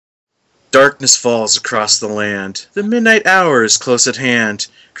Darkness falls across the land. The midnight hour is close at hand.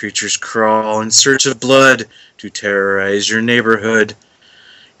 Creatures crawl in search of blood to terrorize your neighborhood.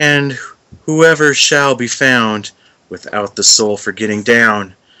 And whoever shall be found without the soul for getting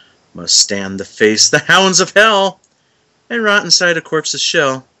down must stand to face the hounds of hell and rot inside a corpse's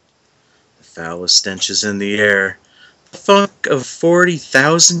shell. The foulest stench is in the air, the funk of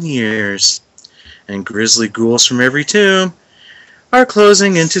 40,000 years, and grisly ghouls from every tomb are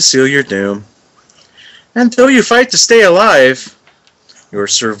closing in to seal your doom. And though you fight to stay alive, your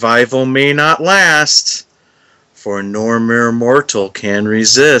survival may not last, for no mere mortal can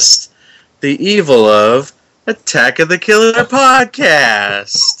resist the evil of Attack of the Killer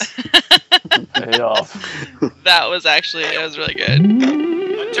podcast. Paid off. That was really good.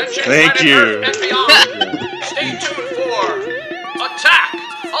 Attention, Thank you. and beyond. Stay tuned for Attack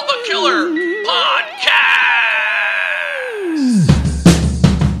of the Killer podcast.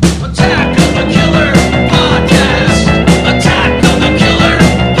 Attack of the Killer podcast. Attack of the Killer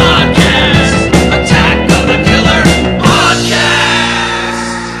podcast. Attack of the Killer podcast.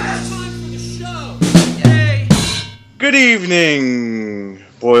 That's time for the show. Yay! Good evening,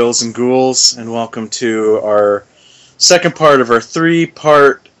 boils and ghouls, and welcome to our second part of our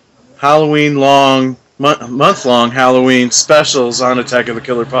three-part Halloween-long, month-long Halloween specials on Attack of the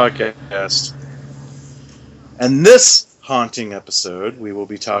Killer podcast. And this haunting episode, we will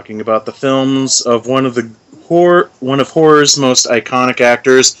be talking about the films of one of horror's most iconic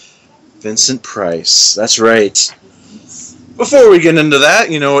actors, Vincent Price. That's right. Before we get into that,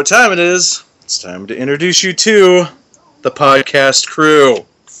 you know what time it is. It's time to introduce you to the podcast crew.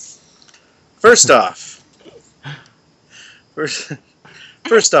 First off,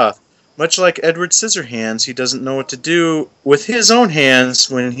 much like Edward Scissorhands, he doesn't know what to do with his own hands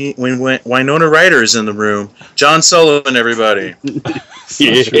when Winona Ryder is in the room. John Sullivan, everybody.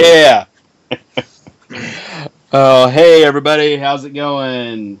 Yeah. Oh, hey everybody, how's it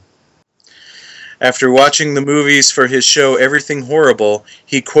going? After watching the movies for his show Everything Horrible,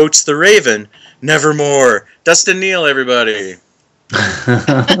 he quotes The Raven, "Nevermore." Dustin Neal, everybody.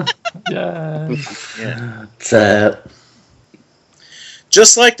 Yeah. What's up?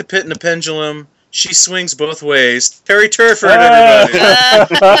 Just like the pit and the pendulum, she swings both ways. Terry Turford, everybody.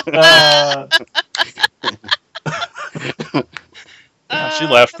 She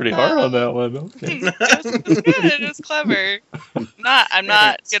laughed pretty hard on that one. Okay. It was good. It was clever. I'm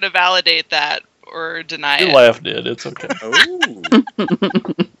not gonna validate that or deny You it. laughed it. It's okay. Oh.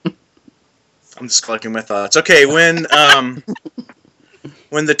 I'm just collecting my thoughts. Okay, when The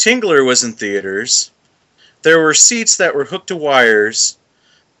Tingler was in theaters, there were seats that were hooked to wires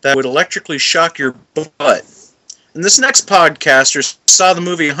that would electrically shock your butt. And this next podcaster saw the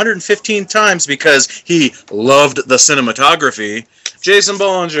movie 115 times because he loved the cinematography. Jason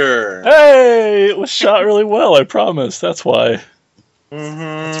Bollinger. Hey, it was shot really well, I promise. That's why. Mm-hmm.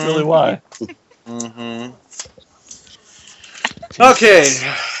 That's really why. Mm-hmm. Okay,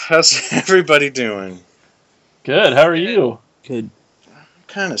 how's everybody doing? Good, how are you? Good. I'm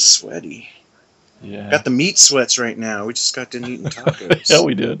kind of sweaty. Yeah. Got the meat sweats right now. We just got done eating tacos. Yeah,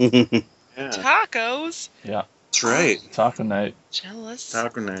 we did. Yeah, Tacos. that's right. Taco night. Jealous.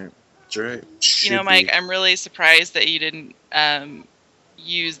 Taco night. That's right. You know, Mike, I'm really surprised that you didn't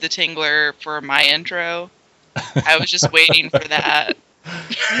use the Tingler for my intro. I was just waiting for that.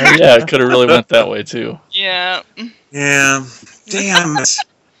 Yeah, it could have really went that way too. Yeah. Yeah. Damn it.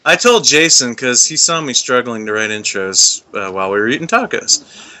 I told Jason because he saw me struggling to write intros while we were eating tacos,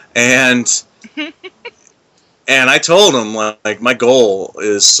 and I told him like my goal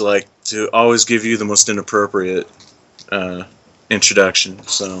is to always give you the most inappropriate introduction.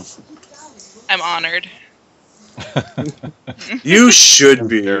 So I'm honored. you should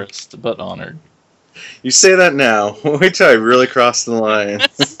be. Embarrassed, but honored. You say that now. Wait till I really cross the line.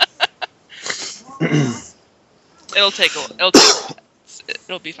 It'll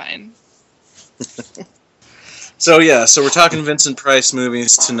be fine. So we're talking Vincent Price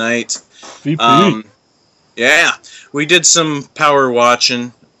movies tonight. VP. Yeah, we did some power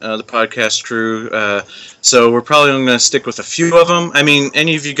watching, the podcast crew. So we're probably going to stick with a few of them. I mean,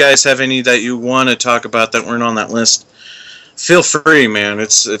 any of you guys have any that you want to talk about that weren't on that list? Feel free, man.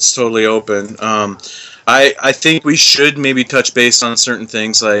 It's totally open. I think we should maybe touch base on certain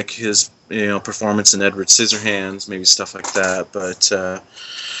things like his performance in Edward Scissorhands, maybe stuff like that.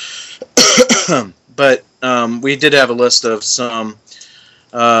 But we did have a list of some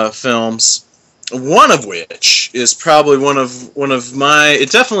films. One of which is probably one of my.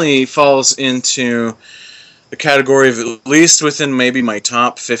 It definitely falls into the category of at least within maybe my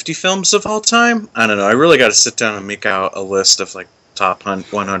top 50 films of all time. I don't know. I really got to sit down and make out a list of like top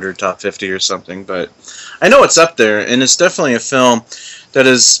 100, top 50 or something, but I know it's up there, and it's definitely a film that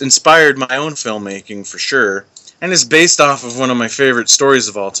has inspired my own filmmaking for sure, and is based off of one of my favorite stories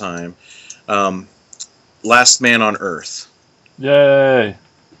of all time, Last Man on Earth. Yay!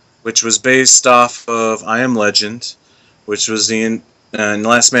 Which was based off of I Am Legend, which was and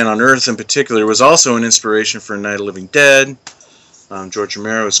Last Man on Earth in particular was also an inspiration for Night of the Living Dead. George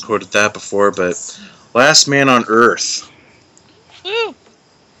Romero has quoted that before, but Last Man on Earth. Woo!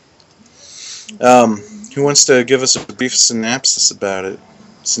 Who wants to give us a brief synopsis about it?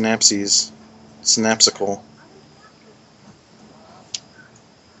 Synapsical.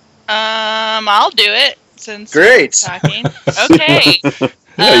 I'll do it since Great. we're talking. Okay.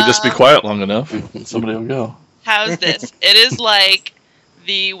 Yeah, you just be quiet long enough, and somebody will go. How's this? It is like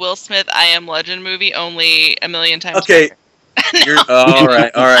the Will Smith I Am Legend movie, only a million times Okay. better. All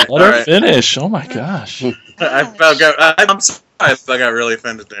right. Let her finish. Oh my gosh. I'm sorry if I got really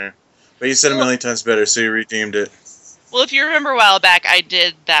offended there. But you said a million times better, so you redeemed it. Well, if you remember a while back, I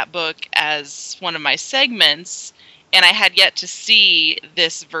did that book as one of my segments, and I had yet to see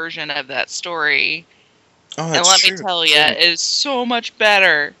this version of that story. Oh, And that's let true. me tell you, it is so much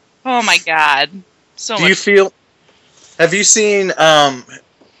better. Oh my God. So Do much you feel... Have you seen... Okay,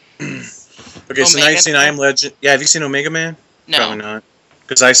 so now you've seen I Am Legend. Yeah, have you seen Omega Man? No. Probably not.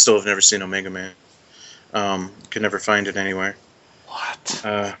 Because I still have never seen Omega Man. Could never find it anywhere.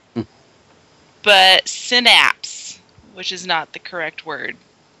 What? But synapse, which is not the correct word,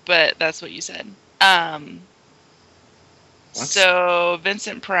 but that's what you said. So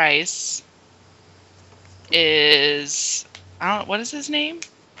Vincent Price is, what is his name?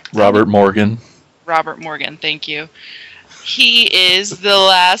 Robert Morgan. Robert Morgan, thank you. He is the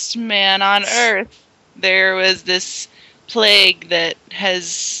last man on Earth. There was this plague that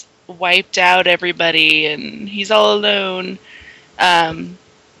has wiped out everybody, and he's all alone.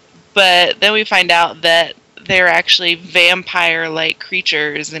 But then we find out that they're actually vampire-like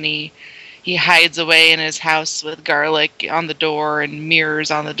creatures, and he hides away in his house with garlic on the door and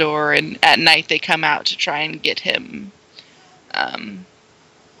mirrors on the door, and at night they come out to try and get him.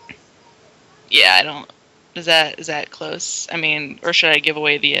 Yeah, I don't... Is that close? I mean, or should I give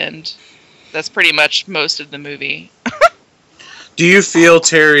away the end? That's pretty much most of the movie. Do you feel,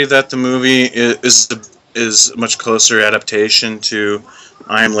 Terry, that the movie is a much closer adaptation to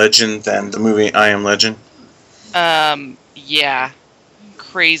I Am Legend than the movie I Am Legend? Yeah.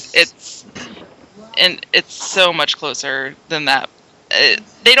 Crazy. It's so much closer than that.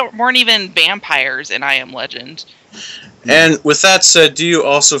 They weren't even vampires in I Am Legend. And with that said, do you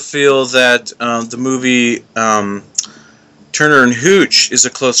also feel that the movie Turner and Hooch is a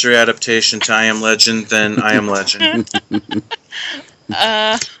closer adaptation to I Am Legend than I Am Legend?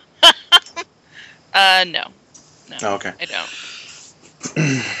 No. Oh, okay. I don't.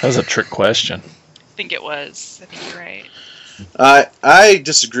 That was a trick question. I think it was. I think you're right. I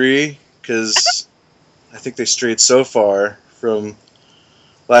disagree, because I think they strayed so far from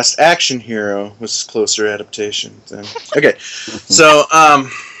Last Action Hero was closer adaptation than... Okay,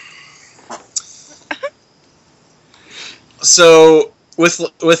 so,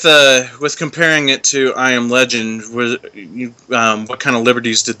 with comparing it to I Am Legend, what kind of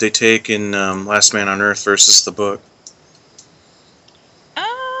liberties did they take in Last Man on Earth versus the book?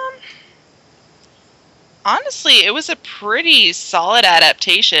 Honestly, it was a pretty solid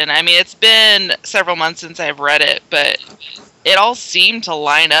adaptation. I mean, it's been several months since I've read it, but it all seemed to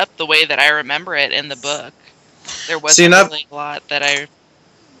line up the way that I remember it in the book. There wasn't really a lot that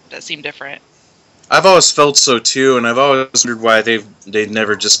seemed different. I've always felt so too, and I've always wondered why they'd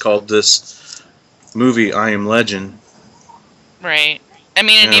never just called this movie I Am Legend. Right. I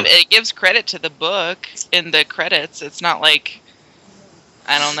mean, it gives credit to the book in the credits. It's not like,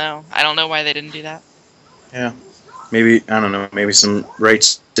 I don't know. I don't know why they didn't do that. Yeah. Maybe, I don't know, maybe some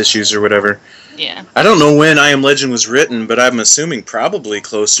rights issues or whatever. Yeah. I don't know when I Am Legend was written, but I'm assuming probably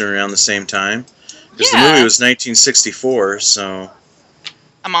closer around the same time. Because the movie was 1964, so...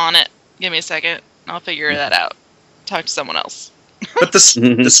 I'm on it. Give me a second. I'll figure that out. Talk to someone else. But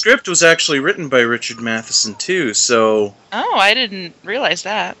the script was actually written by Richard Matheson, too, so... Oh, I didn't realize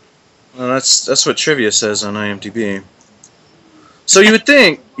that. Well, that's what trivia says on IMDb. So you would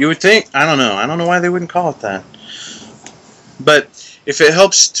think, I don't know why they wouldn't call it that. But if it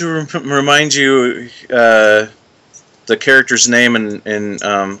helps to remind you the character's name in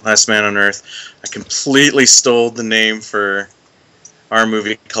Last Man on Earth, I completely stole the name for our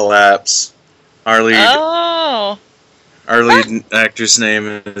movie Collapse. Our lead actor's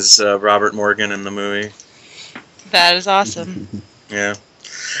name is Robert Morgan in the movie. That is awesome. Yeah.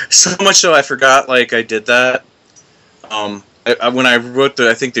 So much so I forgot, I did that. when I wrote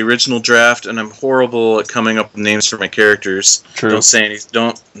I think the original draft, and I'm horrible at coming up with names for my characters. True. Don't say anything.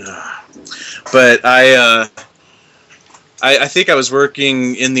 Don't. But I think I was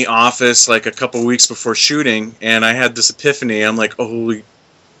working in the office like a couple weeks before shooting, and I had this epiphany. I'm like, holy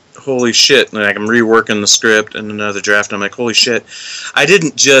shit! Like I'm reworking the script and another draft. And I'm like, holy shit! I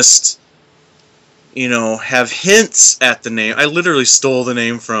didn't just, have hints at the name. I literally stole the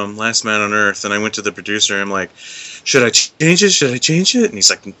name from Last Man on Earth, and I went to the producer. And I'm like, should I change it? Should I change it? And he's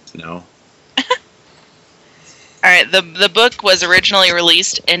like, no. All right, the book was originally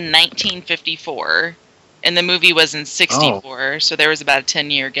released in 1954, and the movie was in 64, so there was about a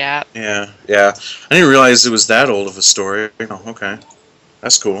 10-year gap. Yeah. I didn't realize it was that old of a story. Oh, okay.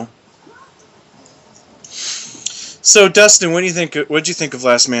 That's cool. So, Dustin, what'd you think of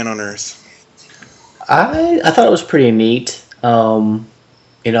Last Man on Earth? I thought it was pretty neat. I'm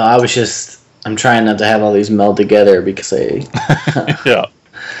trying not to have all these meld together because Yeah.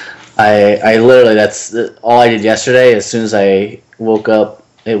 I literally, that's all I did yesterday. As soon as I woke up,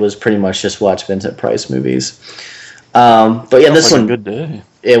 it was pretty much just watch Vincent Price movies. But yeah, this one, a good day.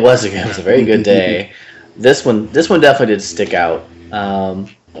 It was a very good day. This one definitely did stick out.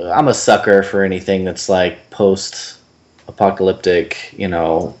 I'm a sucker for anything that's like post-apocalyptic,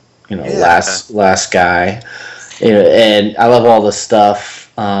 last guy, and I love all the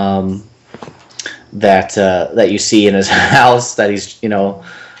stuff that you see in his house, that he's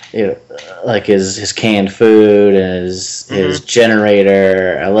like his canned food and his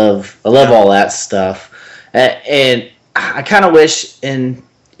generator. I love all that stuff, and I kind of wish I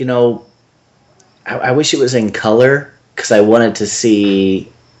wish it was in color because I wanted to see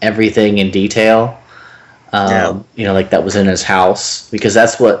everything in detail. Like that was in his house, because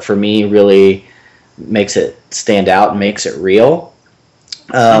that's what for me really makes it stand out and makes it real.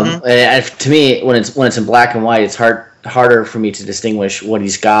 And to me, when it's in black and white, it's harder for me to distinguish what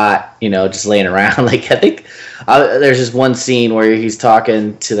he's got, just laying around. Like I think there's this one scene where he's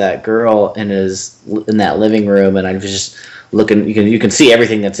talking to that girl in that living room, and I was just looking. You can see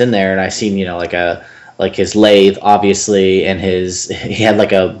everything that's in there, and I seen like his lathe, obviously, and he had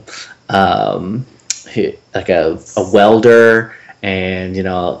like a welder, and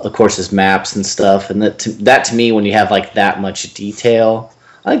of course his maps and stuff. And that to me, when you have like that much detail,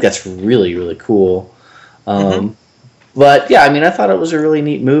 I think that's really, really cool. But yeah, I mean, I thought it was a really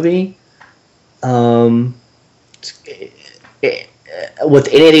neat movie. With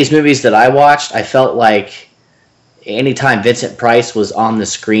any of these movies that I watched, I felt like anytime Vincent Price was on the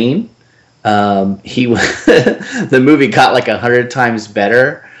screen, the movie got like 100 times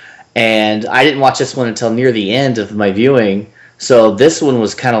better. And I didn't watch this one until near the end of my viewing. So this one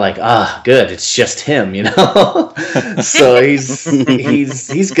was kind of like, good, it's just him, So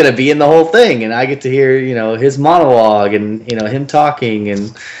he's gonna be in the whole thing, and I get to hear, his monologue and him talking,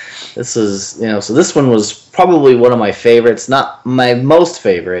 and this is, so this one was probably one of my favorites, not my most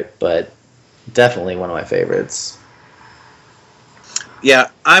favorite, but definitely one of my favorites. Yeah,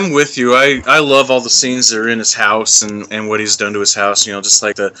 I'm with you. I love all the scenes that are in his house and what he's done to his house. Just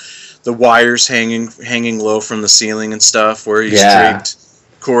like the wires hanging low from the ceiling and stuff, where he's draped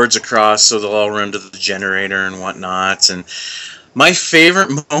cords across so they'll all run to the generator and whatnot. And my favorite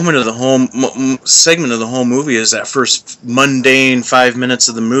moment of the whole segment of the whole movie is that first mundane 5 minutes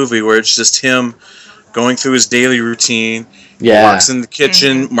of the movie where it's just him going through his daily routine. Yeah. Walks in the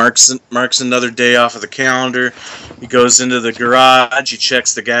kitchen, marks another day off of the calendar. He goes into the garage. He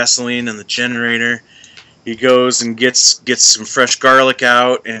checks the gasoline and the generator. He goes and gets some fresh garlic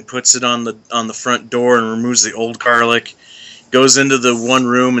out and puts it on the front door and removes the old garlic. Goes into the one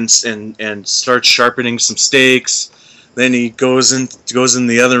room and starts sharpening some steaks. Then he goes in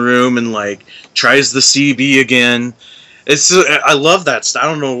the other room and like tries the CB again. I love that stuff. I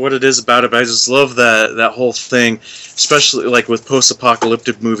don't know what it is about it, but I just love that whole thing, especially like with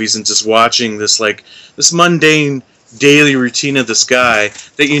post-apocalyptic movies and just watching this mundane daily routine of this guy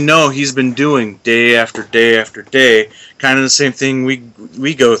that he's been doing day after day after day. Kind of the same thing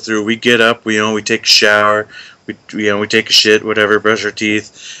we go through. We get up, we take a shower, we take a shit, whatever, brush our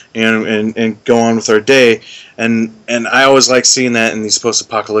teeth, and go on with our day. And I always like seeing that in these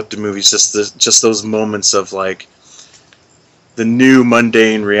post-apocalyptic movies, just those moments of like the new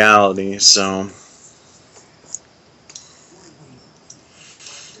mundane reality. So,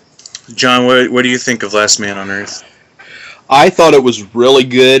 John, what do you think of Last Man on Earth? I thought it was really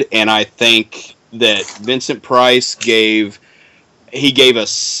good, and I think that Vincent Price gave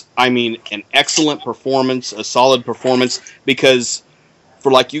us, an excellent performance, a solid performance, because, for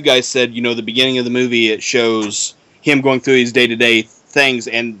like you guys said, the beginning of the movie, it shows him going through his day-to-day things,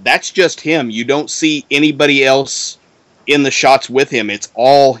 and that's just him. You don't see anybody else in the shots with him. It's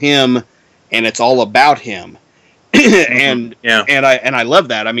all him, and it's all about him. and I love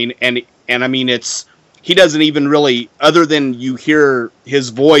that. I mean, and I mean, it's, he doesn't even really, other than you hear his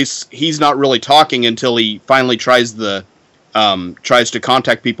voice, he's not really talking until he finally tries to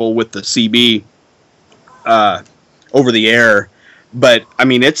contact people with the CB over the air. But I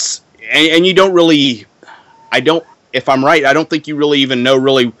mean, it's, and you don't really, if I'm right, I don't think you really even know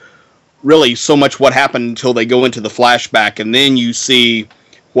really so much what happened until they go into the flashback, and then you see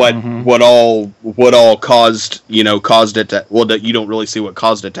what all caused it to, well, you don't really see what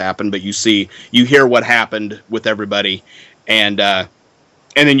caused it to happen, but you hear what happened with everybody, and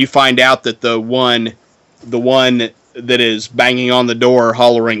then you find out that the one that is banging on the door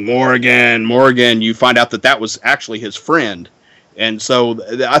hollering Morgan, Morgan, you find out that was actually his friend. And so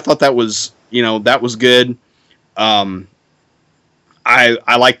I thought that was good. I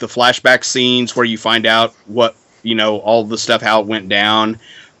like the flashback scenes where you find out what, all the stuff, how it went down.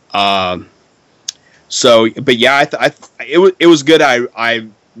 But yeah, it was good. I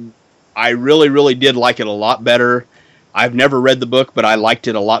really, really did like it a lot better. I've never read the book, but I liked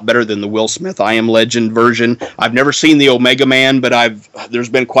it a lot better than the Will Smith I Am Legend version. I've never seen the Omega Man, but there's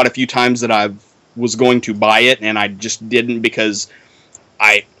been quite a few times that I was going to buy it, and I just didn't, because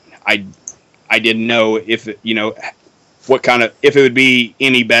I didn't know if if it would be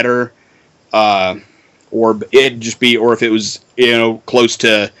any better, or if it was close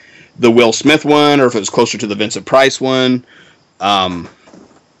to the Will Smith one, or if it was closer to the Vincent Price one.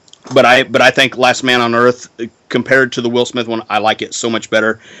 But I think Last Man on Earth, compared to the Will Smith one, I like it so much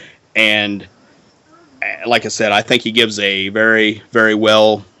better. And like I said, I think he gives a very, very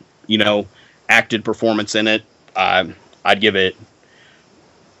well, acted performance in it. I'd give it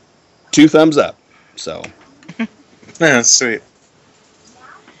 2 thumbs up. So. Yeah, that's sweet.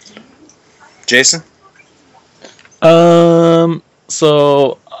 Jason?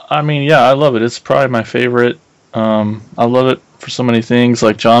 So, I mean, yeah, I love it. It's probably my favorite. I love it for so many things.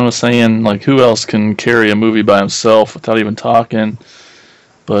 Like John was saying, like, who else can carry a movie by himself without even talking?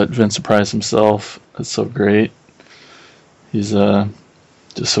 But Vincent Price himself, it's so great. He's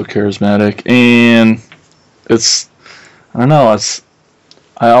just so charismatic, and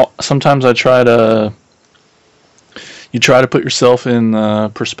sometimes I try to. You try to put yourself in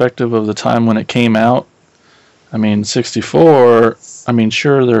the perspective of the time when it came out. I mean, 1964. I mean,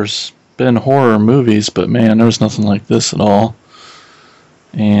 sure, there's been horror movies, but man, there was nothing like this at all.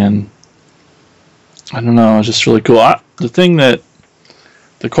 And I don't know, it's just really cool. The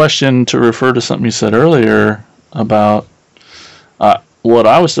question to refer to something you said earlier about what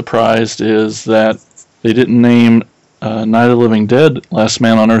I was surprised is that they didn't name Night of the Living Dead Last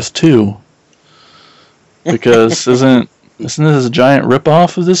Man on Earth 2. Because isn't this a giant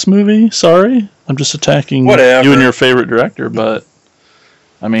ripoff of this movie? Sorry, I'm just attacking you and your favorite director, but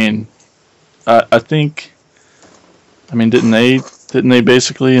I mean, I think, didn't they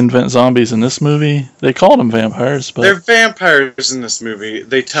basically invent zombies in this movie? They called them vampires, but they're vampires in this movie.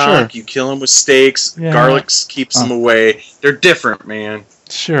 They talk. Sure. You kill them with stakes. Yeah. Garlic keeps them away. They're different, man.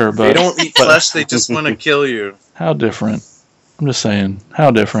 Sure, but they don't eat flesh. They just want to kill you. How different? I'm just saying, how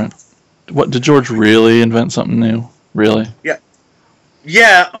different? What, did George really invent something new? Really? Yeah.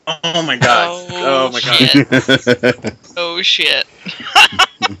 Yeah. Oh my god. Oh my god. Oh shit.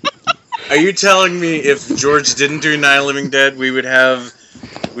 Are you telling me if George didn't do Night of the Living Dead, we would have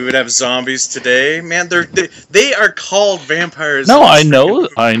zombies today? Man, they are called vampires. No, I know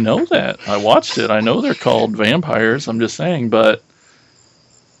that. I watched it. I know they're called vampires. I'm just saying, but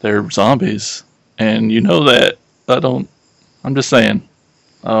they're zombies, and you know that. I'm just saying.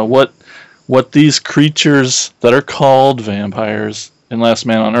 What these creatures that are called vampires in Last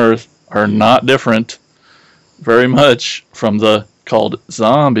Man on Earth are not different very much from the called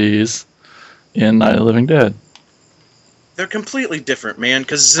zombies in Night of the Living Dead. They're completely different, man,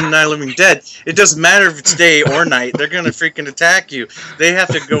 because in Night of the Living Dead, it doesn't matter if it's day or night, they're going to freaking attack you. They have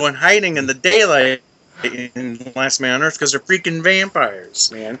to go in hiding in the daylight in Last Man on Earth because they're freaking vampires,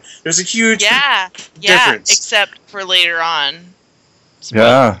 man. There's a huge difference. Except for later on.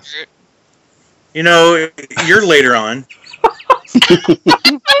 Yeah. You're later on.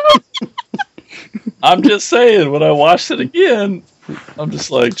 I'm just saying, when I watched it again, I'm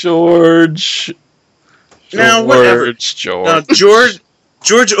just like, George. Now, whatever. George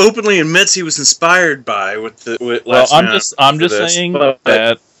openly admits he was inspired by I'm just saying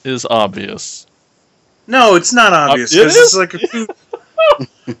that is obvious. No, it's not obvious. It's like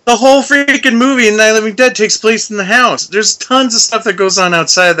the whole freaking movie in Night of the Living Dead takes place in the house. There's tons of stuff that goes on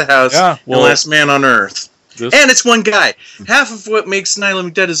outside the house in Last Man on Earth. And it's one guy. Half of what makes Night of the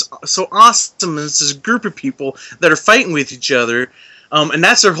Living Dead is so awesome is this group of people that are fighting with each other. And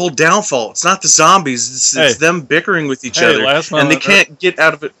that's their whole downfall. It's not the zombies. It's them bickering with each other. And they can't get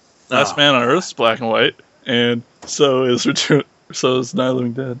out of it. Last Man on Earth's black and white. And so is Night of the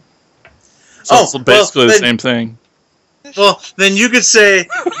Living Dead. So it's basically the same thing. Well, then you could say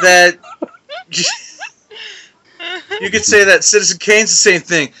that... You could say that Citizen Kane's the same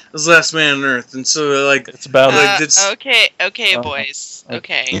thing as Last Man on Earth, and so like it's about okay, boys.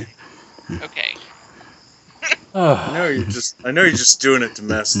 Okay. I know you're just doing it to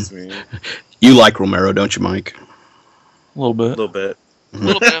mess with me. You like Romero, don't you, Mike? A little bit. A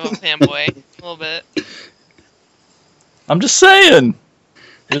little bit of a fanboy. A little bit. I'm just saying.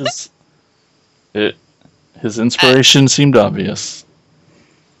 His inspiration seemed obvious.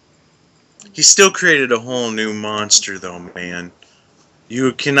 He still created a whole new monster, though, man.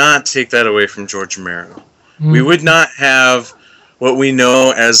 You cannot take that away from George Romero. We would not have what we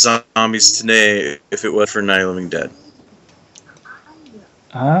know as zombies today if it was for Night of the Living Dead.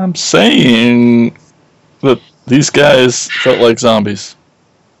 I'm saying that these guys felt like zombies.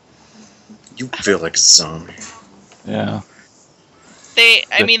 You feel like a zombie. Yeah. They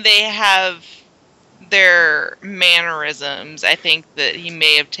have their mannerisms. I think that he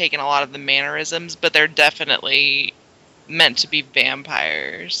may have taken a lot of the mannerisms, but they're definitely meant to be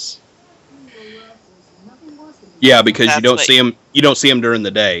vampires. Yeah, because you don't see them. You don't see them during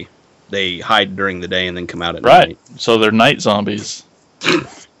the day. They hide during the day and then come out at night. Right. So they're night zombies.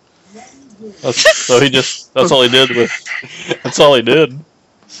 That's all he did. That's all he did.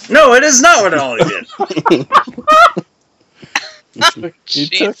 No, it is not what all he did.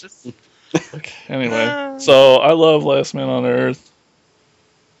 Jesus. Okay, anyway, so I love Last Man on Earth.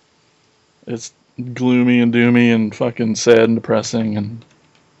 It's gloomy and doomy and fucking sad and depressing and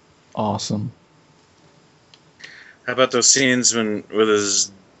awesome. How about those scenes with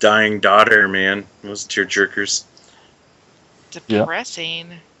his dying daughter, man? Those tearjerkers.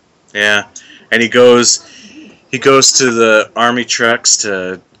 Depressing. Yeah, and he goes to the army trucks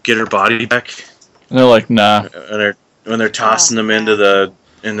to get her body back. And they're like, nah. When they're tossing them into the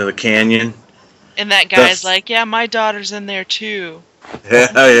canyon. And that guy's like, yeah, my daughter's in there too.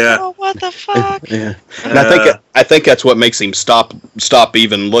 Yeah. Oh, what the fuck? Yeah. And I think that's what makes him stop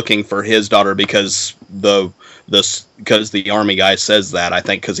even looking for his daughter because the army guy says that. I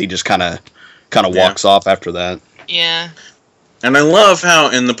think because he just kind of walks off after that. Yeah. And I love how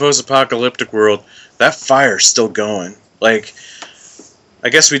in the post-apocalyptic world that fire's still going. Like, I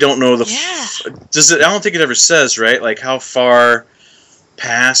guess we don't know I don't think it ever says, right? Like how far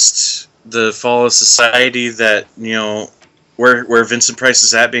past the fall of society that, where Vincent Price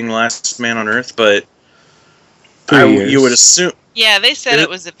is at being the last man on Earth, but you would assume. Yeah, they said it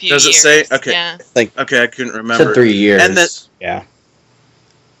was a few years. Does it say? Okay. Yeah. Okay, I couldn't remember. It said 3 years.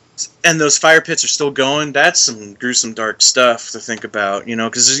 And those fire pits are still going. That's some gruesome, dark stuff to think about,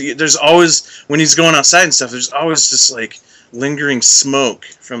 because there's always, when he's going outside and stuff, there's always just like lingering smoke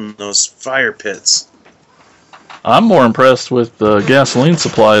from those fire pits. I'm more impressed with the gasoline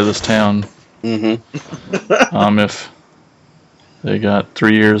supply of this town. Mm-hmm. If they got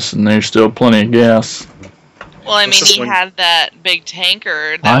 3 years and there's still plenty of gas. Well, I mean, he had that big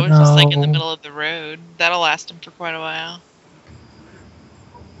tanker that was just like in the middle of the road. That'll last him for quite a while.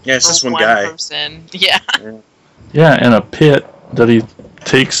 Yeah, it's just one guy. Person. Yeah. Yeah, and a pit that he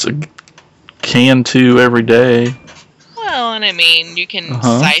takes a can to every day. Well, and I mean, you can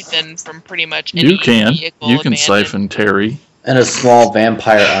siphon from pretty much any vehicle. You can siphon Terry. And a small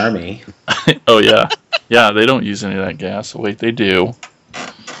vampire army. Oh, yeah. Yeah, they don't use any of that gas. Wait, they do.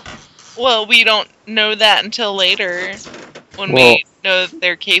 Well, we don't know that until later, when we know that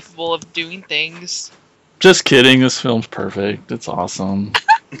they're capable of doing things. Just kidding. This film's perfect. It's awesome.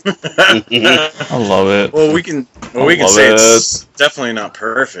 I love it. Well, we can say it's definitely not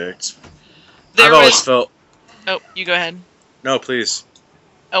perfect. I've always felt... Oh, you go ahead. No, please.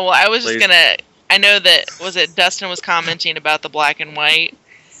 Oh, well, I was just gonna... I know that... Was it Dustin was commenting about the black and white?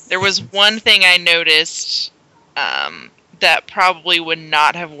 There was one thing I noticed that probably would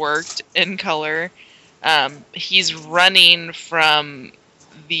not have worked in color. He's running from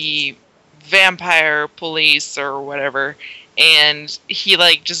the vampire police or whatever, and he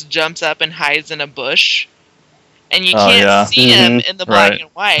like just jumps up and hides in a bush, and you can't see him in the black and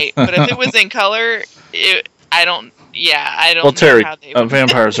white. But if it was in color, I don't well, Terry, know how they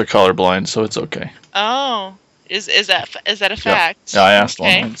vampires are colorblind, so it's okay. Oh, is that a fact? Yeah, I asked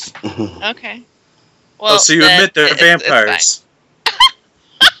one once. Okay. Well, so you admit they're vampires.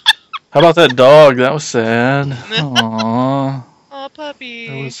 How about that dog? That was sad. Aww. Aw, puppy.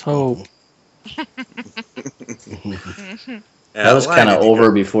 There was hope. That was why kind of did you over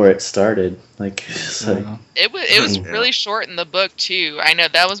go- before it started. Like, it's like It was Yeah. really short in the book too. I know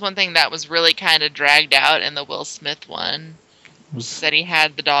that was one thing that was really kind of dragged out in the Will Smith one. It was, That he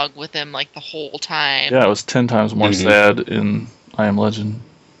had the dog with him like the whole time. yeah, it was 10 times more Mhm. sad in I Am Legend,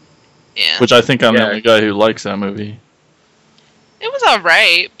 Yeah. which I think I'm Yeah. the only guy who likes that movie. It was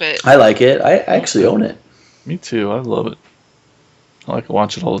alright, but I like it. I actually own it. Me too. I love it. I like to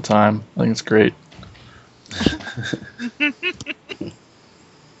watch it all the time. I think it's great.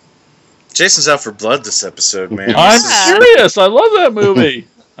 Jason's out for blood this episode, man. I'm This is- serious. I love that movie.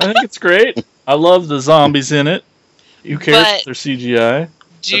 I think it's great. I love the zombies in it. Who cares But- if they're CGI?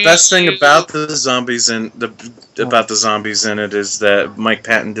 the best thing about the zombies in it is that Mike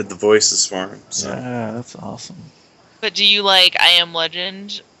Patton did the voices for him. So. Yeah, that's awesome. But do you like I Am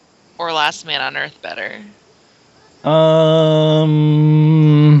Legend or Last Man on Earth better? I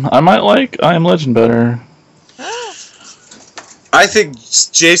might like I Am Legend better. I think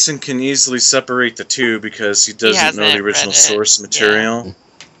Jason can easily separate the two because he doesn't know hasn't the original read it. source material.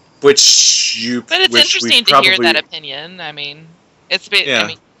 Which you. But it's which interesting we to hear probably- that opinion. I mean, it's Yeah. I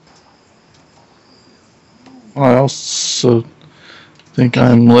mean, I also think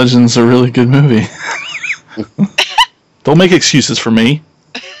I Am Legend's a really good movie. Don't make excuses for me.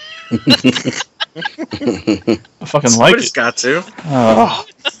 I fucking like Somebody's it. got to. Oh.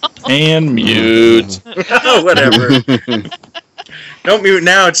 And mute. Oh, whatever. Don't mute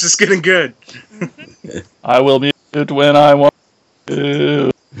now. It's just getting good. I will mute when I want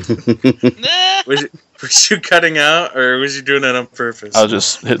to. Was you cutting out, or was you doing that on purpose? I was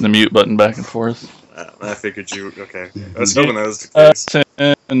just hitting the mute button back and forth. I figured you. Okay. I was hoping that was the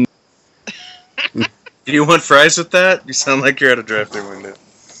case. And Do you want fries with that? You sound like you're at a drive-thru window.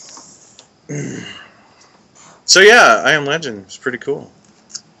 So yeah, I Am Legend. It's pretty cool.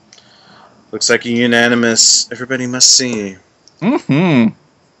 Looks like a unanimous. Everybody must see. mm-hmm.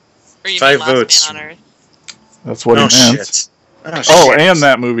 or you 5 mean Last votes. Man on Earth What he Oh meant. shit. Oh, shit. and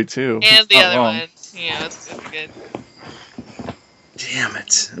that movie too. and the Not other wrong. one. Yeah, that's good. Damn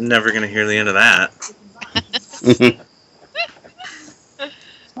it! I'm never gonna hear the end of that.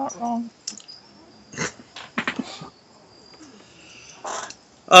 Not wrong.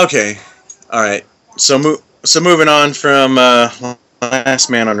 Okay. All right. So moving on from Last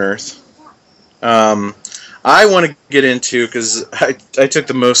Man on Earth. I want to get into, because I took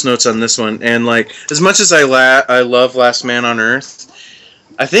the most notes on this one, and like as much as I love Last Man on Earth,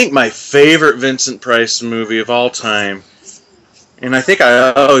 I think my favorite Vincent Price movie of all time, and I think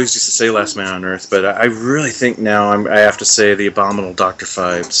I always used to say Last Man on Earth, but I really think now I have to say The Abominable Dr.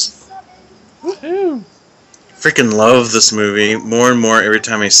 Phibes. Woohoo. Freaking love this movie more and more every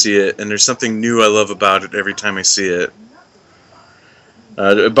time I see it, and there's something new I love about it every time I see it.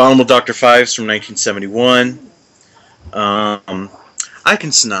 The Abominable Dr. Phibes from 1971. I can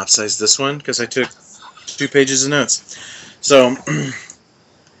synopsize this one because I took 2 pages of notes. So,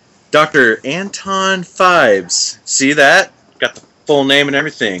 Dr. Anton Phibes, see that? Got the full name and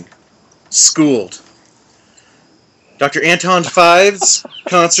everything. Schooled. Dr. Anton Phibes,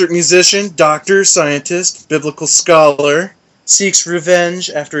 concert musician, doctor, scientist, biblical scholar, seeks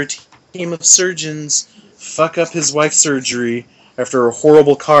revenge after a team of surgeons fuck up his wife's surgery after a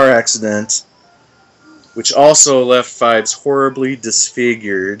horrible car accident, which also left Phibes horribly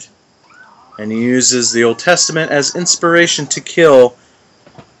disfigured, and he uses the Old Testament as inspiration to kill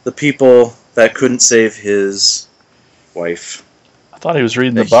the people that couldn't save his wife. I thought he was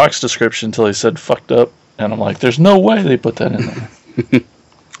reading the box description until he said "fucked up," and I'm like, "There's no way they put that in there."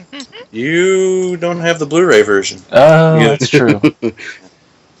 You don't have the Blu-ray version. Oh, Yeah. that's true.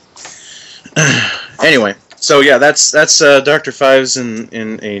 Anyway, so yeah, that's Dr. Phibes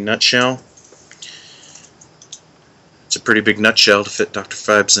in a nutshell. It's a pretty big nutshell to fit Dr.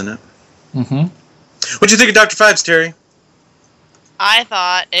 Phibes in it. Mm-hmm. What'd you think of Dr. Phibes, Terry? I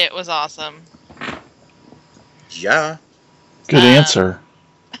thought it was awesome. Yeah, Good answer.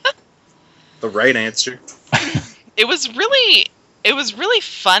 the right answer. It was really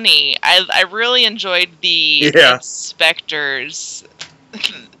funny. I really enjoyed the Yeah. inspectors.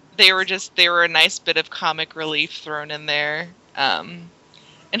 They were a nice bit of comic relief thrown in there. And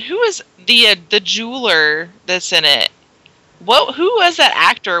who was the jeweler that's in it? Who was that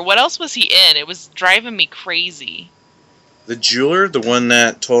actor? What else was he in? It was driving me crazy. The jeweler, the one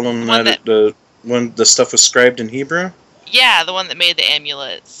that told him One that the stuff was scribed in Hebrew. Yeah, the one that made the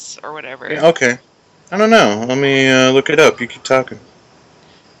amulets or whatever. Yeah, okay, I don't know. Let me look it up. You keep talking.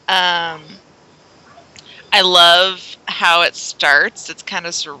 I love how it starts. It's kind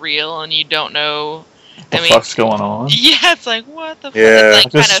of surreal, and you don't know The I mean, fuck's going on? yeah, it's like what the fuck? Yeah. It's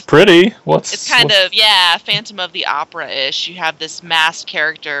like This kind is of. pretty. It's kind of Phantom of the Opera-ish. You have this masked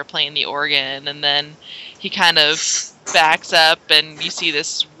character playing the organ, and then he kind of backs up, and you see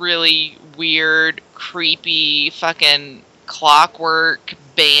this really weird, creepy, fucking Clockwork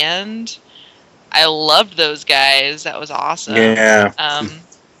band. I loved those guys. That was awesome. Yeah.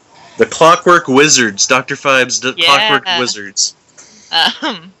 The Clockwork Wizards, Dr. Five's Clockwork Wizards.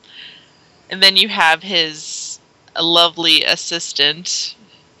 And then you have his lovely assistant.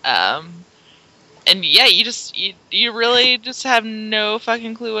 And yeah, you really just have no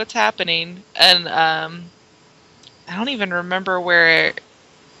fucking clue what's happening. And I don't even remember where.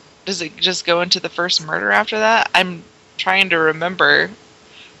 Does it just go into the first murder after that? I'm trying to remember.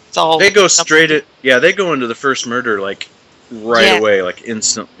 It's all. They go they go into the first murder like right away, like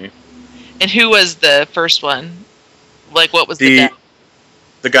instantly. And who was the first one? Like, what was the death?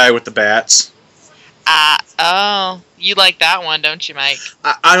 The guy with the bats. Oh, you like that one, don't you, Mike?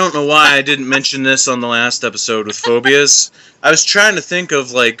 I don't know why I didn't mention this on the last episode with phobias. I was trying to think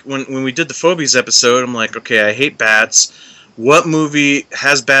of, like, when we did the phobias episode, I'm like, okay, I hate bats. What movie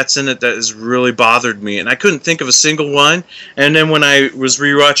has bats in it that has really bothered me? And I couldn't think of a single one. And then when I was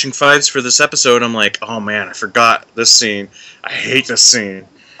rewatching Fives for this episode, I'm like, oh man, I forgot this scene. I hate this scene.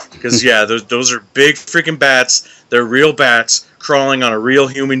 Because, yeah, those are big freaking bats. They're real bats crawling on a real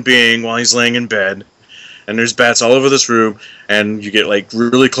human being while he's laying in bed. And there's bats all over this room, and you get like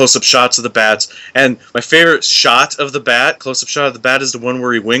really close-up shots of the bats. And my favorite shot of the bat, close-up shot of the bat, is the one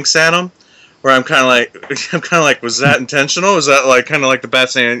where he winks at him. Where I'm kind of like, was that intentional? Is that like kind of like the bat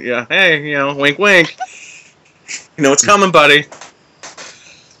saying, yeah, hey, you know, wink, wink. You know what's coming, buddy.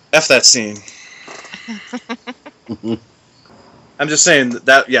 F that scene. I'm just saying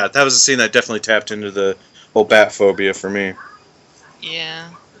that was a scene that definitely tapped into the whole bat phobia for me. Yeah.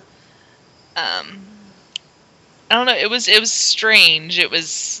 I don't know. It was strange. It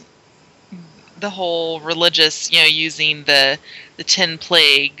was the whole religious, using the 10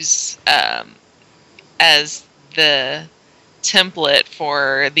 plagues as the template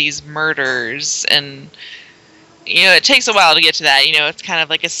for these murders, and it takes a while to get to that. It's kind of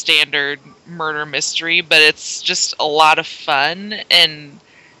like a standard murder mystery, but it's just a lot of fun, and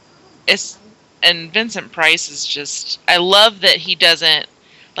Vincent Price is just, I love that he doesn't,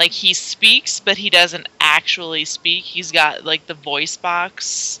 like, he speaks, but he doesn't actually speak. He's got, like, the voice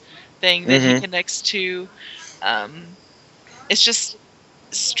box thing that he connects to. It's just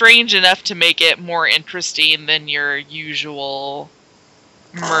strange enough to make it more interesting than your usual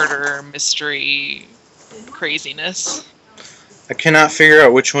murder mystery craziness. I cannot figure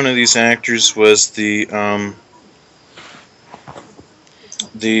out which one of these actors was the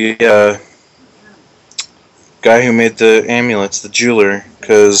guy who made the amulets, the jeweler,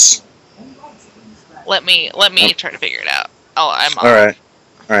 because... Let me try to figure it out. I'm on.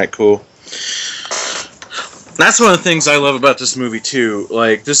 Alright, cool. That's one of the things I love about this movie, too.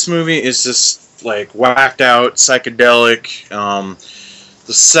 Like, this movie is just, like, whacked out, psychedelic.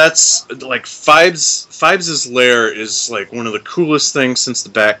 The sets, like, Fives' lair is, like, one of the coolest things since the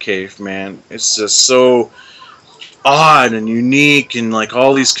Batcave, man. It's just so odd and unique, and, like,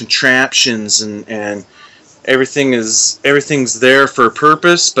 all these contraptions, and everything's there for a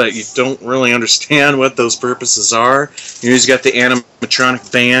purpose, but you don't really understand what those purposes are. He's got the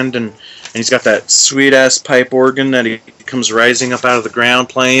animatronic band, and he's got that sweet ass pipe organ that he comes rising up out of the ground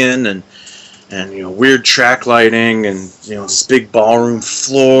playing, and weird track lighting, and this big ballroom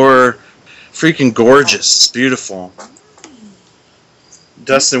floor, freaking gorgeous. It's beautiful.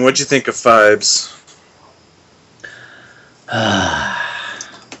 Dustin, what'd you think of Fives?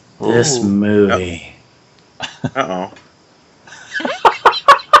 This movie. Uh-oh.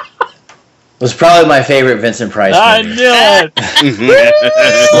 Was probably my favorite Vincent Price movie. I knew it!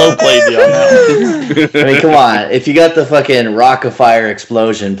 Slow played you on that one. I mean, come on. If you got the fucking Rock of Fire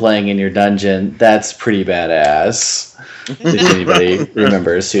explosion playing in your dungeon, that's pretty badass. If anybody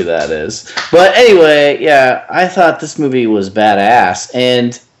remembers who that is. But anyway, yeah, I thought this movie was badass,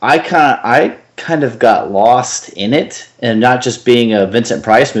 and I kind of got lost in it, and not just being a Vincent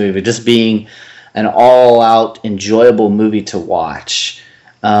Price movie, but just being an all-out enjoyable movie to watch,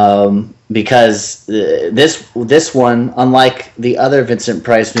 because this one, unlike the other Vincent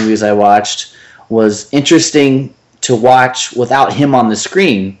Price movies I watched, was interesting to watch without him on the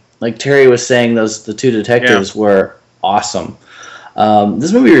screen. Like Terry was saying, the two detectives were awesome.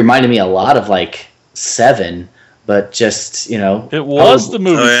 This movie reminded me a lot of like Seven, but just, it was the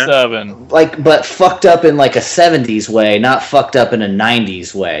movie Seven. Like, but fucked up in like a 70s way, not fucked up in a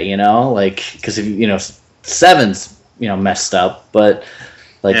 90s way, like, because, Seven's, messed up, but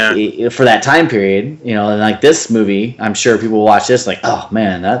Like for that time period, you know, and like this movie, I'm sure people watch this like, oh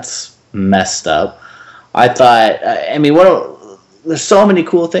man, that's messed up. I thought, I mean, there's so many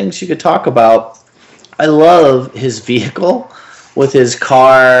cool things you could talk about. I love his vehicle with his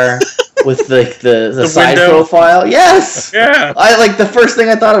car, with the side window. profile. Yes. Yeah. I like the first thing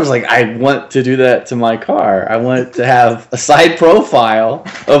I thought, I was like, I want to do that to my car. I want to have a side profile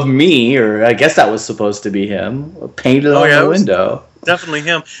of me, or I guess that was supposed to be him, painted on the window. Definitely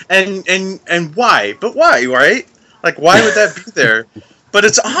him. And why? But why, right? Like, why would that be there? But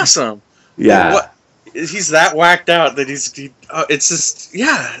it's awesome. Yeah. He's that whacked out that it's just,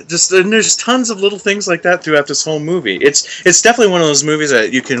 and there's tons of little things like that throughout this whole movie. It's definitely one of those movies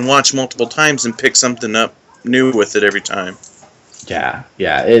that you can watch multiple times and pick something up new with it every time. Yeah.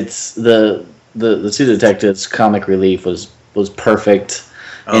 It's the Two Detectives comic relief was perfect.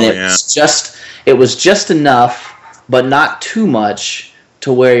 And it was just enough, but not too much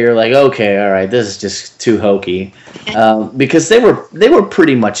to where you're like, okay, all right, this is just too hokey, because they were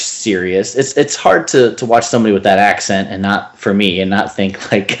pretty much serious. It's hard to watch somebody with that accent and not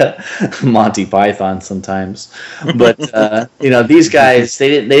think like Monty Python sometimes. But you know, these guys they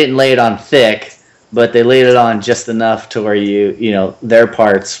didn't lay it on thick, but they laid it on just enough to where you know their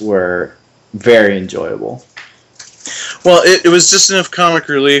parts were very enjoyable. Well, it was just enough comic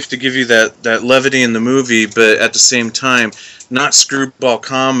relief to give you that levity in the movie, but at the same time, not screwball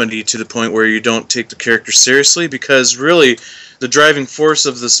comedy to the point where you don't take the character seriously, because really, the driving force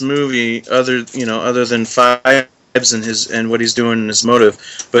of this movie, other than Fives and what he's doing in his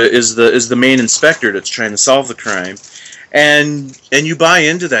motive, but is the main inspector that's trying to solve the crime. And you buy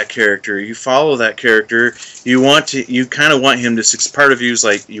into that character, you follow that character, you kind of want him to succeed. Part of you is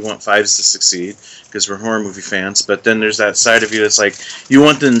like, you want Fives to succeed, because we're horror movie fans, but then there's that side of you that's like, you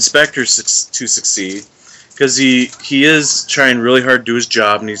want the inspector to succeed, because he is trying really hard to do his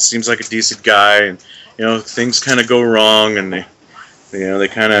job, and he seems like a decent guy, and you know, things kind of go wrong, and they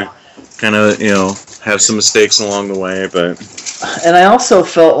kind of have some mistakes along the way, but. And I also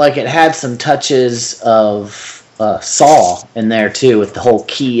felt like it had some touches of Saw in there too, with the whole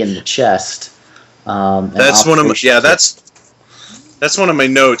key in the chest. That's one of my that's one of my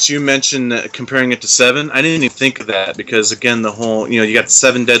notes. You mentioned comparing it to Seven. I didn't even think of that, because again, the whole you got the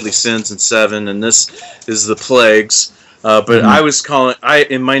 7 deadly sins in Seven, and this is the plagues. But I was calling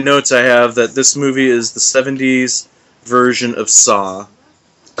in my notes I have that this movie is the 70s version of Saw.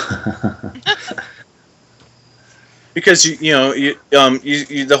 Because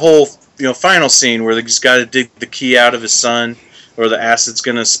the whole final scene where he's got to dig the key out of his son, or the acid's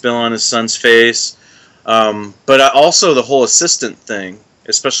going to spill on his son's face. But also the whole assistant thing,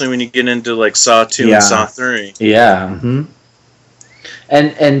 especially when you get into like Saw 2 and Saw 3. Yeah. Mm-hmm.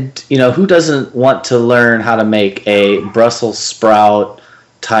 And who doesn't want to learn how to make a Brussels sprout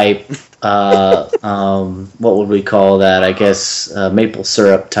type what would we call that? I guess maple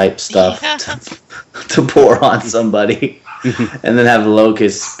syrup type stuff to pour on somebody, and then have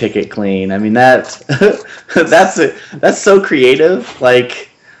locusts pick it clean. I mean that's so creative. Like,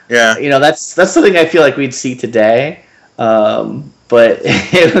 yeah, that's something I feel like we'd see today. But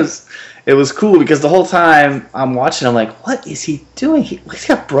it was cool because the whole time I'm watching, I'm like, what is he doing? He's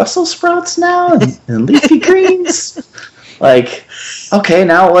got Brussels sprouts now and leafy greens. Like, okay,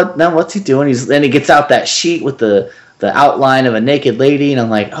 now what's he doing? Then he gets out that sheet with the outline of a naked lady, and I'm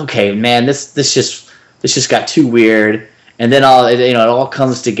like, okay, man, this just got too weird. And then it all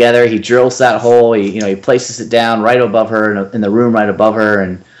comes together. He drills that hole. He places it down right above her in the room right above her,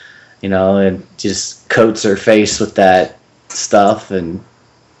 and and just coats her face with that stuff. And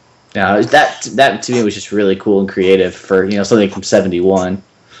that to me was just really cool and creative for something from '71.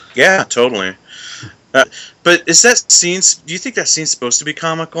 Yeah, totally. But is that scene? Do you think that scene's supposed to be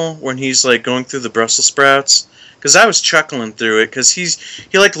comical when he's like going through the Brussels sprouts? Because I was chuckling through it because he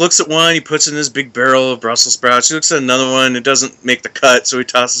like looks at one, he puts it in his big barrel of Brussels sprouts. He looks at another one, it doesn't make the cut, so he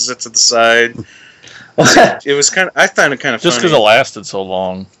tosses it to the side. It was I found it kind of just funny. because it lasted so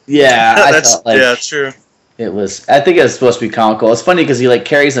long. Yeah, yeah, true. It was. I think it was supposed to be comical. It's funny because he like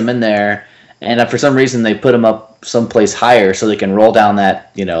carries them in there, and for some reason they put him up someplace higher so they can roll down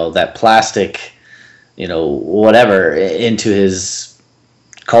that that plastic, whatever into his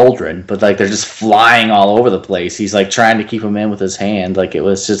cauldron. But like they're just flying all over the place. He's like trying to keep them in with his hand. Like it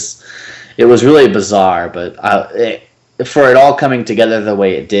was really bizarre. But for it all coming together the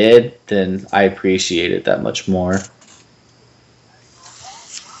way it did, then I appreciate it that much more.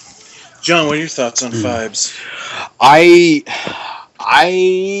 John, what are your thoughts on Fibes? I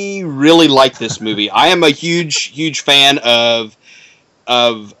really like this movie. I am a huge fan of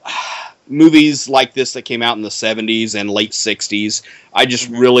movies like this that came out in the 70s and late 60s. I just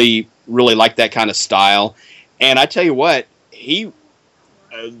really, really like that kind of style. And I tell you what,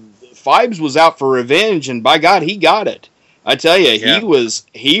 Fibes was out for revenge, and by God, he got it. I tell you,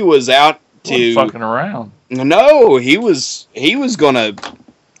 he was out to fucking around. No, he was gonna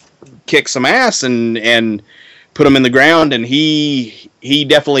kick some ass and put him in the ground, and he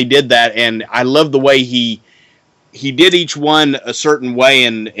definitely did that. And I love the way he did each one a certain way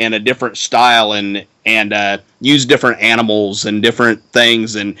and a different style, and used different animals and different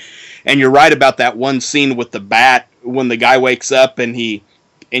things. And you're right about that one scene with the bat when the guy wakes up and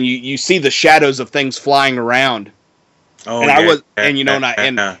you see the shadows of things flying around. Oh, and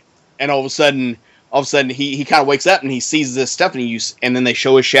all of a sudden he kind of wakes up and he sees this stuff, and then they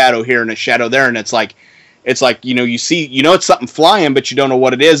show a shadow here and a shadow there, and it's like you see it's something flying, but you don't know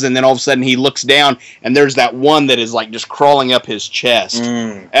what it is, and then all of a sudden he looks down and there's that one that is like just crawling up his chest,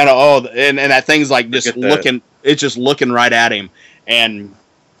 and that thing's like just looking, it's just looking right at him, and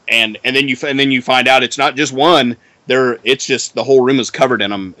then you find out it's not just one there, it's just the whole room is covered in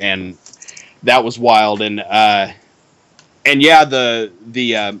them, and that was wild. And yeah, the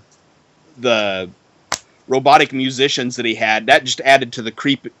robotic musicians that he had, that just added to the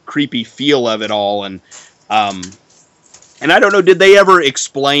creepy feel of it all. And I don't know, did they ever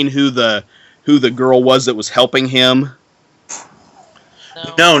explain who the girl was that was helping him?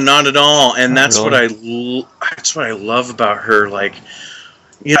 No, not at all. And Not that's really. that's what I love about her. Like,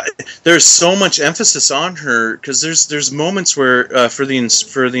 there's so much emphasis on her, because there's moments where for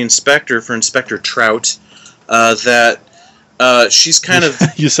Inspector Trout, that she's kind of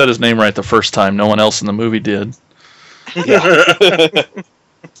You said his name right the first time. No one else in the movie did. That's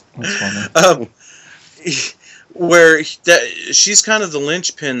funny. where she's kind of the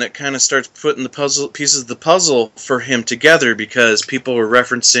linchpin that kind of starts putting the pieces of the puzzle for him together, because people were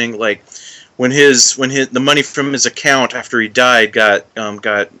referencing, like, when the money from his account after he died got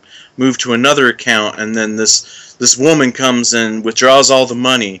moved to another account, and then this woman comes and withdraws all the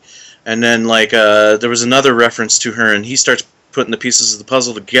money, and then there was another reference to her, and he starts putting the pieces of the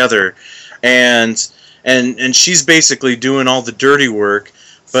puzzle together, and she's basically doing all the dirty work,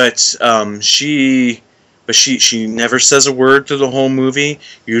 but she never says a word through the whole movie.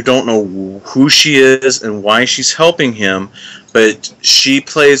 You don't know who she is and why she's helping him, but she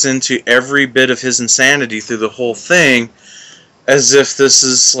plays into every bit of his insanity through the whole thing, as if this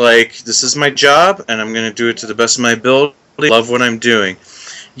is my job, and I'm going to do it to the best of my ability. Love what I'm doing.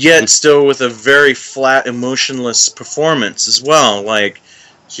 Yet still with a very flat, emotionless performance as well. Like,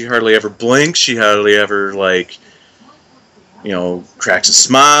 she hardly ever blinks. She hardly ever, cracks a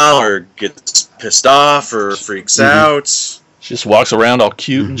smile or gets pissed off or freaks out. She just walks around all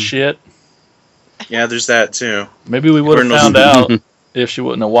cute and shit. Yeah, there's that too. Maybe we would have found out if she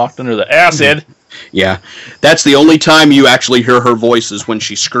wouldn't have walked under the acid. Yeah, that's the only time you actually hear her voice is when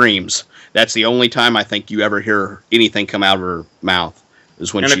she screams. That's the only time I think you ever hear anything come out of her mouth,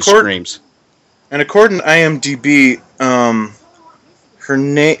 is when she screams. And according to IMDb,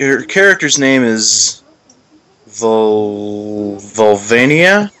 her character's name is Volvania.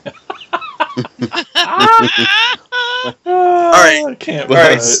 All right, I can't. All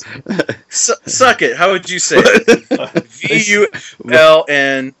right, suck it. How would you say it?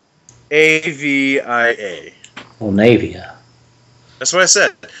 VULNAVIA. Volnavia. That's what I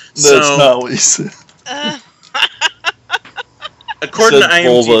said. That's not what you said. According to said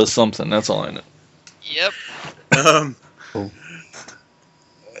IMDb, vulva something. That's all I know. Yep.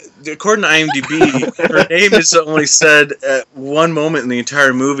 According to IMDb, her name is only said at one moment in the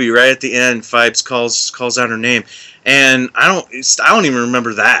entire movie. Right at the end, Fibes calls out her name, and I don't even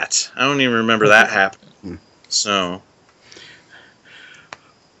remember that. I don't even remember that happening. So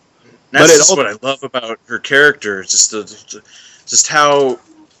that's just what I love about her character. Just how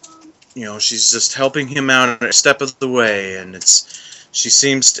she's just helping him out a step of the way, and she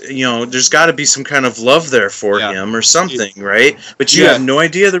seems to, there's got to be some kind of love there for him or something, right? But you have no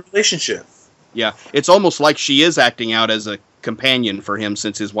idea the relationship. Yeah, it's almost like she is acting out as a companion for him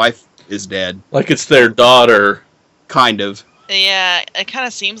since his wife is dead. Like it's their daughter. Kind of. Yeah, it kind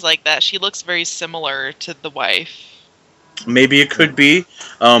of seems like that. She looks very similar to the wife. Maybe it could be.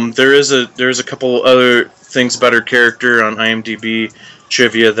 There's a couple other things about her character on IMDb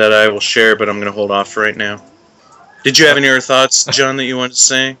trivia that I will share, but I'm going to hold off for right now. Did you have any other thoughts, John, that you wanted to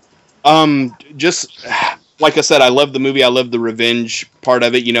say? Just like I said, I love the movie. I love the revenge part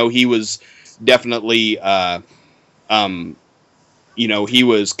of it. He was definitely, he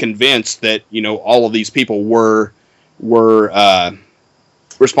was convinced that all of these people were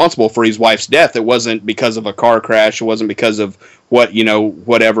responsible for his wife's death. It wasn't because of a car crash. It wasn't because of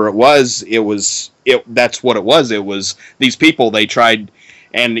whatever it was. That's what it was. It was these people. They tried,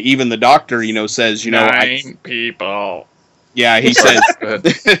 and even the doctor, says, Nine people. Yeah, he says.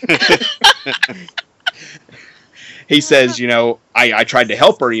 He says, I tried to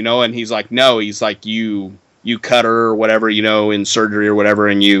help her, and he's like, no, he's like, you cut her or whatever, in surgery or whatever,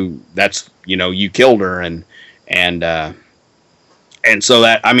 and you killed her, and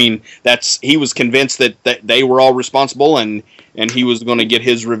so he was convinced that they were all responsible, and he was going to get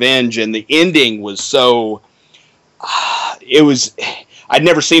his revenge, and the ending was so, I'd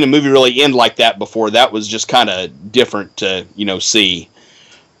never seen a movie really end like that before. That was just kind of different to, see.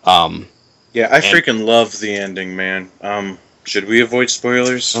 Yeah, I freaking love the ending, man. Should we avoid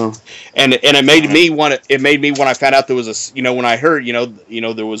spoilers? And it made me want to. It made me when I found out there was when I heard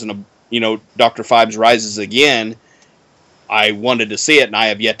there was Dr. Phibes Rises Again. I wanted to see it, and I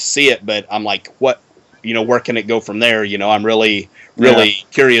have yet to see it. But I'm like, what? Where can it go from there? I'm really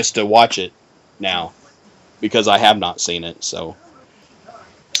curious to watch it now because I have not seen it. So,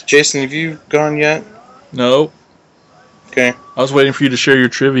 Jason, have you gone yet? No. Okay. I was waiting for you to share your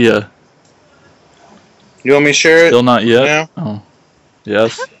trivia. You want me to share it? Still not yet? now? Oh.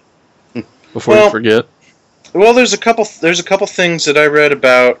 Yes. Before you forget. Well, there's a couple things that I read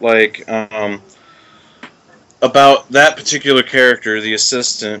about, like, about that particular character, the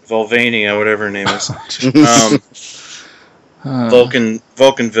assistant, Volvania, whatever her name is,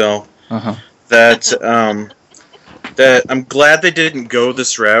 Vulcanville. Uh-huh. That I'm glad they didn't go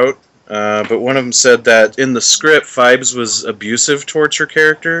this route. But one of them said that in the script, Phibes was abusive towards her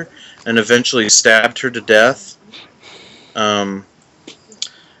character and eventually stabbed her to death. And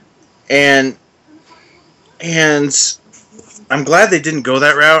I'm glad they didn't go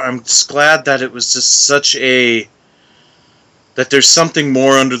that route. I'm just glad that it was just that there's something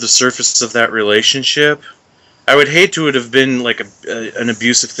more under the surface of that relationship. I would hate to have been like an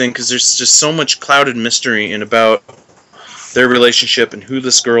abusive thing because there's just so much clouded mystery about their relationship and who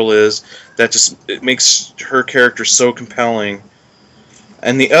this girl is that it makes her character so compelling.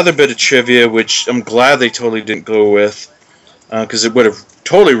 And the other bit of trivia, which I'm glad they totally didn't go with, because it would have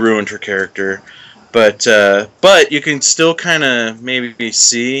totally ruined her character, but you can still kind of maybe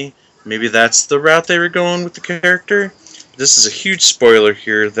see maybe that's the route they were going with the character. This is a huge spoiler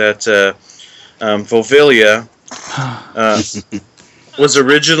here that Volvilia was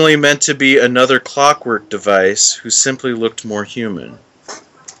originally meant to be another clockwork device who simply looked more human.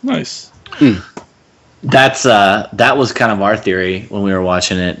 Nice. That was kind of our theory when we were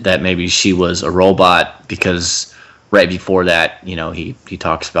watching it, that maybe she was a robot, because right before that, he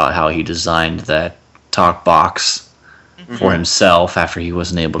talks about how he designed that talk box for himself after he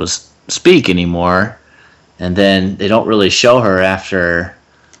wasn't able to speak anymore. And then they don't really show her after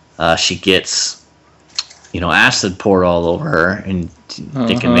she gets acid poured all over her, and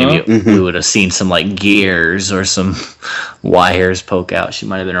thinking maybe we would have seen some like gears or some wires poke out. She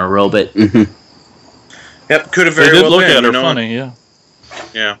might have been a robot. Yep, could have very well been. They did look at her funny, yeah.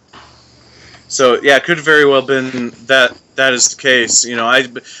 Yeah. So yeah, it could have very well been that is the case.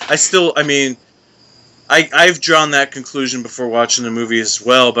 I've drawn that conclusion before watching the movie as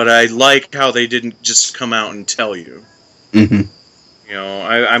well, but I like how they didn't just come out and tell you.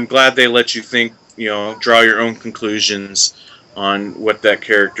 I'm glad they let you think, draw your own conclusions on what that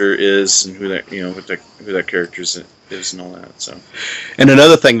character is and who that character is and all that. So, and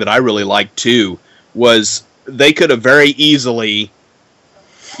another thing that I really liked too was they could have very easily,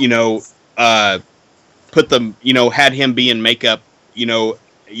 put them, had him be in makeup,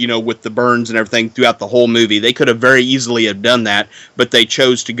 with the burns and everything throughout the whole movie. They could have very easily have done that, but they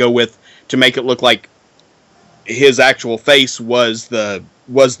chose to go to make it look like his actual face was the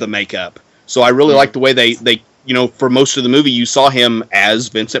makeup. So I really like the way they for most of the movie you saw him as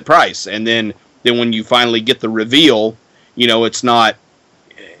Vincent Price, and then when you finally get the reveal, it's not.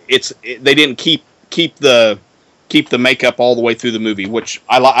 They didn't keep the makeup all the way through the movie, which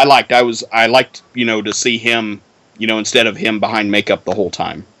I liked. I liked to see him instead of him behind makeup the whole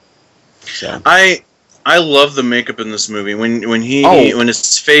time. So I love the makeup in this movie when when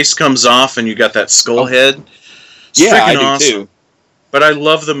his face comes off and you got that skull head. Yeah, I do awesome. too. But I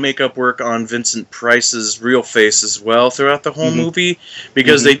love the makeup work on Vincent Price's real face as well throughout the whole movie,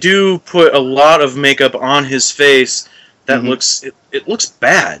 because they do put a lot of makeup on his face that looks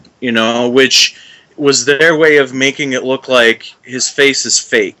bad, which was their way of making it look like his face is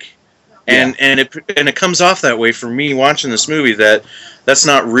fake. And it comes off that way for me watching this movie, that's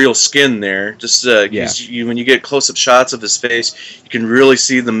not real skin there. Just when you get close-up shots of his face, you can really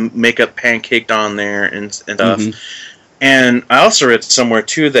see the makeup pancaked on there and stuff. And I also read somewhere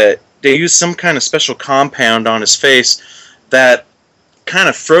too that they used some kind of special compound on his face that kind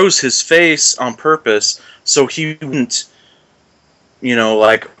of froze his face on purpose so he wouldn't,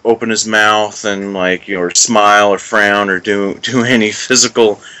 like open his mouth and or smile or frown or do any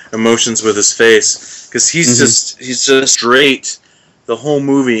physical emotions with his face, because he's just straight the whole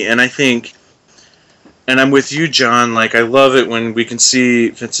movie. And I think, and I'm with you, John, I love it when we can see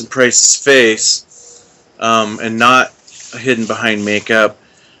Vincent Price's face and not hidden behind makeup,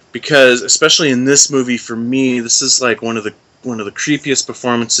 because especially in this movie, for me, this is one of the creepiest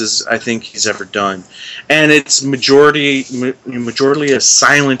performances I think he's ever done, and it's majority a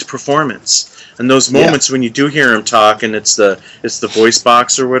silent performance. And those moments when you do hear him talk, and it's the voice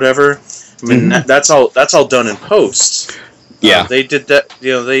box or whatever, I mean that's all done in post. Yeah, they did that.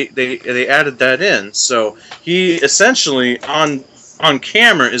 They added that in, so he essentially on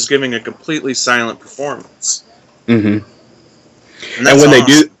camera is giving a completely silent performance. Mm-hmm. And when awesome. They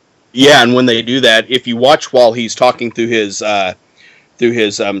do. Yeah, and when they do that, if you watch while he's talking through his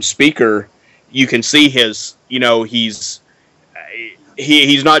speaker, you can see his, he's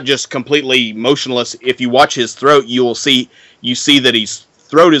not just completely motionless. If you watch his throat, you see that his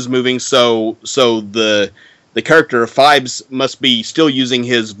throat is moving. So the character of Phibes must be still using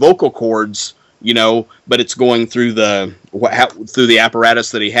his vocal cords, but it's going through the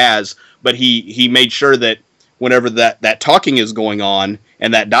apparatus that he has. But he made sure that whenever that talking is going on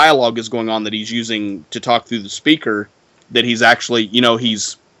and that dialogue is going on that he's using to talk through the speaker, that he's actually,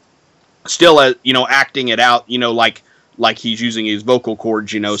 he's still, acting it out, like he's using his vocal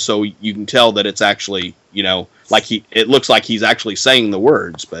cords, so you can tell that it's actually, it looks like he's actually saying the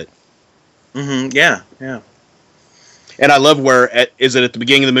words, but. Yeah. And I love is it at the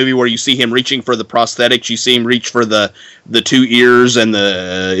beginning of the movie where you see him reaching for the prosthetics? You see him reach for the two ears and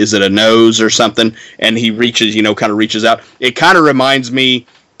is it a nose or something? And he reaches, kind of reaches out. It kind of reminds me,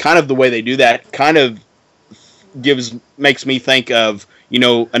 kind of the way they do that, kind of makes me think of, A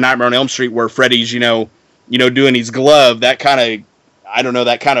Nightmare on Elm Street where Freddy's, doing his glove. That kind of, I don't know,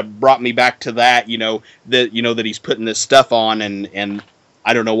 that kind of brought me back to that, that he's putting this stuff on, and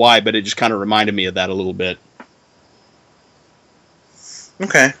I don't know why, but it just kind of reminded me of that a little bit.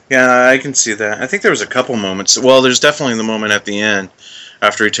 Okay, yeah, I can see that. I think there was a couple moments. Well, there's definitely the moment at the end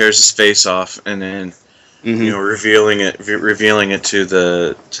after he tears his face off, and then revealing it to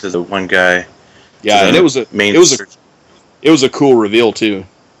the one guy. Yeah, and it was a cool reveal too.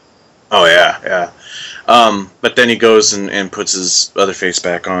 Oh yeah. But then he goes and puts his other face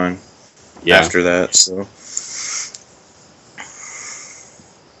back on. Yeah. After that, so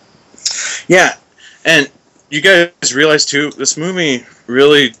yeah, and you guys realize too, this movie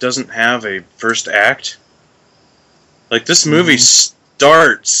really doesn't have a first act. This movie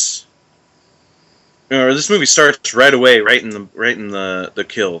starts, or this movie starts right away, right in the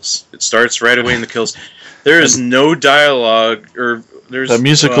kills. It starts right away in the kills. There is no dialogue, or there's the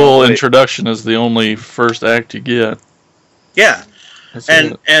musical introduction is the only first act you get. Yeah,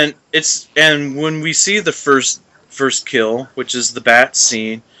 and when we see the first kill, which is the bat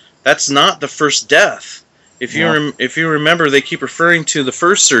scene, that's not the first death. If you remember, they keep referring to the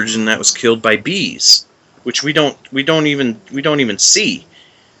first surgeon that was killed by bees, which we don't even see.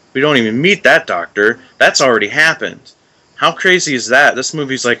 We don't even meet that doctor. That's already happened. How crazy is that? This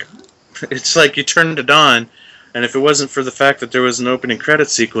movie's it's like you turned it on, and if it wasn't for the fact that there was an opening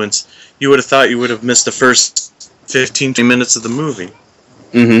credit sequence, you would have thought you would have missed the first 15 minutes of the movie.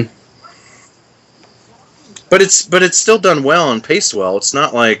 Mm-hmm. But it's still done well and paced well. It's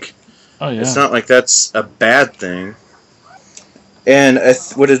not like. Oh, yeah. It's not like that's a bad thing. And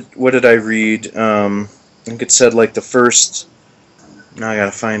what did I read? I think it said the first. Now I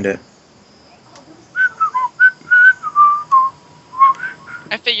gotta find it.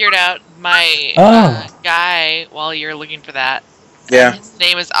 I figured out my guy while you're looking for that. Yeah. His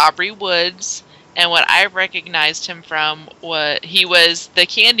name is Aubrey Woods, and what I recognized him from he was the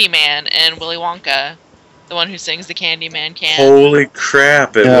Candyman in Willy Wonka. The one who sings the Candyman can. Holy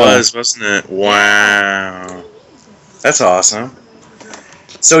crap, it was, wasn't it? Wow. That's awesome.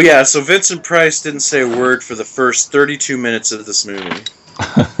 So Vincent Price didn't say a word for the first 32 minutes of this movie.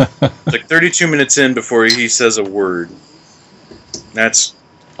 32 minutes in before he says a word. That's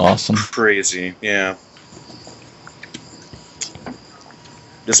awesome. Crazy, yeah.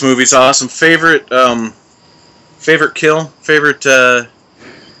 This movie's awesome. Favorite kill? Favorite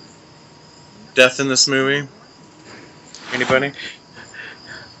death in this movie? Anybody?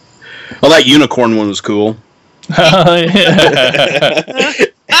 Well, that unicorn one was cool. Oh, yeah.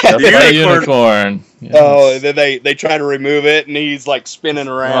 Unicorn. Yes. Oh, and then they try to remove it, and he's spinning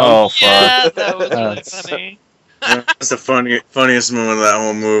around. Oh, fuck. Yeah, that was really funny. That's the funniest moment of that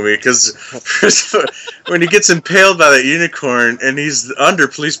whole movie, because when he gets impaled by that unicorn, and he's under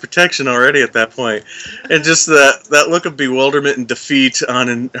police protection already at that point, and just that look of bewilderment and defeat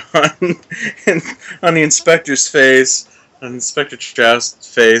on the inspector's face, on Inspector Strauss'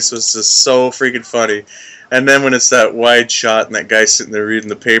 face, was just so freaking funny. And then when it's that wide shot and that guy sitting there reading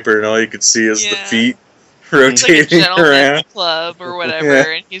the paper, and all you could see is the feet It's like a rotating gentleman's around. club or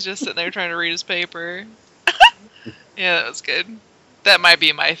whatever, and he's just sitting there trying to read his paper. Yeah, that was good. That might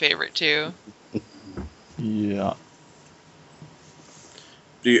be my favorite too. Yeah.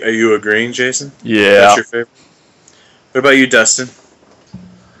 Are you agreeing, Jason? Yeah. That's your favorite? What about you, Dustin?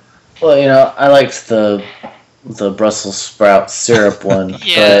 Well, I liked the Brussels sprout syrup one.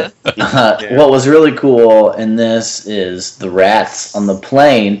 Yeah. But what was really cool in this is the rats on the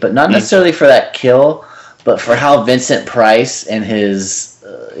plane, but not necessarily for that kill, but for how Vincent Price and his,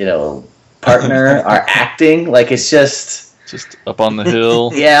 partner are acting. Like, it's just up on the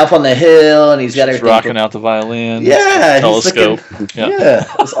hill. Yeah, up on the hill, and he's got Just everything. rocking out the violin. Yeah, telescope. He's looking, yeah,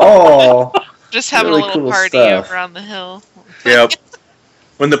 it's all Just having really a little cool party stuff. over on the hill. Yep.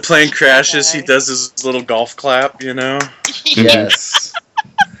 When the plane crashes, he Okay. does his little golf clap, yes.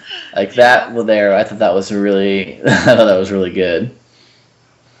 Like that. Well, there. I thought that was really. I thought that was really good.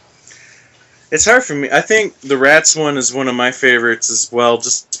 It's hard for me. I think the Rats one is one of my favorites as well,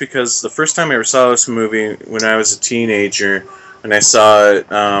 just because the first time I ever saw this movie when I was a teenager, and I saw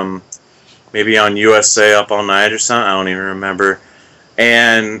it maybe on USA Up All Night or something, I don't even remember.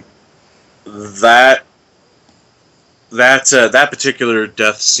 And that particular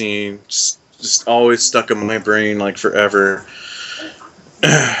death scene just always stuck in my brain like forever.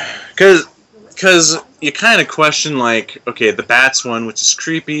 Because you kind of question, like, okay, the bats one, which is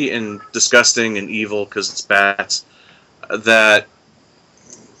creepy and disgusting and evil because it's bats, that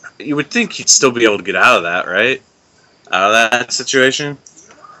you would think he'd still be able to get out of that, right? Out of that situation.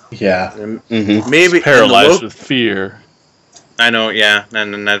 Yeah. And Mm-hmm. maybe Paralyzed with fear. I know, yeah,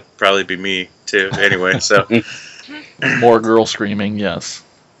 and that'd probably be me too. Anyway, so More girl screaming, yes.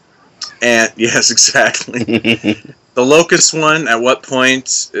 and yes, exactly. The locust one. At what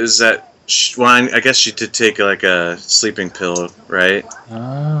point is that? Well, I guess she did take like a sleeping pill, right?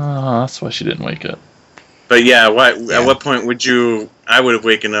 Ah, that's why she didn't wake up. But yeah, at what point would you? I would have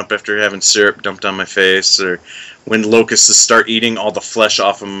waken up after having syrup dumped on my face, or when locusts start eating all the flesh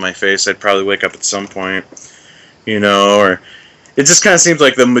off of my face. I'd probably wake up at some point, or it just kind of seems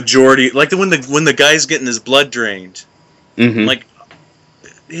like the majority, like when the guy's getting his blood drained, Mm-hmm. like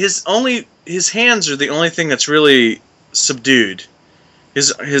his hands are the only thing that's really subdued.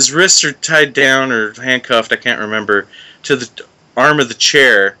 His wrists are tied down or handcuffed, I can't remember, to the arm of the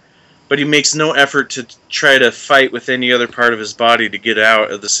chair, but he makes no effort to try to fight with any other part of his body to get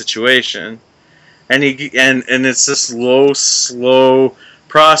out of the situation. And it's this slow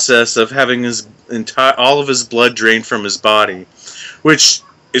process of having all of his blood drained from his body, which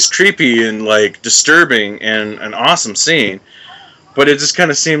is creepy and like disturbing and an awesome scene. But it just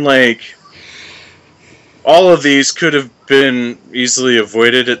kind of seemed like all of these could have been easily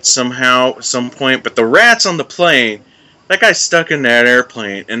avoided at some point, but the rats on the plane, that guy's stuck in that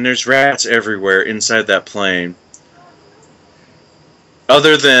airplane, and there's rats everywhere inside that plane.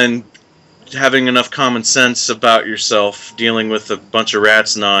 Other than having enough common sense about yourself dealing with a bunch of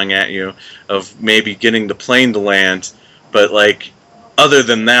rats gnawing at you, of maybe getting the plane to land, but like, other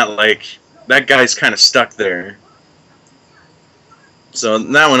than that, like, that guy's kind of stuck there. So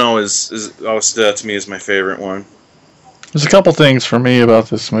that one always stood out to me as my favorite one. There's a couple things for me about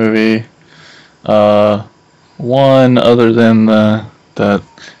this movie. One, other than that,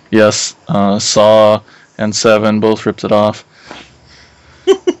 yes, Saw and Seven both ripped it off.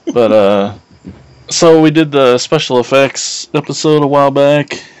 But, so we did the special effects episode a while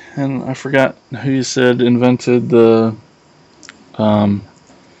back, and I forgot who you said invented the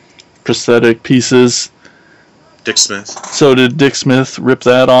prosthetic pieces. Dick Smith. So did Dick Smith rip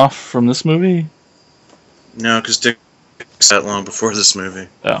that off from this movie? No, because Dick was that long before this movie.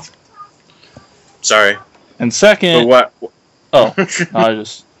 Oh. Sorry. And second, But what? oh,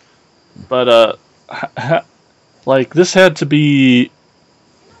 but like this had to be.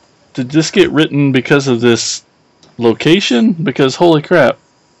 Did this get written because of this location? Because holy crap,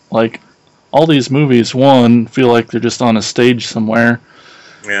 like all these movies, one feel like they're just on a stage somewhere.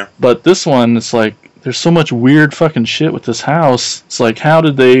 Yeah. But this one, it's like there's so much weird fucking shit with this house. It's like, how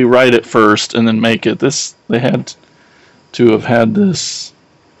did they write it first and then make it? They had to have had this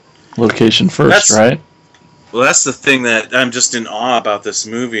location first, right? Well, that's the thing that I'm just in awe about this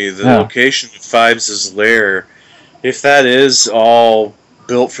movie. The Yeah. location of Fives' lair. If that is all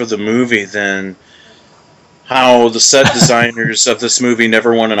built for the movie, then how the set designers of this movie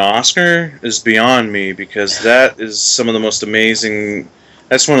never won an Oscar is beyond me, because that is some of the most amazing.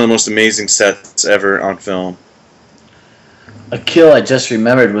 That's one of the most amazing sets ever on film. A kill I just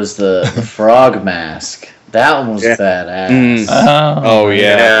remembered was the frog mask. That one was badass. Oh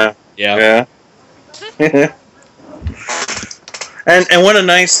yeah. Yeah. And what a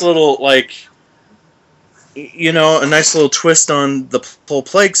nice little, like, you know, a nice little twist on the whole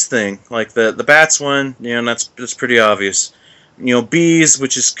plagues thing. Like the bats one, you know, that's pretty obvious. You know, bees,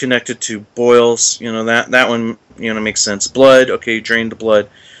 which is connected to boils, you know, that one, you know, makes sense. Blood, okay, drain the blood.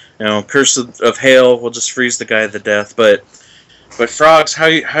 You know, curse of hail, we'll just freeze the guy to death. But frogs, how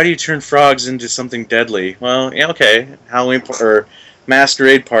do you turn frogs into something deadly? Well, yeah, okay, Halloween or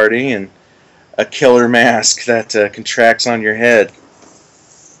masquerade party and a killer mask that contracts on your head.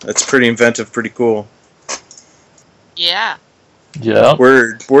 That's pretty inventive, pretty cool. Yeah. Yeah.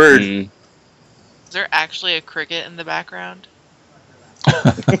 Word. Is there actually a cricket in the background?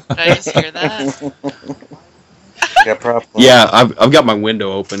 Did I just hear that? Yeah, probably. Yeah, I've got my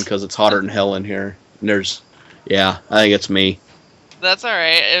window open because it's hotter than hell in here. And there's, I think it's me. That's all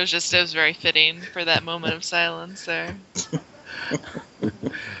right. It was very fitting for that moment of silence there.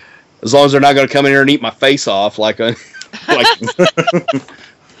 As long as they're not going to come in here and eat my face off like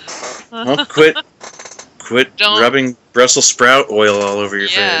Well, quit Don't- rubbing Brussels sprout oil all over your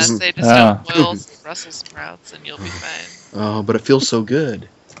Yeah, face. they just don't boil some Brussels sprouts and you'll be fine. Oh, but it feels so good.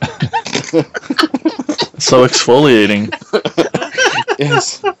 So exfoliating.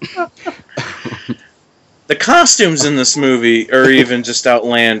 Yes. The costumes in this movie are even just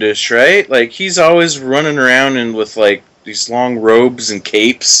outlandish, right? Like, he's always running around with like these long robes and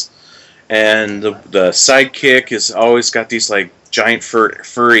capes, and the sidekick has always got these like giant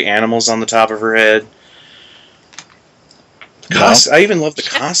furry animals on the top of her head. I even love the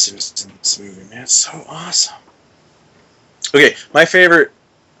costumes in this movie, man. It's so awesome. Okay, my favorite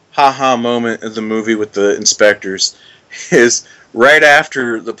haha moment of the movie with the inspectors is right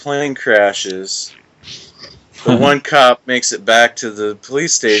after the plane crashes. The one cop makes it back to the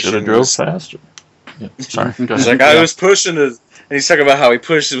police station. Should have drove faster. Yeah, sorry. Go He's ahead. like, I was pushing it, and he's talking about how he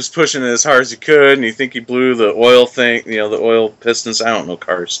was pushing it as hard as he could, and he think he blew the oil thing, you know, the oil pistons. I don't know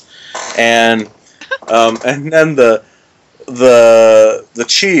cars, and then the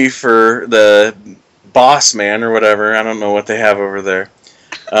chief or the boss man or whatever, I don't know what they have over there,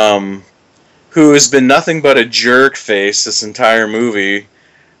 who has been nothing but a jerk face this entire movie.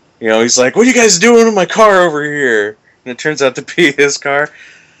 You know, he's like, what are you guys doing with my car over here? And it turns out to be his car.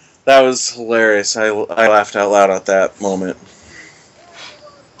 That was hilarious. I laughed out loud at that moment.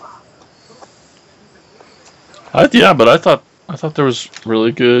 But I thought there was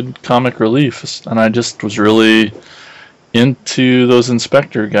really good comic relief, and I just was really into those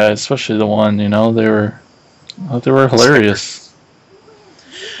inspector guys, especially the one. You know, they were hilarious.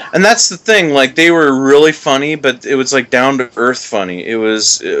 And that's the thing, like, they were really funny, but it was like down to earth funny. It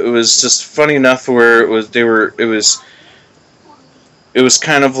was just funny enough where it was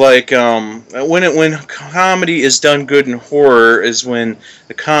kind of like when comedy is done good in horror is when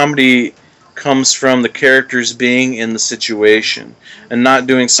the comedy comes from the characters being in the situation and not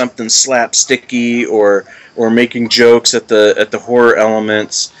doing something slapsticky or making jokes at the horror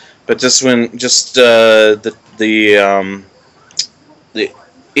elements, but just the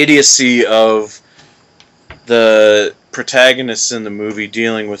idiocy of the protagonists in the movie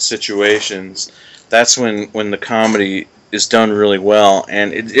dealing with situations. That's when the comedy is done really well,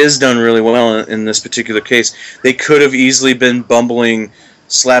 and it is done really well in this particular case. They could have easily been bumbling,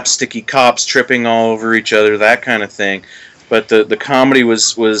 slapsticky cops tripping all over each other, that kind of thing. But the comedy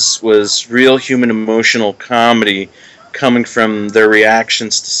was real human emotional comedy coming from their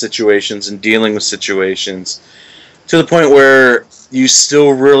reactions to situations and dealing with situations, to the point where you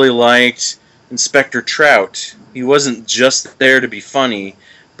still really liked Inspector Trout. He wasn't just there to be funny,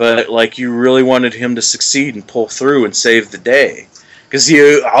 but like you really wanted him to succeed and pull through and save the day. Because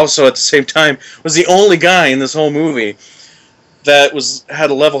he also at the same time was the only guy in this whole movie that had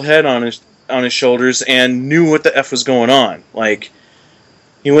a level head on his shoulders and knew what the F was going on. Like,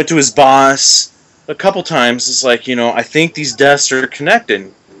 he went to his boss a couple times. It's like, you know, I think these deaths are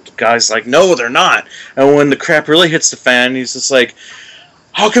connected. The guy's like, no, they're not. And when the crap really hits the fan, he's just like,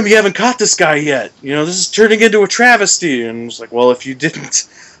 how come you haven't caught this guy yet? You know, this is turning into a travesty. And it's like, well, if you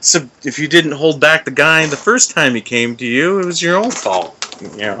didn't hold back the guy the first time he came to you, it was your own fault.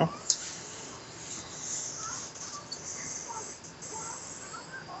 You know.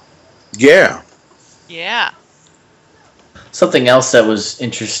 Yeah. Yeah. Something else that was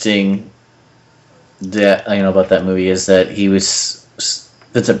interesting that about that movie is that he was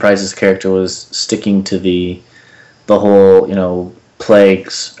Vincent Price's character was sticking to the whole,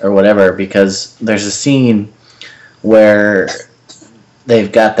 plagues or whatever, because there's a scene where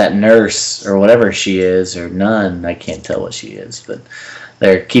they've got that nurse or whatever she is, or nun, I can't tell what she is, but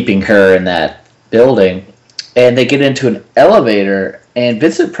they're keeping her in that building, and they get into an elevator, and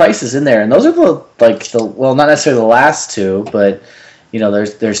Vincent Price is in there, and those are well, not necessarily the last two, but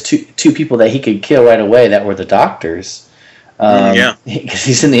there's two people that he could kill right away that were the doctors. Because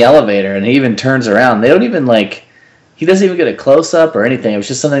he's in the elevator, and he even turns around. They don't even he doesn't even get a close up or anything. It was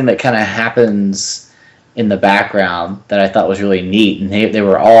just something that kind of happens in the background that I thought was really neat, and they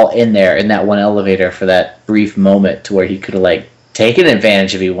were all in there in that one elevator for that brief moment to where he could have taken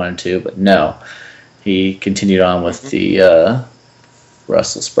advantage if he wanted to, but no, he continued on with the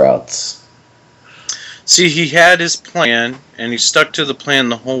Brussels sprouts. See, he had his plan, and he stuck to the plan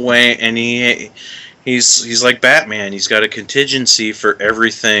the whole way, and he's like Batman. He's got a contingency for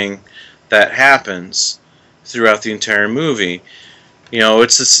everything that happens throughout the entire movie.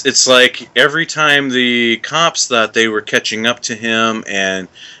 It's like every time the cops thought they were catching up to him and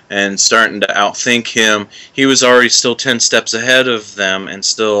starting to outthink him, he was already still 10 steps ahead of them and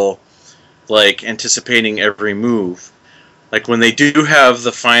still anticipating every move. Like when they do have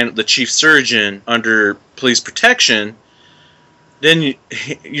the chief surgeon under police protection, then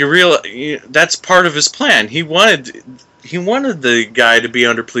you realize that's part of his plan. He wanted the guy to be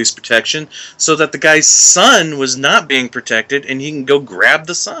under police protection so that the guy's son was not being protected and he can go grab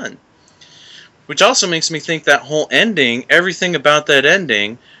the son. Which also makes me think that whole ending, everything about that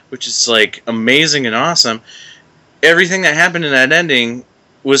ending, which is amazing and awesome, everything that happened in that ending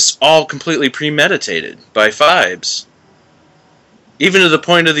was all completely premeditated by Phibes. Even to the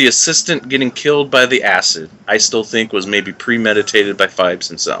point of the assistant getting killed by the acid, I still think was maybe premeditated by Phibes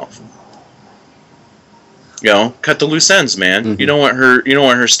himself. Cut the loose ends, man. Mm-hmm. You don't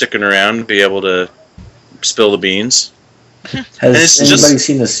want her sticking around and be able to spill the beans. Has anybody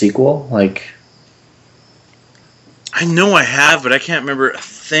seen the sequel? I know I have, but I can't remember a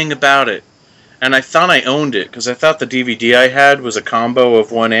thing about it. And I thought I owned it because I thought the DVD I had was a combo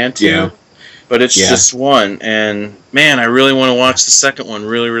of 1 and 2. Yeah. But it's just 1, and man, I really want to watch the second one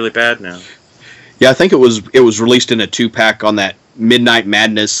really, really bad now. Yeah, I think it was released in a 2-pack on that Midnight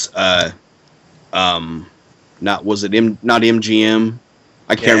Madness. Not MGM.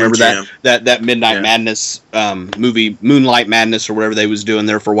 I can't remember MGM. that Midnight Madness movie, Moonlight Madness or whatever they was doing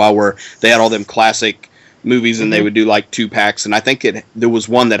there for a while, where they had all them classic movies and they would do 2-packs, and I think there was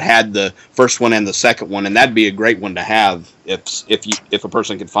one that had the first one and the second one, and that'd be a great one to have if a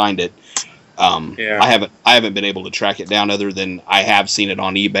person could find it. I haven't been able to track it down, other than I have seen it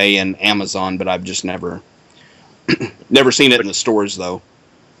on eBay and Amazon, but I've just never seen it in the stores though.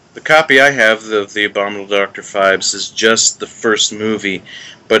 The copy I have of the Abominable Dr. Phibes is just the first movie,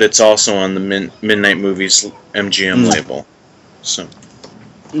 but it's also on the Midnight Movies MGM label. So,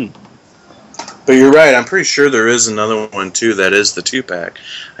 But you're right. I'm pretty sure there is another one too. That is the 2-pack.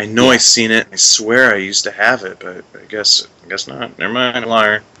 I know I've seen it. I swear I used to have it, but I guess not. Never mind, I'm a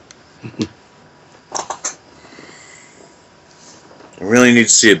liar. I really need to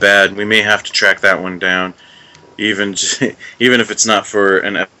see it bad. We may have to track that one down. Even if it's not for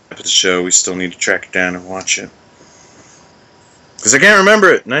an episode show, we still need to track it down and watch it. Because I can't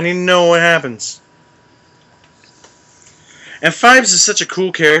remember it, and I need to know what happens. And Phibes is such a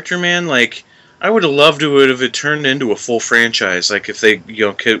cool character, man. I would have loved to have it turned into a full franchise. If they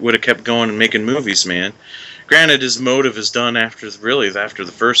would have kept going and making movies, man. Granted, his motive is done after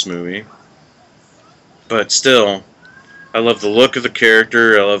the first movie. But still, I love the look of the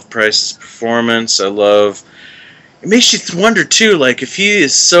character. I love Price's performance. It makes you wonder too, if he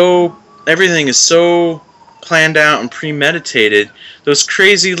is everything is so planned out and premeditated. Those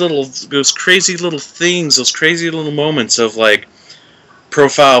crazy little things, those crazy little moments of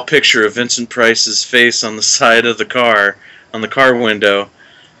profile picture of Vincent Price's face on the side of the car, on the car window.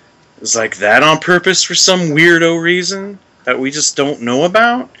 Is that on purpose for some weirdo reason that we just don't know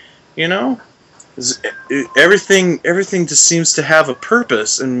about? Everything just seems to have a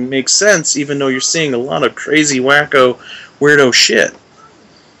purpose and makes sense, even though you're seeing a lot of crazy, wacko, weirdo shit.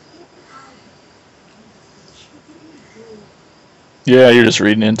 Yeah, you're just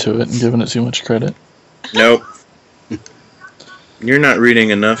reading into it and giving it too much credit. Nope. You're not reading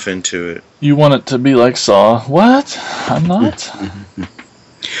enough into it. You want it to be like Saw. What? I'm not.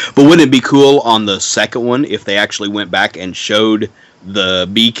 But wouldn't it be cool on the second one if they actually went back and showed the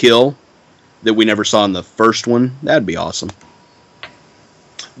bee kill that we never saw in the first one? That'd be awesome.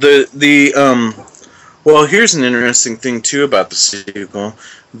 Well, here's an interesting thing too about the sequel.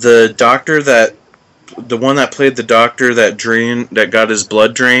 The doctor that the one that played the doctor that got his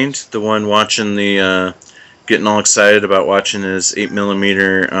blood drained, the one watching the getting all excited about watching his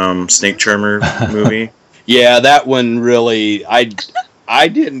 8mm snake charmer movie. Yeah, that one really, I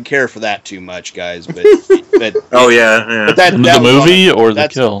didn't care for that too much, guys. But Oh yeah. But that The was movie or the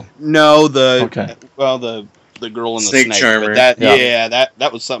that's- kill? no, Okay. the girl in the Snake snake. charmer. But Yeah.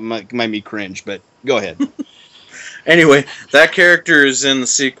 that was something that made me cringe. But go ahead. Anyway, that character is in the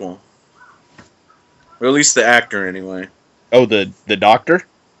sequel, or at least the actor, anyway. Oh, the doctor,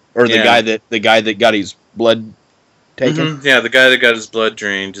 or Yeah. the guy that got his blood taken. Mhm. Yeah, the guy that got his blood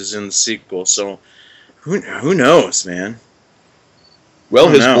drained is in the sequel. So, who knows, man? Well,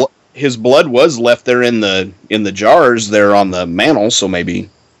 Oh, no. his blood was left there in the jars there on the mantle, so maybe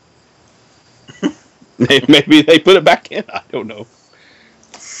maybe they put it back in. I don't know.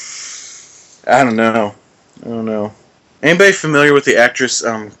 I don't know. Anybody familiar with the actress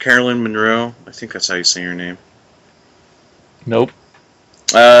Carolyn Monroe? I think that's how you say her name. Nope.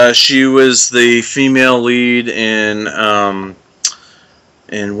 She was the female lead in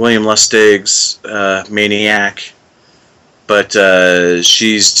William Lustig's Maniac, but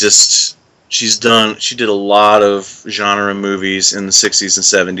she did a lot of genre movies in the 60s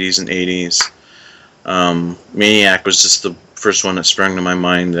and 70s and 80s. Maniac was just the first one that sprung to my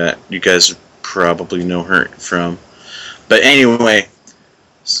mind that you guys probably know her from. But anyway,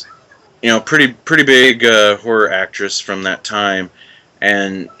 pretty big horror actress from that time,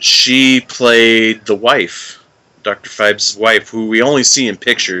 and she played the wife, Dr. Phibes' wife, who we only see in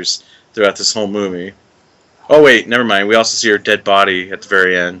pictures throughout this whole movie. Oh wait, never mind. We also see her dead body at the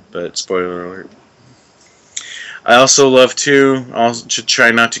very end, but spoiler alert. I also love too. I should try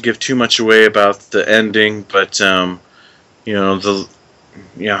not to give too much away about the ending, but how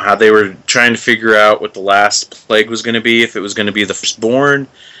they were trying to figure out what the last plague was going to be, if it was going to be the firstborn,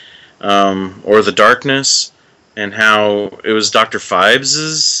 or the darkness, and how it was Dr.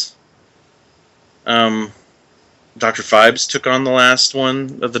 Phibes's. Dr. Phibes took on the last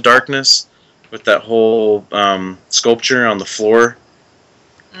one of the darkness with that whole sculpture on the floor.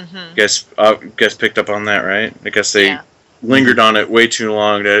 Mm-hmm. Guys picked up on that, right? I guess they lingered on it way too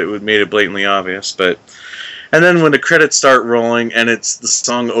long that it made it blatantly obvious. And then when the credits start rolling and it's the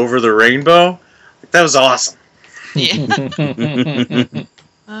song "Over the Rainbow," that was awesome. Yeah.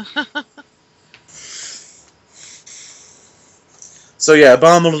 So yeah,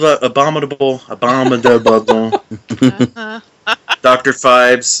 abominable. Dr.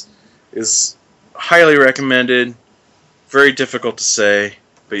 Phibes is highly recommended. Very difficult to say,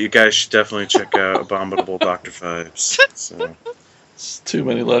 but you guys should definitely check out Abominable Dr. Phibes. So. It's too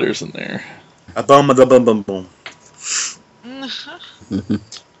many letters in there. Abominable.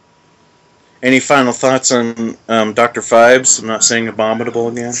 Any final thoughts on Dr. Phibes? I'm not saying abominable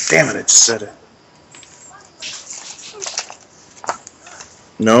again. Damn it, I just said it.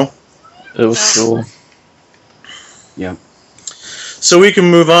 No? It was cool. Yeah. So we can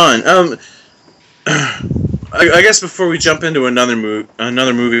move on. I guess before we jump into another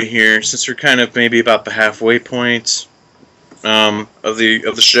movie here, since we're kind of maybe about the halfway point of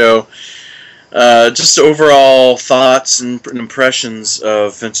the show, just overall thoughts and impressions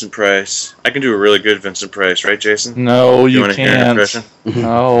of Vincent Price. I can do a really good Vincent Price, right, Jason? No, you wanna hear an can't. impression?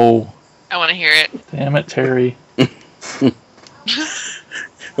 No. I want to hear it. Damn it, Terry.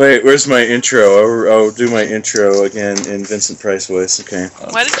 Wait, where's my intro? I'll do my intro again in Vincent Price voice. Okay.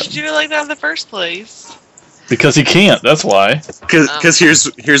 Why did you do it like that in the first place? Because he can't, that's why. Because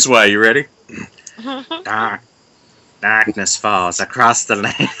here's why. You ready? Darkness falls across the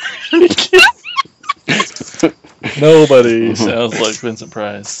land. Nobody sounds like Vincent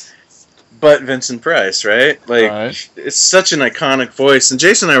Price. But Vincent Price, right? Like, Right. It's such an iconic voice. And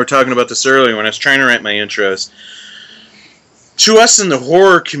Jason and I were talking about this earlier when I was trying to write my intros. To us in the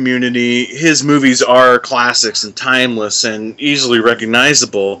horror community, his movies are classics and timeless and easily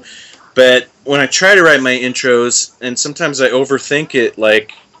recognizable. But when I try to write my intros, and sometimes I overthink it,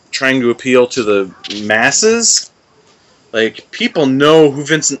 like trying to appeal to the masses, like people know who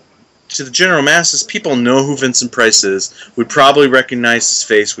to the general masses, people know who Vincent Price is, would probably recognize his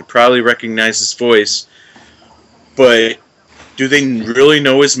face, would probably recognize his voice, but do they really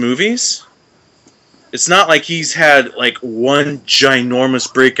know his movies? It's not like he's had like one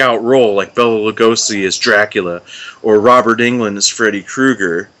ginormous breakout role like Bela Lugosi as Dracula or Robert Englund as Freddy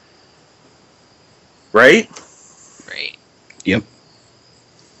Krueger. Right? Right. Yep.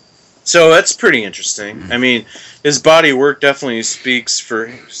 So that's pretty interesting. I mean, his body work definitely speaks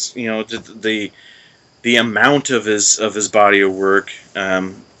for the amount of his body of work.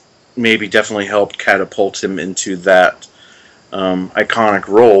 Maybe definitely helped catapult him into that iconic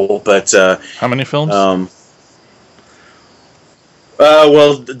role. But How many films?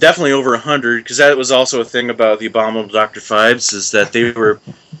 well, definitely over 100, because that was also a thing about the Abominable Dr. Phibes, is that they were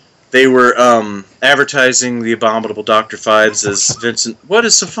advertising the Abominable Dr. Phibes as Vincent. What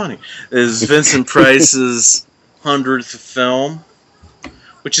is so funny? Is Vincent Price's 100th film,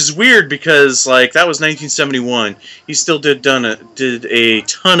 which is weird because like that was 1971. He still did a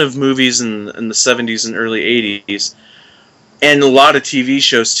ton of movies in the 70s and early 80s, and a lot of TV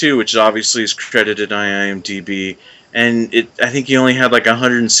shows too, which obviously is credited on IMDb. And I think he only had like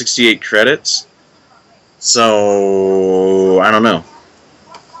 168 credits. So I don't know.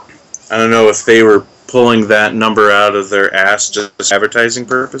 I don't know if they were pulling that number out of their ass just for advertising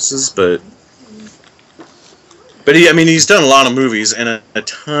purposes, but he's done a lot of movies and a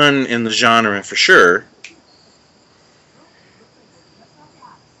ton in the genre for sure.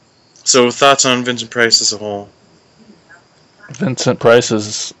 So thoughts on Vincent Price as a whole? Vincent Price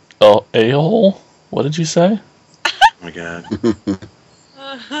is a-hole? What did you say? Oh my god.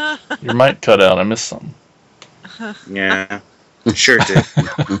 Your mic cut out. I missed something. Yeah. Sure did.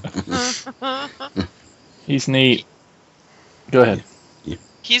 He's neat. Go ahead.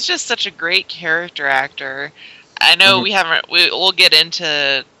 He's just such a great character actor. I know we'll get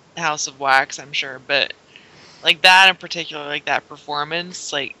into House of Wax, I'm sure, but like that in particular, like that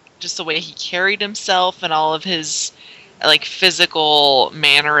performance, like just the way he carried himself and all of his like physical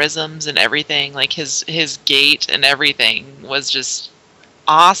mannerisms and everything, like his gait and everything was just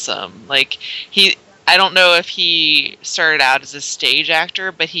awesome. Like I don't know if he started out as a stage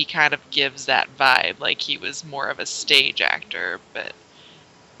actor, but he kind of gives that vibe, like he was more of a stage actor, but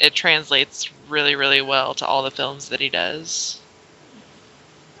it translates really, really well to all the films that he does.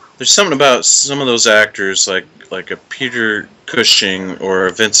 There's something about some of those actors, like a Peter Cushing or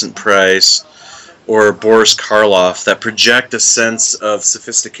a Vincent Price or Boris Karloff, that project a sense of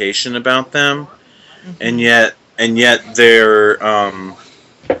sophistication about them, and yet they're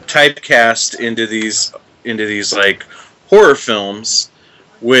typecast into these like horror films,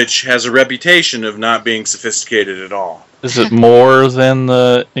 which has a reputation of not being sophisticated at all. Is it more than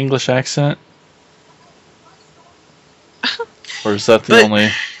the English accent? Or is that the only...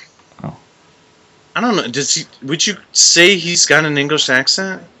 Oh. I don't know. Would you say he's got an English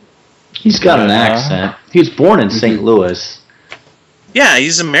accent? He's got an accent. He was born in St. Louis. Yeah,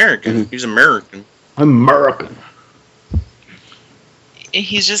 he's American. He's American. American.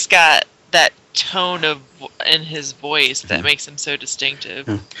 He's just got that tone in his voice that makes him so distinctive.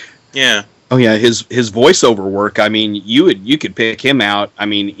 Yeah. Oh yeah, his voiceover work. I mean, you could pick him out. I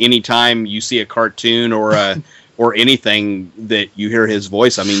mean, anytime you see a cartoon or or anything that you hear his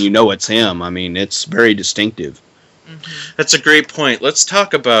voice, I mean, you know it's him. I mean, it's very distinctive. Mm-hmm. That's a great point. Let's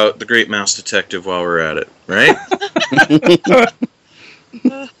talk about The Great Mouse Detective while we're at it, right?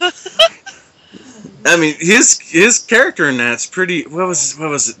 I mean, his character in that's pretty. What was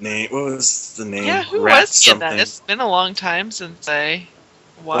the name? Yeah, who Rat was he in that? something. It's been a long time since I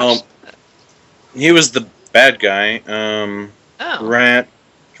watched. He was the bad guy. Oh.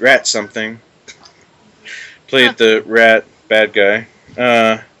 Rat something. Played the rat bad guy.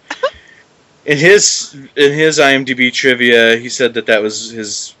 In his IMDb trivia, he said that was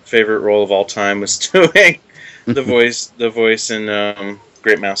his favorite role of all time, was doing the voice in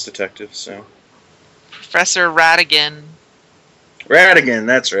Great Mouse Detective. So Professor Ratigan. Ratigan,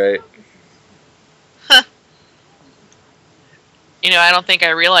 that's right. You know, I don't think I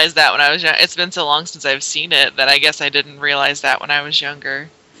realized that when I was young. It's been so long since I've seen it that I guess I didn't realize that when I was younger.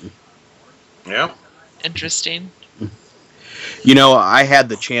 Yeah. Interesting. You know, I had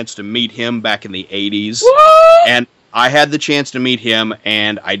the chance to meet him back in the 80s. What? And I had the chance to meet him,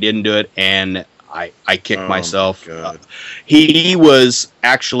 and I didn't do it, and I kicked myself. God. He was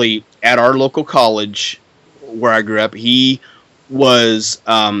actually at our local college where I grew up. He was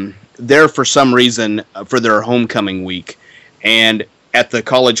there for some reason for their homecoming week. And at the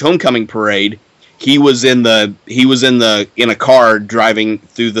college homecoming parade, he was in a car driving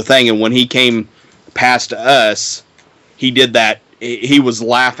through the thing, and when he came past us, he did that. He was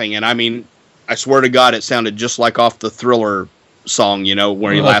laughing, and I mean, I swear to God, it sounded just like off the Thriller song, you know,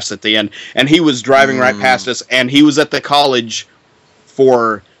 where he laughs at the end. And he was driving right past us, and he was at the college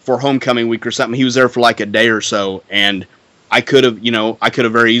for homecoming week or something. He was there for like a day or so, and I could have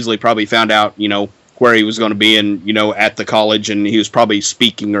very easily probably found out, you know, where he was going to be, and you know, at the college, and he was probably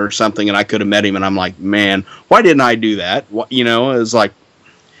speaking or something, and I could have met him, and I'm like, man, why didn't I do that? You know, it's like,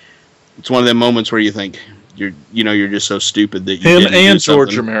 it's one of them moments where you think you're just so stupid that you him didn't and do something.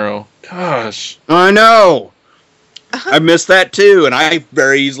 George Romero. Gosh, I know. I missed that too, and I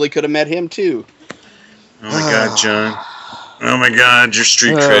very easily could have met him too. Oh my God, John. Oh my God, your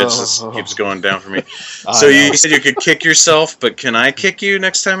street cred just keeps going down for me. So you said you could kick yourself, but can I kick you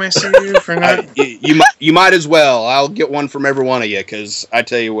next time I see you for not? You might as well. I'll get one from every one of you, because I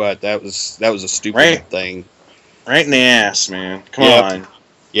tell you what, that was a stupid thing. Right in the ass, man. Come on.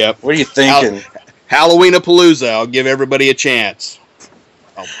 Yep. What are you thinking? Halloween-a-palooza. I'll give everybody a chance.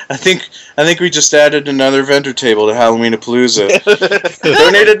 I think we just added another vendor table to Halloween-a-palooza.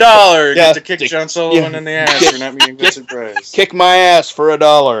 Donate $1. Get to kick John Sullivan in the ass for not meeting Vincent Price. Kick my ass for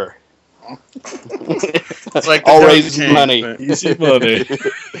 $1. It's like I'll raise money. Easy money.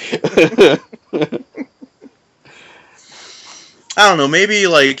 I don't know. Maybe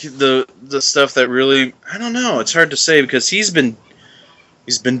like the stuff that really, I don't know. It's hard to say because he's been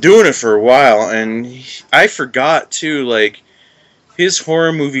doing it for a while, and I forgot too. Like his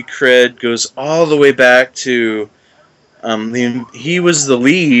horror movie cred goes all the way back to he was the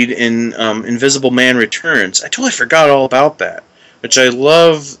lead in Invisible Man Returns. I totally forgot all about that. Which I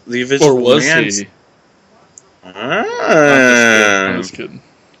love the Invisible Man. Or was he? I'm just kidding.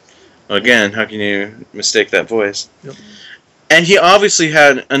 Again, how can you mistake that voice? Yep. And he obviously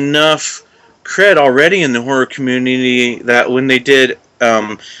had enough cred already in the horror community that when they did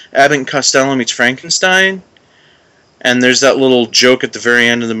Abbott and Costello Meets Frankenstein, and there's that little joke at the very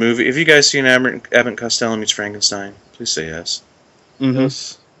end of the movie. Have you guys seen Abbott and Costello Meets Frankenstein? Please say yes. Mm-hmm.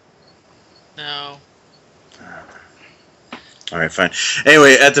 Yes. No. All right, fine.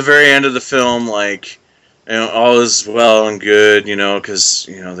 Anyway, at the very end of the film, like, you know, all is well and good, you know, because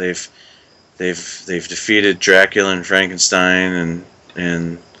you know they've defeated Dracula and Frankenstein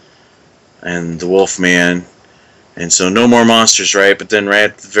and the Wolfman, and so no more monsters, right? But then right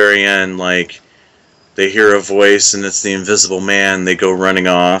at the very end, like, they hear a voice and it's the Invisible Man. They go running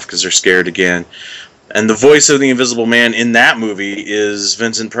off because they're scared again. And the voice of the Invisible Man in that movie is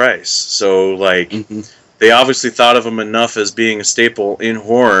Vincent Price. So, like, they obviously thought of him enough as being a staple in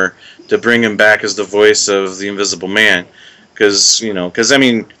horror to bring him back as the voice of the Invisible Man. Because, I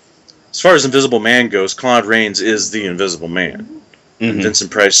mean, as far as Invisible Man goes, Claude Rains is the Invisible Man. And Vincent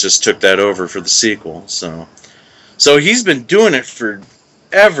Price just took that over for the sequel. So he's been doing it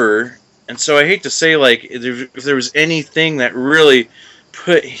forever. And so I hate to say, like, if there was anything that really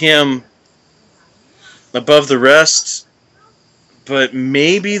put him above the rest, but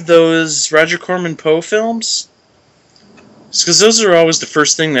maybe those Roger Corman Poe films? Because those are always the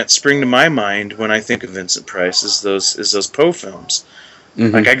first thing that spring to my mind when I think of Vincent Price, is those Poe films.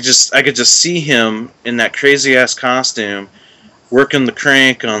 Like, I could just see him in that crazy ass costume, working the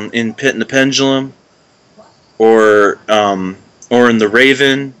crank in Pit and the Pendulum, or in The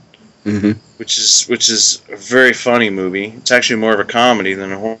Raven, which is a very funny movie. It's actually more of a comedy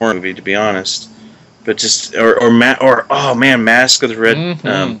than a horror movie, to be honest. But just Mask of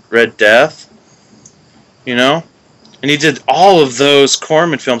the Red Death, you know. And he did all of those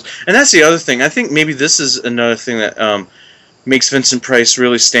Corman films, and that's the other thing. I think maybe this is another thing that makes Vincent Price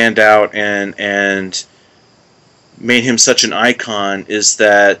really stand out and made him such an icon, is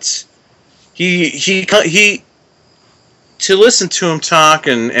that he to listen to him talk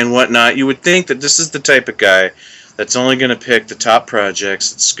and whatnot, you would think that this is the type of guy that's only going to pick the top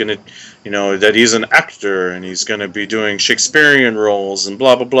projects. It's going to, that he's an actor and he's going to be doing Shakespearean roles and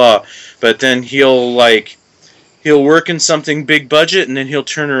blah blah blah. But then he'll work in something big budget, and then he'll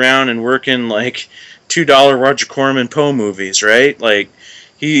turn around and work in like $2 Roger Corman Poe movies, right? Like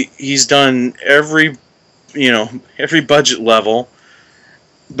he's done every budget level,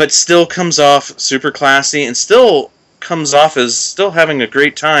 but still comes off super classy and still comes off as still having a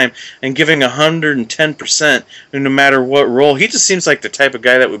great time and giving 110% no matter what role. He just seems like the type of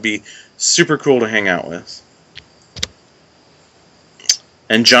guy that would be super cool to hang out with.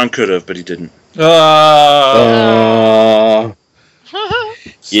 And John could have, but he didn't. Yeah.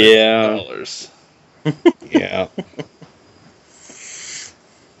 Yeah.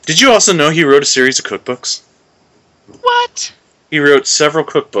 Did you also know he wrote a series of cookbooks? What? He wrote several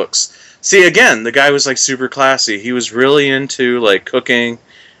cookbooks. See, again, the guy was like super classy. He was really into like cooking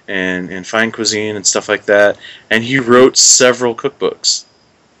and fine cuisine and stuff like that. And he wrote several cookbooks.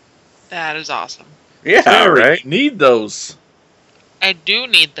 That is awesome. Yeah, right? Need those. I do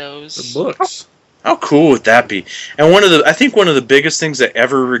need those. The books. How cool would that be? And I think one of the biggest things I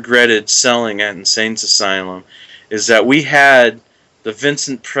ever regretted selling at Insane Asylum is that we had the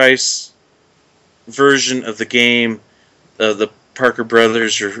Vincent Price version of the game, the Parker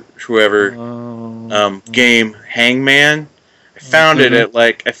Brothers or whoever game, Hangman. I found it at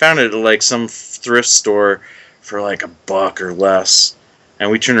like some thrift store for like $1 or less,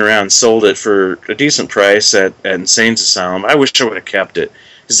 and we turned around and sold it for a decent price at Insane Asylum. I wish I would have kept it.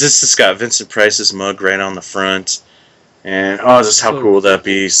 Because this has got Vincent Price's mug right on the front, And just how So- cool would that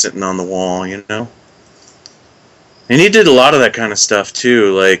be sitting on the wall, you know? And he did a lot of that kind of stuff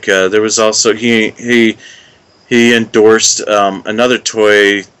too. Like there was also he endorsed another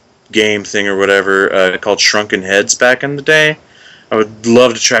toy game thing or whatever called Shrunken Heads back in the day. I would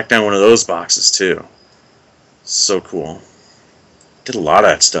love to track down one of those boxes too. So cool. Did a lot of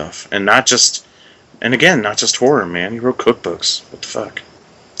that stuff, and not just horror, man. He wrote cookbooks. What the fuck?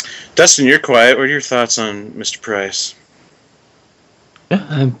 Dustin, you're quiet. What are your thoughts on Mr. Price?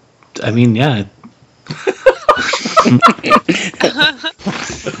 Yeah, I mean, yeah.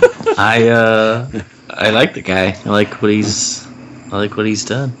 I like the guy. I like what he's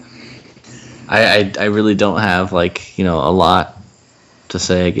done. I really don't have a lot to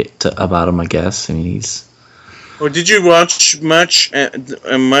say about him. I guess. I mean, he's. Well, did you watch much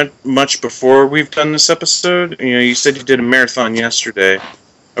before we've done this episode? You know, you said you did a marathon yesterday.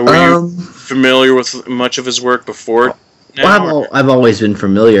 Were you familiar with much of his work before? Well, I've always been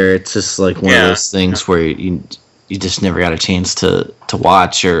familiar. It's just like one Yeah. of those things where you just never got a chance to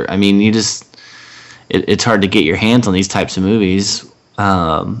watch, or I mean, it's hard to get your hands on these types of movies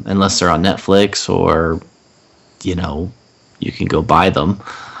unless they're on Netflix or you can go buy them.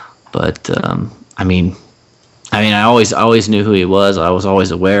 But I mean, I always knew who he was. I was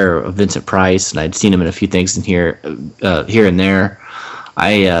always aware of Vincent Price, and I'd seen him in a few things in here and there.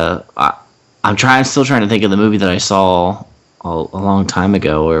 I'm still trying to think of the movie that I saw a long time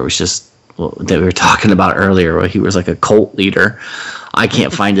ago, where it was just that we were talking about earlier, where he was like a cult leader. I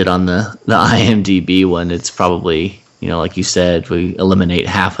can't find it on the IMDb one. It's probably like you said, we eliminate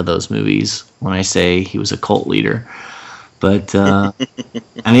half of those movies when I say he was a cult leader. But I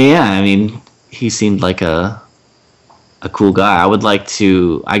mean, he seemed like a cool guy. I would like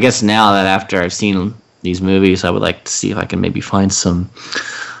to. I guess now that after I've seen these movies, I would like to see if I can maybe find some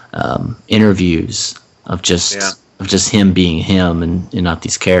interviews of just him being him and not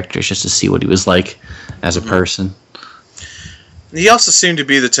these characters, just to see what he was like as a person. He also seemed to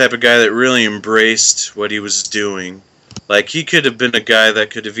be the type of guy that really embraced what he was doing. Like, he could have been a guy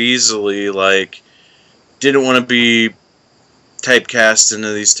that could have easily, didn't want to be typecast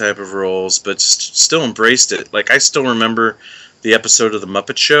into these type of roles, but still embraced it. Like, I still remember the episode of The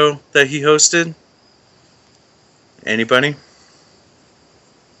Muppet Show that he hosted. Anybody?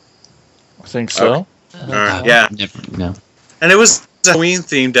 I think so. Alright, yeah. No. And it was a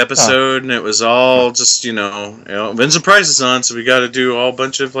Halloween-themed episode, and it was all just, Vincent Price is on, so we got to do a whole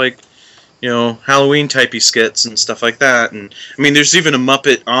bunch of, Halloween-typey skits and stuff like that. And, I mean, there's even a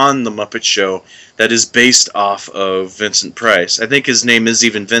Muppet on The Muppet Show that is based off of Vincent Price. I think his name is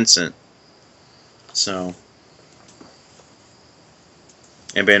even Vincent. So,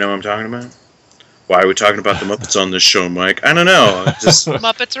 anybody know what I'm talking about? Why are we talking about the Muppets on this show, Mike? I don't know. Just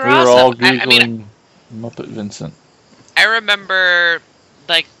Muppets are We were all awesome. I googling mean, Muppet Vincent. I remember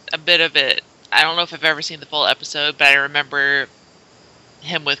a bit of it. I don't know if I've ever seen the full episode, but I remember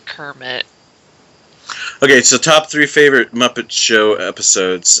him with Kermit. Okay, so top 3 favorite Muppet Show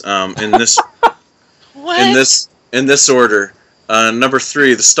episodes in this What? in this order. Number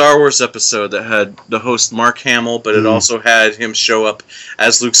 3, the Star Wars episode that had the host Mark Hamill, but it also had him show up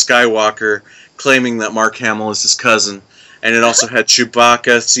as Luke Skywalker, claiming that Mark Hamill is his cousin. And it also had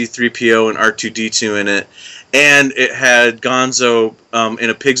Chewbacca, C-3PO, and R2-D2 in it. And it had Gonzo in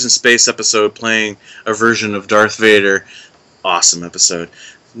a Pigs in Space episode playing a version of Darth Vader. Awesome episode.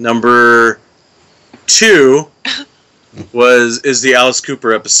 Number 2 is the Alice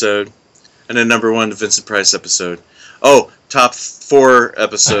Cooper episode. And then number 1, the Vincent Price episode. Oh, top 4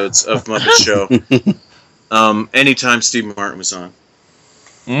 episodes of Muppet Show. Anytime Steve Martin was on.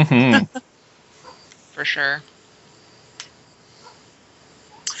 Mm-hmm. For sure.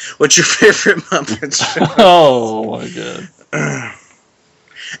 What's your favorite Muppet Show? Oh my god.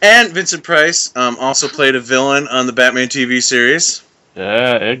 And Vincent Price also played a villain on the Batman TV series.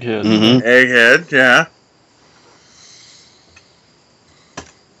 Yeah, Egghead. Mm-hmm. Egghead, yeah.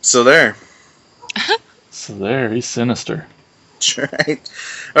 So there. So there, he's sinister. That's right.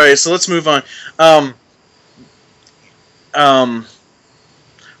 All right, so let's move on.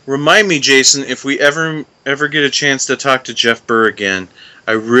 Remind me, Jason, if we ever get a chance to talk to Jeff Burr again,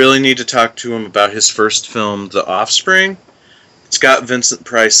 I really need to talk to him about his first film, The Offspring. It's got Vincent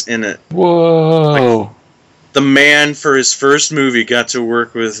Price in it. Whoa. The man for his first movie got to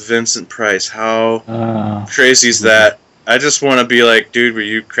work with Vincent Price. How crazy is that? I just want to be like, dude, were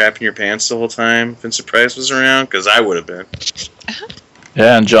you crapping your pants the whole time Vincent Price was around? Because I would have been.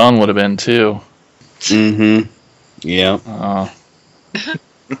 Yeah, and John would have been too. Mm-hmm. Yeah.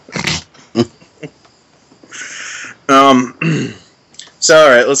 So, all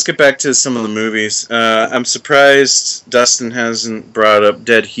right, let's get back to some of the movies. I'm surprised Dustin hasn't brought up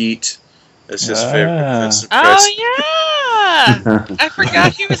Dead Heat as his favorite Vincent Price. Oh yeah, I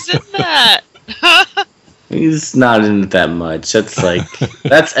forgot he was in that. He's not in it that much. That's like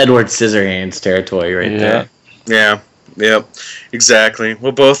that's Edward Scissorhands territory right there. Yeah, yep, exactly.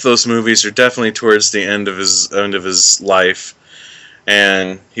 Well, both those movies are definitely towards the end of his life,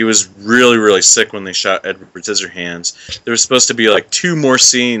 and he was really, really sick when they shot Edward Scissorhands. There was supposed to be like 2 more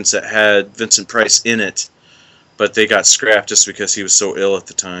scenes that had Vincent Price in it, but they got scrapped just because he was so ill at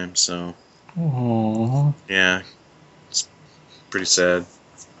the time. So, yeah, it's pretty sad.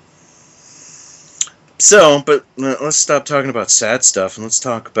 So, but let's stop talking about sad stuff and let's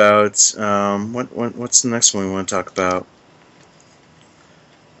talk about what's the next one we want to talk about?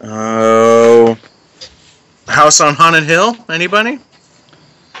 Oh, House on Haunted Hill. Anybody?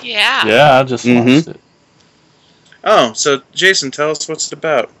 Yeah. Yeah, I just watched it. Oh, so Jason, tell us what's it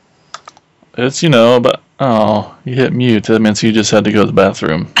about. It's but you hit mute. That means you just had to go to the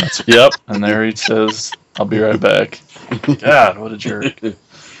bathroom. Yep, and there he says, "I'll be right back." God, what a jerk!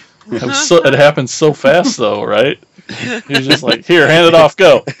 It happened so fast, though, right? He was just like, "Here, hand it off,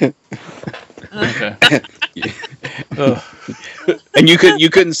 go." Okay. And you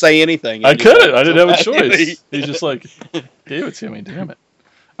couldn't say anything. I couldn't. I didn't have a choice. He just like gave it to me. Damn it.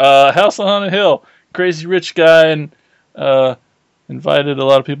 House on Haunted Hill. Crazy rich guy and invited a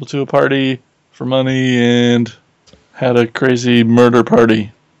lot of people to a party for money and had a crazy murder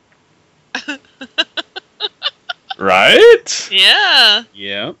party. Right? Yeah.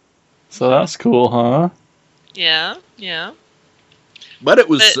 Yeah. So that's cool, huh? Yeah. Yeah. But it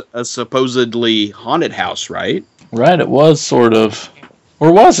was a supposedly haunted house, right? Right, it was sort of.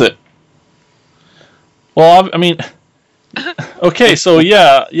 Or was it? Well, I mean, okay, so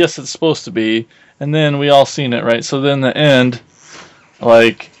yeah, yes, it's supposed to be. And then we all seen it, right? So then the end,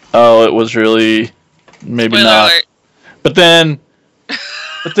 like, oh, it was really maybe Spoiler not. alert.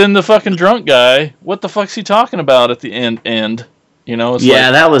 But then the fucking drunk guy, what the fuck's he talking about at the end? It's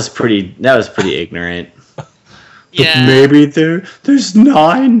That was pretty ignorant. Yeah. Maybe there's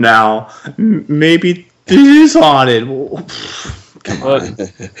 9 now. Maybe it is haunted. Come on.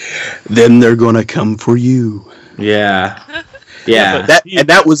 Then they're gonna come for you. Yeah. Yeah.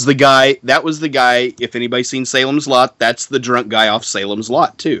 That was the guy. That was the guy. If anybody's seen Salem's Lot, that's the drunk guy off Salem's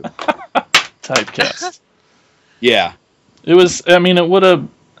Lot too. Typecast. Yeah. It was. I mean, it would have.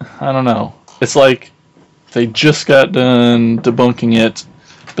 I don't know. It's like they just got done debunking it,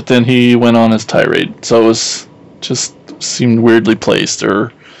 but then he went on his tirade. So it was just seemed weirdly placed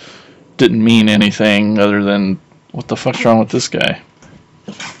or didn't mean anything other than what the fuck's wrong with this guy?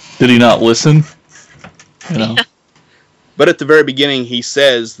 Did he not listen? But at the very beginning, he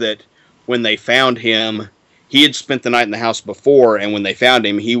says that when they found him, he had spent the night in the house before, and when they found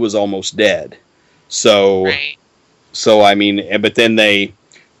him, he was almost dead. So, Right. so I mean, but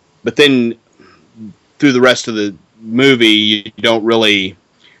then through the rest of the movie, you don't really.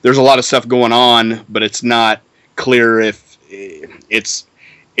 There's a lot of stuff going on, but it's not clear if it's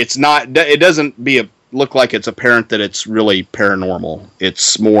not. It doesn't look like it's apparent that it's really paranormal.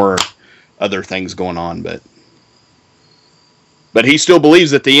 It's more other things going on, but he still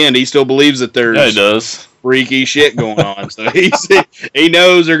believes at the end. He still believes that there's Yeah, he does. freaky shit going on. So he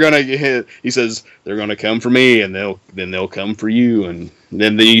knows they're gonna. He says they're gonna come for me, and they'll come for you, and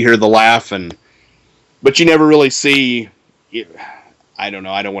then you hear the laugh, but you never really see. I don't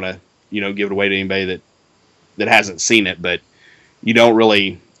know. I don't want to give it away to anybody that hasn't seen it, but you don't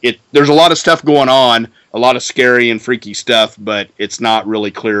really. There's a lot of stuff going on, a lot of scary and freaky stuff, but it's not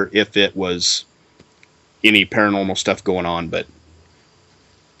really clear if it was any paranormal stuff going on. But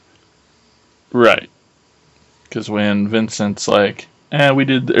Right. Because when Vincent's like, we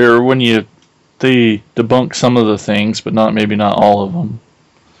did, or when they debunk some of the things, but maybe not all of them.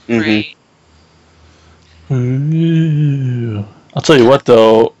 Right. Ooh. I'll tell you what,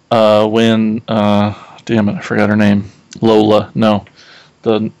 though, when, damn it, I forgot her name. Lola, no,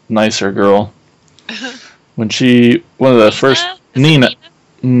 the nicer girl. When one of the first, Nina.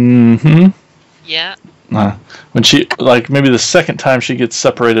 Mm-hmm. Yeah. When she, like, maybe the second time she gets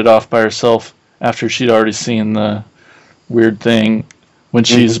separated off by herself after she'd already seen the weird thing, when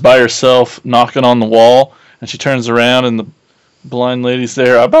she's by herself knocking on the wall and she turns around and the blind lady's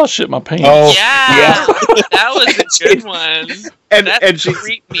there, I about shit my pants. Oh, Yeah. That was a good one. That she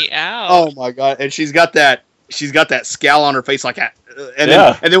freaked me out. Oh my god! And she's got that scowl on her face like that. And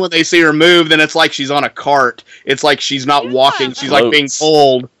Yeah. then when they see her move, then it's like she's on a cart. It's like she's not walking. She's like being Floats.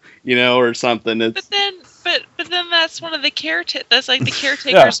 pulled, or something. But but then that's one of the that's like the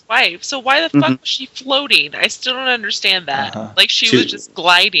caretaker's wife. So why the fuck was she floating? I still don't understand that. Like she was just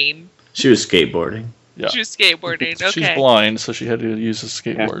gliding. She was skateboarding. Yeah. She was skateboarding. Okay. She's blind, so she had to use a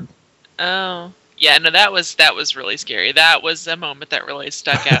skateboard. Oh. Yeah, no, that was really scary. That was a moment that really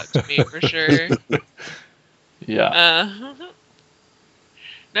stuck out to me for sure. Yeah.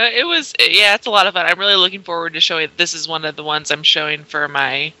 No, it's a lot of fun. I'm really looking forward to showing. This is one of the ones I'm showing for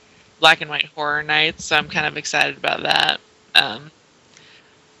my Black and White Horror Nights, so I'm kind of excited about that.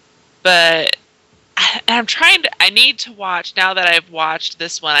 But I need to watch, now that I've watched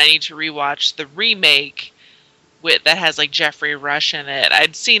this one, I need to rewatch the remake that has like Jeffrey Rush in it.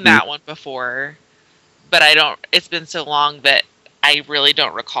 I'd seen that one before, but it's been so long that I really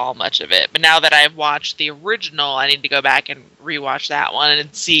don't recall much of it. But now that I've watched the original, I need to go back and rewatch that one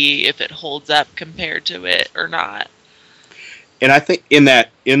and see if it holds up compared to it or not. And I think in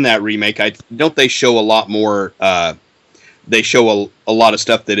that remake, they show a lot more. They show a lot of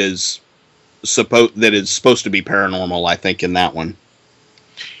stuff that is supposed to be paranormal. I think in that one.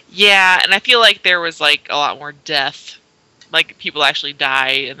 Yeah, and I feel like there was like a lot more death, like people actually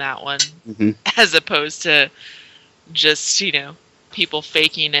die in that one, as opposed to just people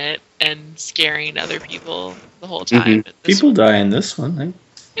faking it and scaring other people the whole time. People die in this one. Right?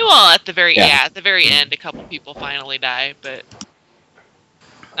 Well, at the very end, a couple people finally die, but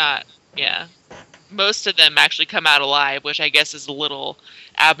not. Yeah, most of them actually come out alive, which I guess is a little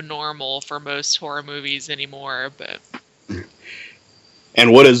abnormal for most horror movies anymore. But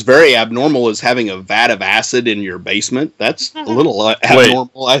and what is very abnormal is having a vat of acid in your basement. That's a little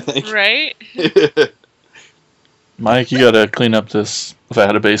abnormal, I think. Right. Mike, you gotta clean up this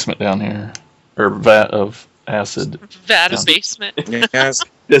vat of basement down here, or vat of acid. Vat of basement. Yeah, guys.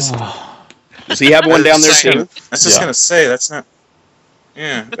 Does he have one down there too? I was just gonna say that's not.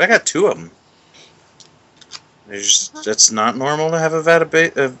 Yeah, I got two of them. That's not normal to have a vat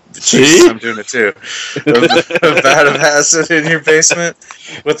of Jesus, I'm doing it too. A vat of acid in your basement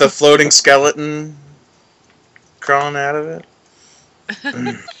with a floating skeleton crawling out of it.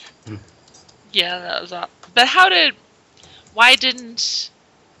 Yeah, that was awesome. But why didn't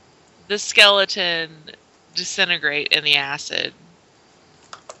the skeleton disintegrate in the acid?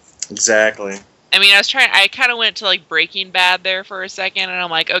 Exactly. I mean, I kind of went to like Breaking Bad there for a second, and I'm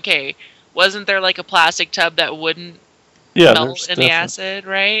like, okay, wasn't there like a plastic tub that wouldn't melt in the acid,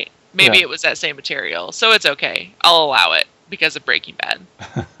 right? Maybe it was that same material, so it's okay. I'll allow it because of Breaking Bad.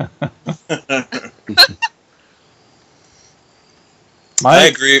 I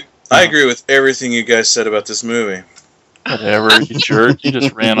agree. I agree with everything you guys said about this movie. Whatever, you jerk. You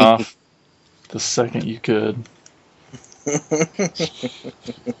just ran off the second you could.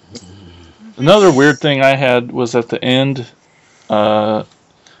 Another weird thing I had was at the end,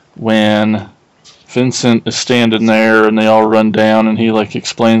 when Vincent is standing there and they all run down and he like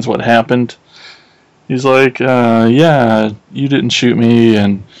explains what happened. He's like, yeah, you didn't shoot me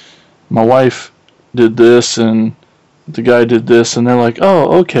and my wife did this and the guy did this, and they're like,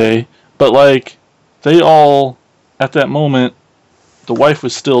 oh, okay. But like, they all, at that moment, the wife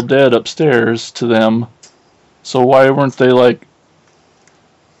was still dead upstairs to them. So why weren't they like,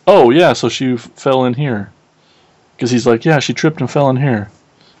 oh yeah, so she fell in here? Because he's like, yeah, she tripped and fell in here.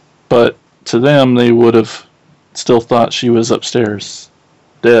 But to them, they would have still thought she was upstairs,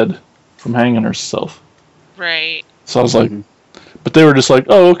 dead from hanging herself. Right. So I was like, but they were just like,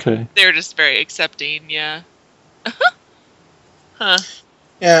 oh, okay. They were just very accepting, yeah. Huh.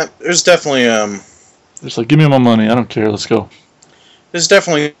 Yeah, there's definitely Just like, give me my money, I don't care, let's go. There's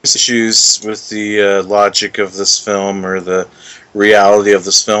definitely issues with the logic of this film or the reality of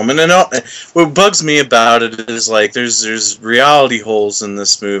this film, and then what bugs me about it is like there's reality holes in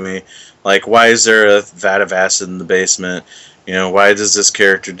this movie. Like, why is there a vat of acid in the basement? Why does this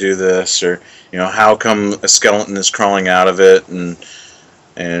character do this? Or how come a skeleton is crawling out of it?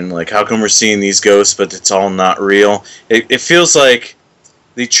 And like, how come we're seeing these ghosts, but it's all not real? It feels like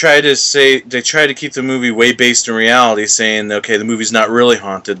they try to keep the movie way based in reality, saying, okay, the movie's not really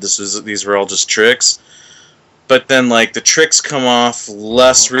haunted. These were all just tricks. But then, like, the tricks come off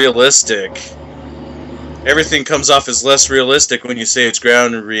less realistic. Everything comes off as less realistic when you say it's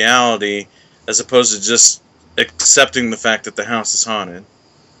grounded in reality, as opposed to just accepting the fact that the house is haunted.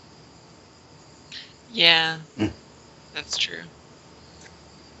 Yeah, that's true.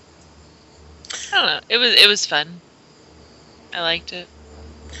 I don't know. It was fun. I liked it.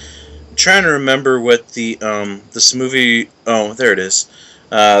 I'm trying to remember what this movie. Oh, there it is.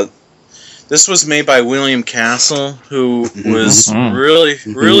 This was made by William Castle, who was really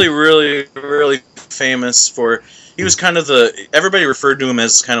famous for he was kind of everybody referred to him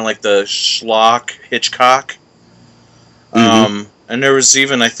as kind of like the schlock Hitchcock. Mhm. And there was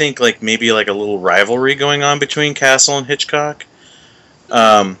even, I think, like maybe like a little rivalry going on between Castle and Hitchcock.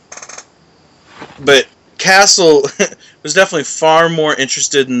 But Castle was definitely far more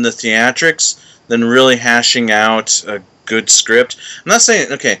interested in the theatrics than really hashing out a good script. I'm not saying,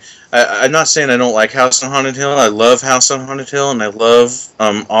 I'm not saying I don't like House on Haunted Hill. I love House on Haunted Hill, and I love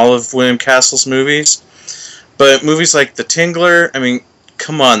all of William Castle's movies. But movies like The Tingler, I mean,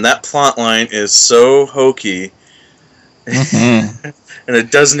 come on, that plot line is so hokey. Mm-hmm. And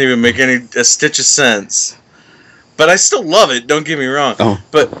it doesn't even make a stitch of sense. But I still love it, don't get me wrong. Oh.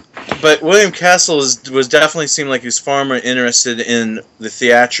 But William Castle was definitely seemed like he was far more interested in the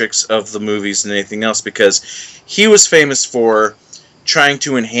theatrics of the movies than anything else, because he was famous for trying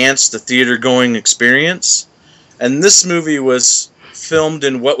to enhance the theater-going experience. And this movie was filmed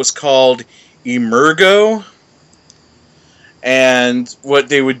in what was called Emergo. And what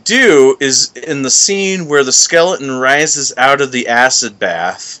they would do is, in the scene where the skeleton rises out of the acid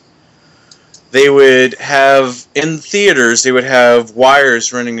bath, they would have, in theaters, they would have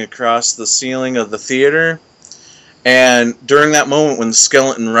wires running across the ceiling of the theater. And during that moment when the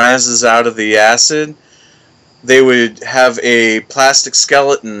skeleton rises out of the acid, they would have a plastic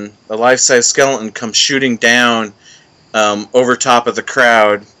skeleton, a life-size skeleton, come shooting down over top of the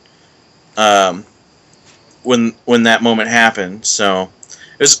crowd when that moment happened. So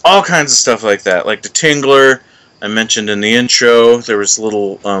there's all kinds of stuff like that, like the Tingler I mentioned in the intro. There was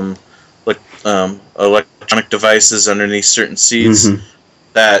little electronic devices underneath certain seats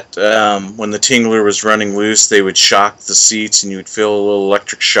that when the Tingler was running loose, they would shock the seats, and you would feel a little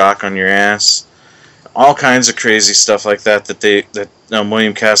electric shock on your ass. All kinds of crazy stuff like that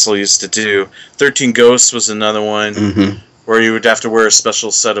William Castle used to do. 13 Ghosts was another one. Where you would have to wear a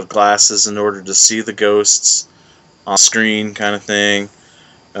special set of glasses in order to see the ghosts on screen, kind of thing.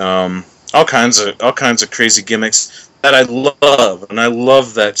 All kinds of crazy gimmicks that I love, and I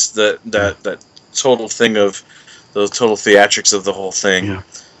love that total thing of the total theatrics of the whole thing. Yeah.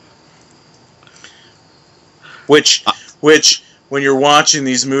 Which when you're watching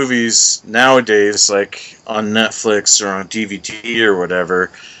these movies nowadays, like on Netflix or on DVD or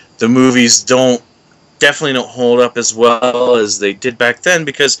whatever, the movies definitely don't hold up as well as they did back then,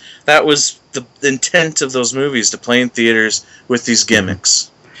 because that was the intent of those movies, to play in theaters with these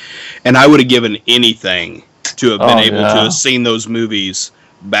gimmicks. And I would have given anything to have been able to have seen those movies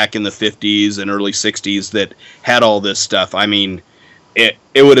back in the 50s and early 60s that had all this stuff. I mean, it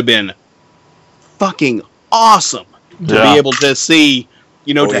would have been fucking awesome to be able to see,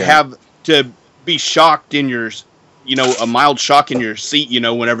 have to be shocked in your, a mild shock in your seat,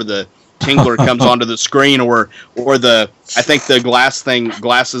 whenever the Tingler comes onto the screen, or I think the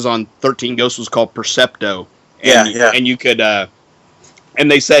glasses on 13 Ghosts was called Percepto. And you could, and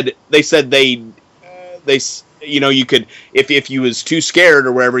they said you could, if you was too scared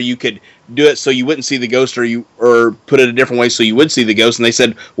or whatever, you could do it so you wouldn't see the ghost, or put it a different way so you would see the ghost. And they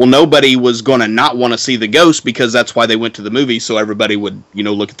said, well, nobody was going to not want to see the ghost, because that's why they went to the movie, so everybody would,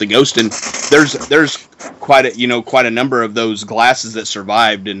 look at the ghost. And there's quite a number of those glasses that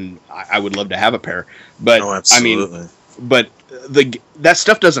survived, and I would love to have a pair. But absolutely. That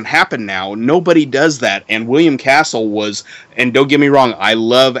stuff doesn't happen now. Nobody does that. And William Castle was, and don't get me wrong, I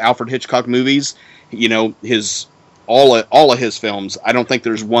love Alfred Hitchcock movies. All of his films. I don't think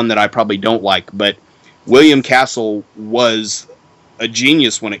there's one that I probably don't like, but William Castle was a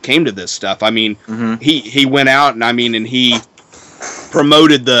genius when it came to this stuff. I mean, he went out and he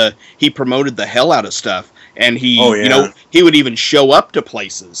promoted the hell out of stuff, and he would even show up to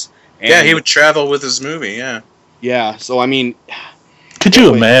places. And he would travel with his movie. Yeah. So I mean, could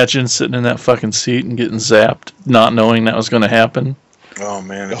you imagine sitting in that fucking seat and getting zapped, not knowing that was going to happen? Oh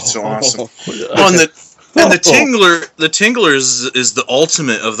man, it's so awesome. And the Tingler is the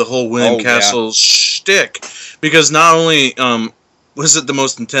ultimate of the whole William Castle shtick, because not only was it the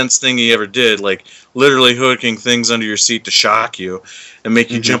most intense thing he ever did, like literally hooking things under your seat to shock you and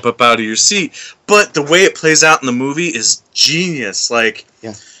make you jump up out of your seat, but the way it plays out in the movie is genius. Like,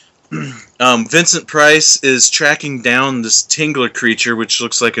 Vincent Price is tracking down this Tingler creature, which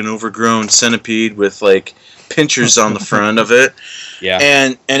looks like an overgrown centipede with like pinchers on the front of it. Yeah.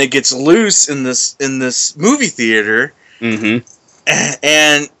 And it gets loose in this movie theater. And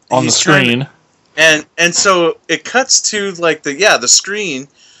on the screen. And so it cuts to like the screen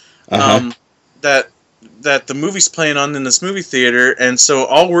that the movie's playing on in this movie theater, and so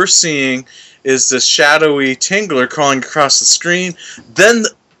all we're seeing is this shadowy Tingler crawling across the screen. Then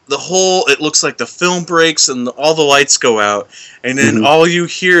it looks like the film breaks and all the lights go out, and then all you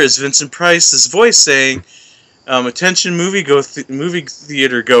hear is Vincent Price's voice saying, Attention movie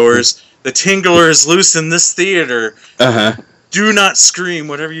theater goers, the Tingler is loose in this theater. Do not scream.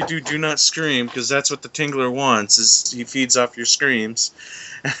 Whatever you do not scream, because that's what the Tingler wants. Is he feeds off your screams,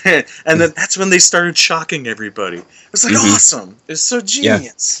 and then that's when they started shocking everybody. It was like awesome. It's so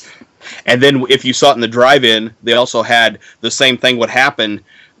genius. Yeah. And then if you saw it in the drive-in, they also had the same thing would happen,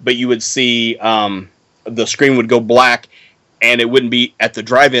 but you would see the screen would go black, and it wouldn't be at the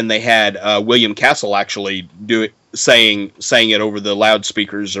drive-in. They had William Castle actually do it, saying it over the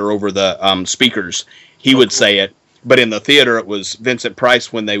loudspeakers or over the speakers. He would say it. But in the theater, it was Vincent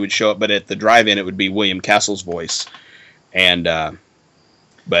Price when they would show it. But at the drive-in, it would be William Castle's voice. And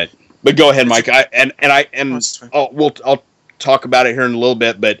but go ahead, Mike. I'll talk about it here in a little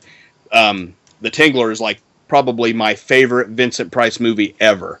bit. But The Tingler is like probably my favorite Vincent Price movie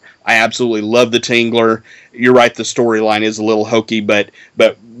ever. I absolutely love The Tingler. You're right, the storyline is a little hokey, but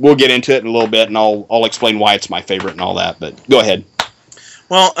we'll get into it in a little bit, and I'll explain why it's my favorite and all that. But go ahead.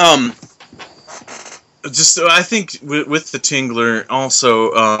 Well, I think with The Tingler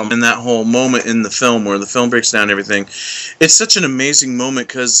also, in that whole moment in the film where the film breaks down everything, it's such an amazing moment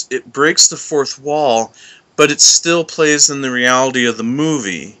because it breaks the fourth wall, but it still plays in the reality of the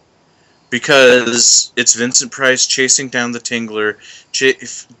movie because it's Vincent Price chasing down the Tingler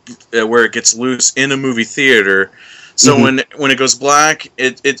where it gets loose in a movie theater. So when it goes black,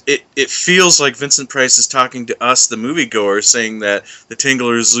 it feels like Vincent Price is talking to us, the moviegoers, saying that the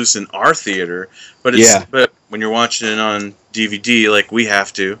Tingler is loose in our theater. But but when you're watching it on DVD, like we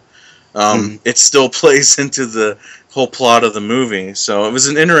have to, it still plays into the whole plot of the movie. So it was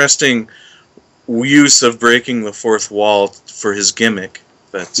an interesting use of breaking the fourth wall for his gimmick.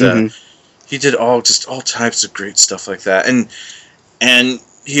 But he did all types of great stuff like that, and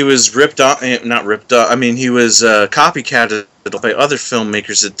he was not ripped off. I mean, he was copycatted by other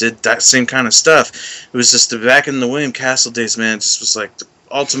filmmakers that did that same kind of stuff. It was just back in the William Castle days, man. It just was like the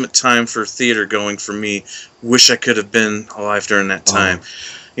ultimate time for theater going for me. Wish I could have been alive during that time.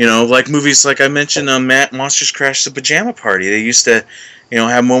 You know, like movies like I mentioned, Monsters Crash the Pajama Party. They used to,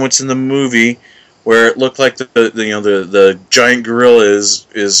 have moments in the movie where it looked like the giant gorilla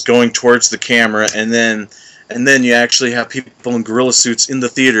is going towards the camera, and then you actually have people in gorilla suits in the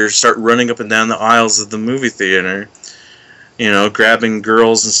theater start running up and down the aisles of the movie theater, grabbing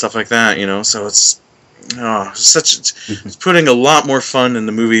girls and stuff like that, So it's it's putting a lot more fun in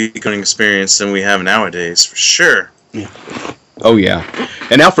the movie going experience than we have nowadays, for sure. Yeah. Oh yeah,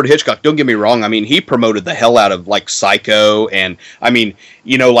 and Alfred Hitchcock. Don't get me wrong. I mean, he promoted the hell out of like Psycho, and I mean,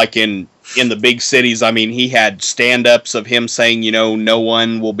 like in the big cities. I mean, he had stand-ups of him saying, no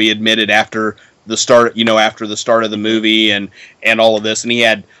one will be admitted after the start, after the start of the movie, and all of this, and he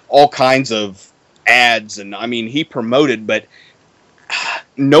had all kinds of ads, and I mean, he promoted, but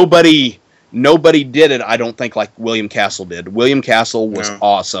nobody did it. I don't think like William Castle did. William Castle was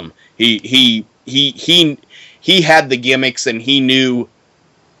awesome. He had the gimmicks, and he knew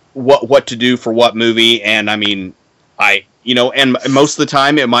what to do for what movie, and I mean, and most of the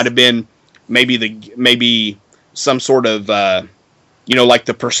time it might have been maybe some sort of like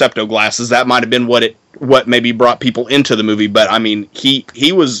the Percepto glasses. That might have been what maybe brought people into the movie. But I mean, he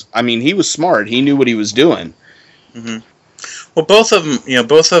was smart. He knew what he was doing. Mm-hmm. Well, both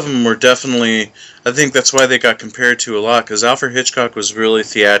of them were definitely. I think that's why they got compared to a lot, because Alfred Hitchcock was really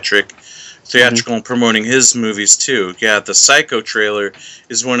theatrical in promoting his movies too. Yeah, the Psycho trailer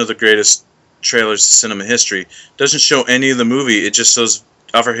is one of the greatest trailers in cinema history. Doesn't show any of the movie. It just shows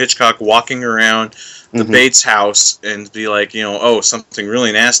Alfred Hitchcock walking around the Bates house and be like, something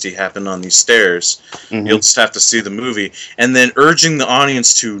really nasty happened on these stairs. You'll just have to see the movie. And then urging the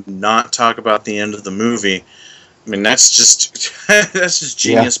audience to not talk about the end of the movie. I mean, that's just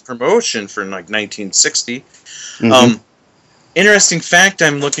genius promotion for like 1960. Interesting fact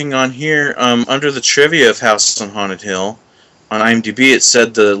I'm looking on here, under the trivia of House on Haunted Hill, on IMDb, it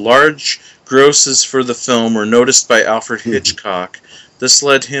said the large grosses for the film were noticed by Alfred Hitchcock. This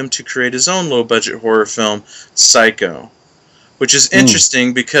led him to create his own low-budget horror film, Psycho, which is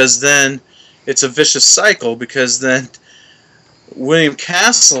interesting because then it's a vicious cycle, because then William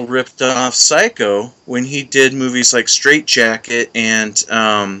Castle ripped off Psycho when he did movies like Straight Jacket and,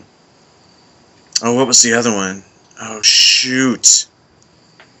 what was the other one? Oh, shoot.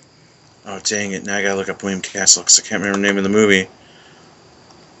 Oh, dang it. Now I gotta look up William Castle because I can't remember the name of the movie.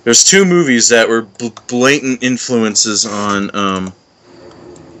 There's two movies that were blatant influences on,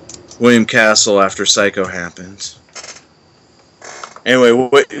 William Castle after Psycho happened. Anyway,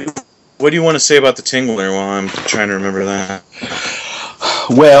 what do you want to say about The Tingler while I'm trying to remember that?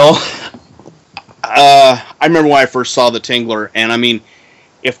 Well, I remember when I first saw The Tingler, and I mean,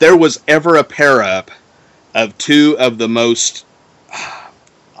 if there was ever a pair-up two of the most,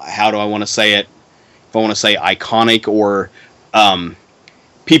 how do I want to say it? If I want to say iconic or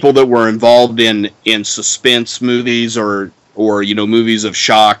people that were involved in suspense movies or movies of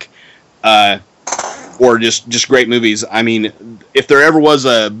shock, or just great movies. I mean, if there ever was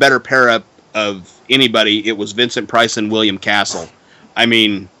a better pair-up of anybody, it was Vincent Price and William Castle. I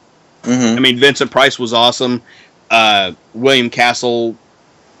mean, Vincent Price was awesome. William Castle,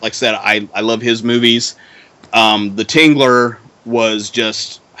 like I said, I love his movies. The Tingler was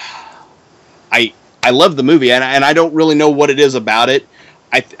just, I love the movie, and I don't really know what it is about it.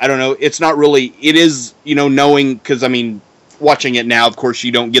 I don't know. It's not really. It is, knowing, because I mean, watching it now, of course,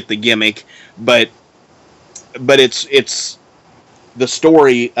 you don't get the gimmick, but it's the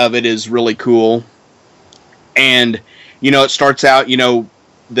story of it is really cool, and it starts out,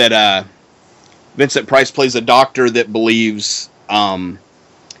 that Vincent Price plays a doctor that believes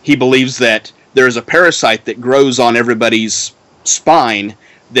he believes that there is a parasite that grows on everybody's spine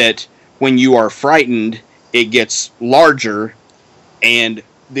that when you are frightened, it gets larger, and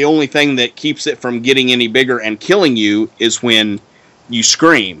the only thing that keeps it from getting any bigger and killing you is when you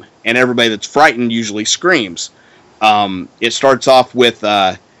scream, and everybody that's frightened usually screams. It starts off with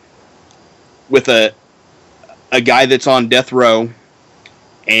a guy that's on death row,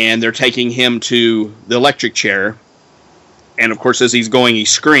 and they're taking him to the electric chair, and of course as he's going he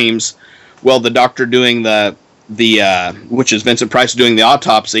screams. Well, the doctor doing the which is Vincent Price doing the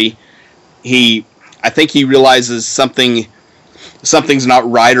autopsy, I think he realizes something's not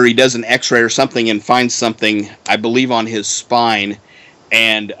right, or he does an x-ray or something and finds something, I believe, on his spine,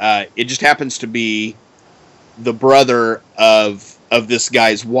 and it just happens to be the brother of this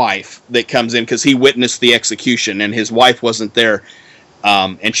guy's wife that comes in, because he witnessed the execution and his wife wasn't there,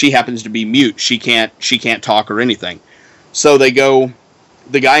 and she happens to be mute. She can't talk or anything. So they go.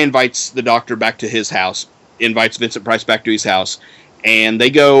 The guy invites the doctor back to his house, invites Vincent Price back to his house, and they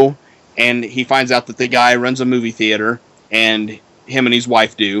go, and he finds out that the guy runs a movie theater, and him and his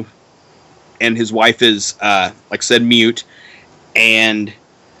wife do, and his wife is, like I said, mute. And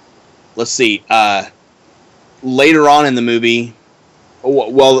let's see, later on in the movie,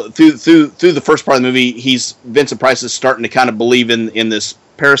 well, through the first part of the movie, Vincent Price is starting to kind of believe in this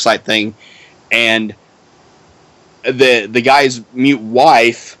parasite thing, and the guy's mute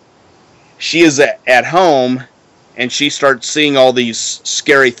wife, she is at home, and she starts seeing all these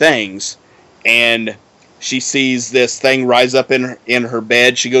scary things, and she sees this thing rise up in her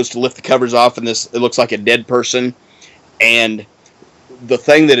bed. She goes to lift the covers off, and it looks like a dead person. And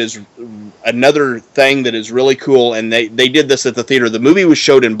another thing that is really cool, and they did this at the theater. The movie was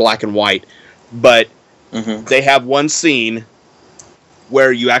showed in black and white, but they have one scene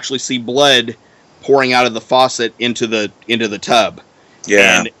where you actually see blood pouring out of the faucet into the tub.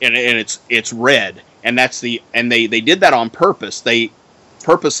 Yeah. And it's red. And they did that on purpose. They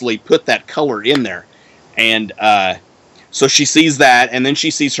purposely put that color in there. And so she sees that, and then she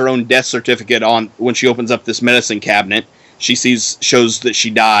sees her own death certificate when she opens up this medicine cabinet. She shows that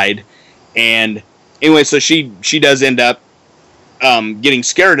she died. And anyway, so she does end up getting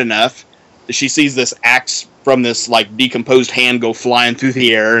scared enough that she sees this axe from this like decomposed hand go flying through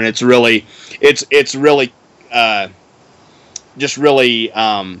the air, and it's really just really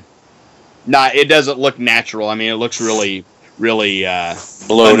not. It doesn't look natural. I mean, it looks really bloated,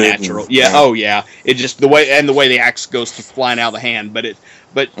 unnatural. Yeah. Oh yeah. It just the way the axe goes flying out of the hand, but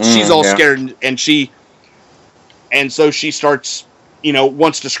she's all scared, and so she starts,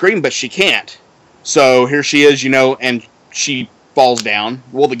 wants to scream, but she can't. So here she is, and she falls down.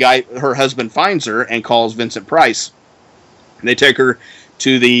 Well, her husband finds her and calls Vincent Price. And they take her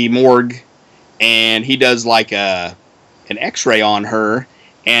to the morgue, and he does like an x-ray on her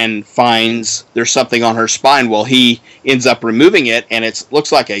and finds there's something on her spine. Well, he ends up removing it, and it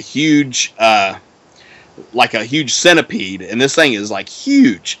looks like a huge centipede, and this thing is like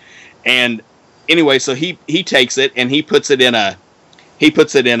huge. And anyway, so he takes it and he puts it in a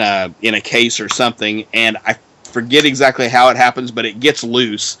case or something, and I forget exactly how it happens, but it gets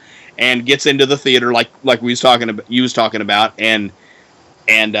loose and gets into the theater like you was talking about, and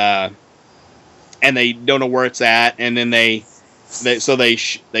they don't know where it's at, and then they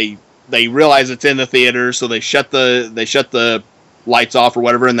realize it's in the theater, so they shut the lights off or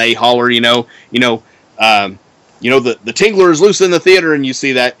whatever, and they holler, the Tingler is loose in the theater, and you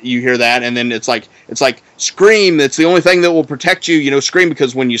hear that, and then it's like scream. It's the only thing that will protect you. Scream,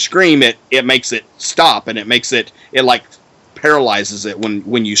 because when you scream, it makes it stop, and it like paralyzes it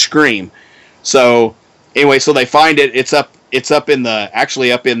when you scream. So anyway, so they find it. It's up in the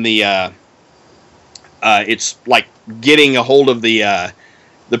it's like getting a hold of the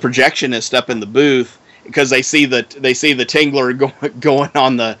projectionist up in the booth, because they see the Tingler going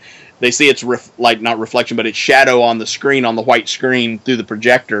on the. They see its not reflection, but its shadow on the screen, on the white screen through the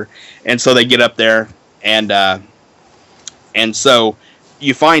projector, and so they get up there, and so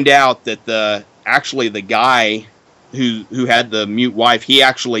you find out that the guy who had the mute wife, he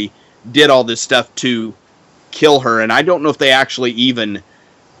actually did all this stuff to kill her, and I don't know if they actually even,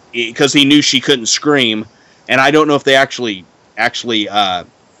 because he knew she couldn't scream, and I don't know if they actually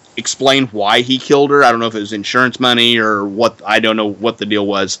explained why he killed her. I don't know if it was insurance money or what. I don't know what the deal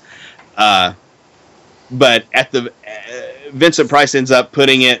was. But at the Vincent Price ends up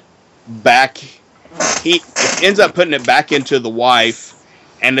putting it back. He ends up putting it back into the wife,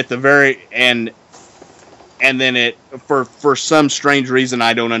 and at the very and then it for some strange reason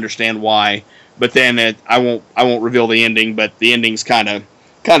I don't understand why. But then I won't reveal the ending. But the ending's kind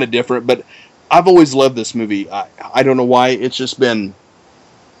of different. But I've always loved this movie. I don't know why. It's just been.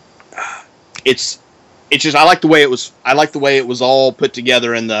 It's just I like the way it was. I like the way it was all put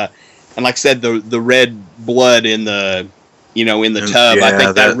together and like I said, the red blood in the tub. Yeah, I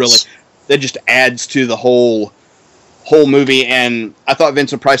think that just adds to the whole movie. And I thought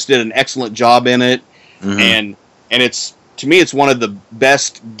Vincent Price did an excellent job in it. Mm-hmm. And it's, to me, it's one of the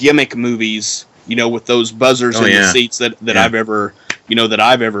best gimmick movies. With those buzzers in the seats that I've ever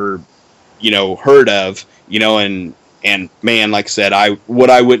heard of. And man, like I said, what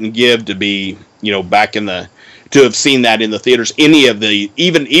I wouldn't give to be back in the. To have seen that in the theaters, any of the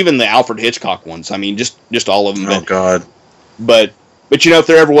even the Alfred Hitchcock ones. I mean, just all of them. Oh God! But if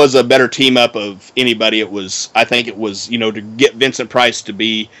there ever was a better team up of anybody, I think it was to get Vincent Price to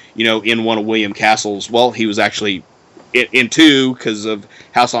be in one of William Castle's. Well, he was actually in two because of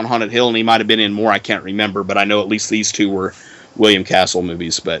House on Haunted Hill, and he might have been in more. I can't remember, but I know at least these two were William Castle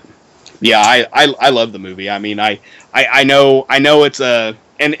movies. But yeah, I love the movie. I mean, I know it's a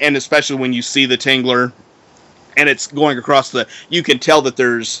and especially when you see the Tingler. And it's going across you can tell that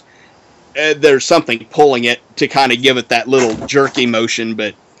there's something pulling it to kind of give it that little jerky motion,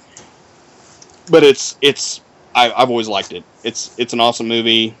 but I've always liked it. It's an awesome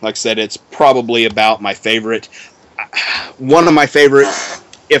movie. Like I said, it's probably about one of my favorite,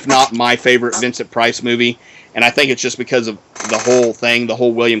 if not my favorite Vincent Price movie. And I think it's just because of the whole thing, the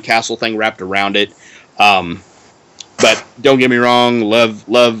whole William Castle thing wrapped around it. But don't get me wrong, love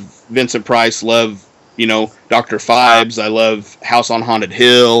Vincent Price, love Dr. Phibes. I love House on Haunted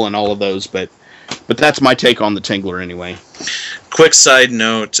Hill and all of those, but that's my take on the Tingler anyway. Quick side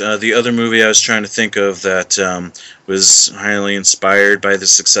note, the other movie I was trying to think of that was highly inspired by the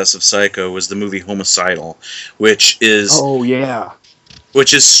success of Psycho was the movie Homicidal, which is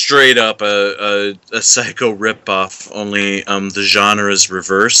straight up a Psycho ripoff, only the genre is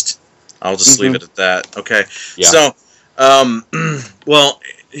reversed. I'll just leave it at that. Okay. Yeah. So, well,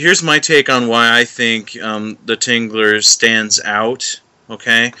 here's my take on why I think the Tingler stands out.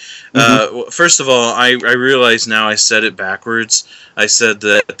 Okay. First of all, I realize now I said it backwards. I said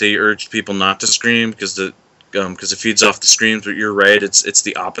that they urged people not to scream because it feeds off the screams. But you're right. It's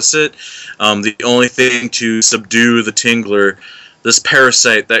the opposite. The only thing to subdue the Tingler, this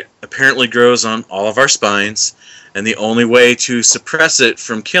parasite that apparently grows on all of our spines, and the only way to suppress it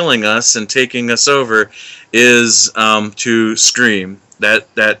from killing us and taking us over is to scream.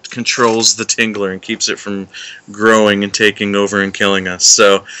 That controls the Tingler and keeps it from growing and taking over and killing us.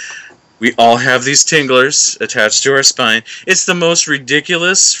 So we all have these Tinglers attached to our spine. It's the most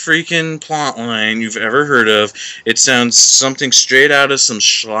ridiculous freaking plot line you've ever heard of. It sounds something straight out of some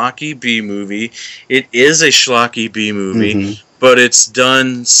schlocky B movie. It is a schlocky B movie, but it's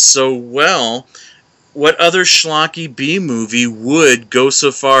done so well. What other schlocky B movie would go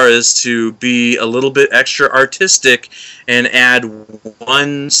so far as to be a little bit extra artistic and add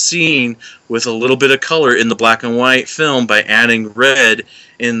one scene with a little bit of color in the black and white film by adding red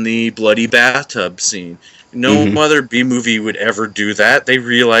in the bloody bathtub scene? No other B movie would ever do that. They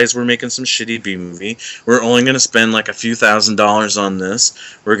realize we're making some shitty B movie. We're only going to spend like a few $1,000s on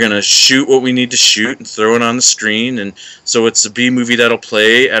this. We're going to shoot what we need to shoot and throw it on the screen. And so it's a B movie that'll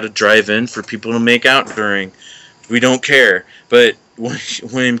play at a drive-in for people to make out during. We don't care. But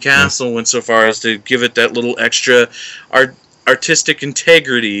William Castle went so far as to give it that little extra artistic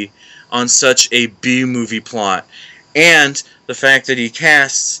integrity on such a B movie plot. And the fact that he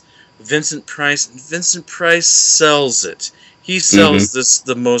casts Vincent Price sells it. He sells this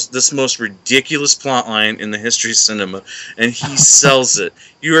most ridiculous plot line in the history of cinema, and he sells it.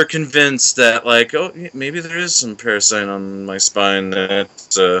 You are convinced that maybe there is some parasite on my spine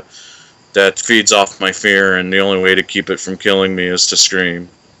that feeds off my fear, and the only way to keep it from killing me is to scream.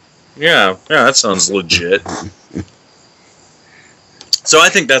 Yeah, that sounds legit. So I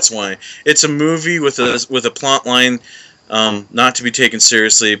think that's why it's a movie with a plot line not to be taken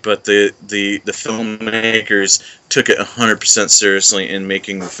seriously, but the filmmakers took it 100% seriously in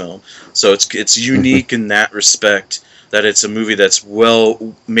making the film. So it's unique in that respect, that it's a movie that's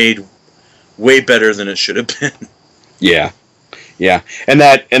well made, way better than it should have been. Yeah. Yeah. And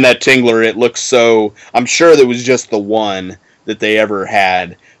that Tingler, it looks so, I'm sure there was just the one that they ever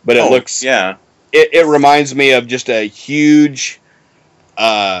had, but it looks, yeah. It reminds me of just a huge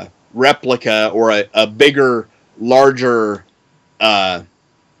replica or a bigger, larger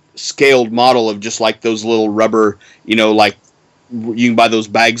scaled model of just like those little rubber, like you can buy those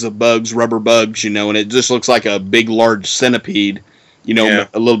bags of bugs, rubber bugs, and it just looks like a big, large centipede,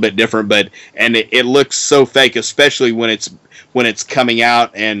 a little bit different, and it looks so fake, especially when it's coming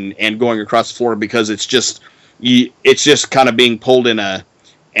out and going across the floor, because it's just kind of being pulled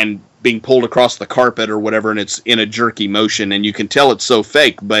being pulled across the carpet or whatever, and it's in a jerky motion, and you can tell it's so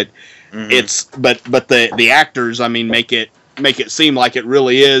fake, but but the actors, I mean, make it seem like it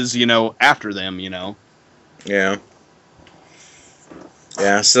really is, after them, Yeah.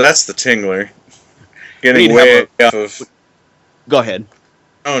 Yeah, so that's the Tingler. Getting way off of... Go ahead.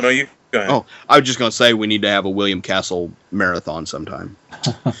 Oh, no, you go ahead. Oh, I was just going to say we need to have a William Castle marathon sometime.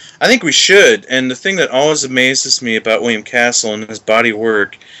 I think we should, and the thing that always amazes me about William Castle and his body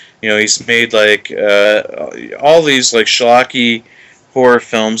work, he's made like all these like schlocky horror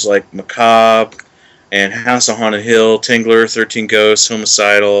films like Macabre and House on Haunted Hill, Tingler, 13 Ghosts,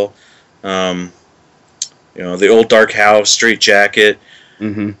 Homicidal, The Old Dark House, Straight Jacket.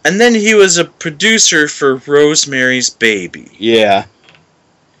 Mm-hmm. And then he was a producer for Rosemary's Baby. Yeah.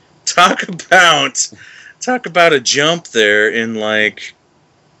 Talk about a jump there in like,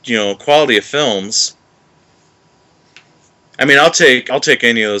 quality of films. I mean, I'll take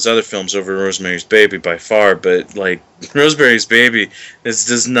any of those other films over Rosemary's Baby by far, but like Rosemary's Baby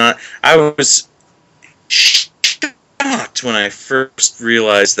does not. I was shocked when I first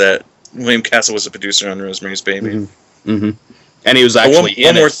realized that William Castle was a producer on Rosemary's Baby. Mm-hmm. Mm-hmm. And he was actually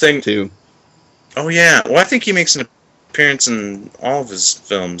one more thing too. Oh yeah, well I think he makes an appearance in all of his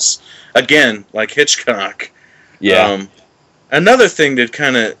films. Again, like Hitchcock. Yeah. Another thing to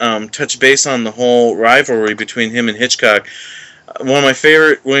kind of touch base on the whole rivalry between him and Hitchcock. One of my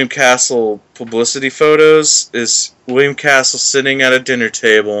favorite William Castle publicity photos is William Castle sitting at a dinner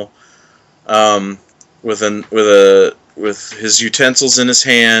table, with his utensils in his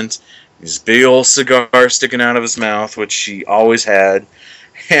hand, his big old cigar sticking out of his mouth, which he always had,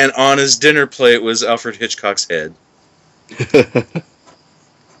 and on his dinner plate was Alfred Hitchcock's head.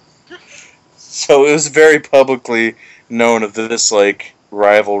 So it was very publicly known of this like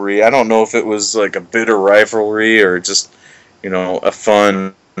rivalry. I don't know if it was like a bitter rivalry or just a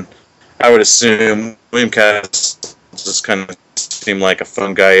fun. I would assume William Castle just kind of seemed like a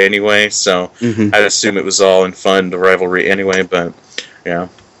fun guy anyway, so I'd assume it was all in fun, the rivalry anyway. But yeah,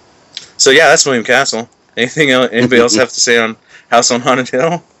 so yeah, that's William Castle. Anybody else have to say on House on Haunted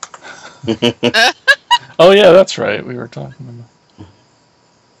Hill? Oh yeah, that's right. We were talking about.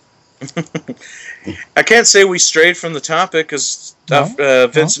 I can't say we strayed from the topic because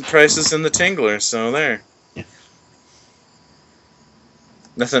Vincent Price is in the Tingler, so there.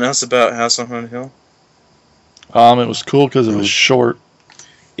 Nothing else about House on Haunted Hill? It was cool because it was short.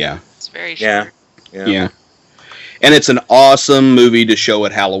 Yeah. It's very short. Yeah. And it's an awesome movie to show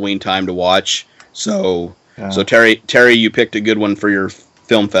at Halloween time to watch. So Terry, you picked a good one for your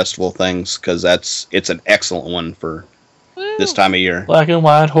film festival things, because it's an excellent one for this time of year. Black and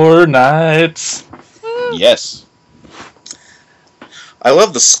white horror nights. Yes. I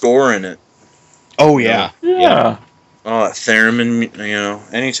love the score in it. Oh yeah. Yeah. Oh, that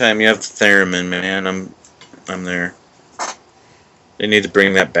theremin, anytime you have the theremin, man, I'm there. They need to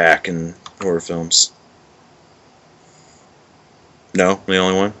bring that back in horror films. No, I'm the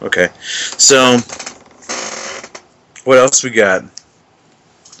only one? Okay. So, what else we got?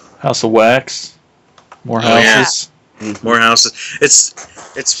 House of Wax. More houses. Yeah. More houses.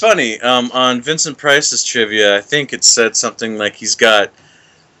 It's funny. On Vincent Price's trivia, I think it said something like he's got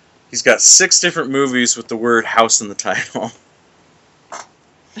 6 different movies with the word house in the title.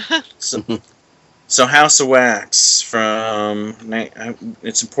 So House of Wax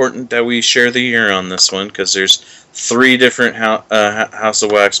it's important that we share the year on this one because there's 3 different House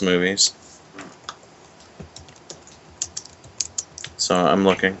of Wax movies. So I'm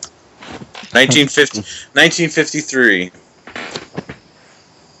looking. 1953.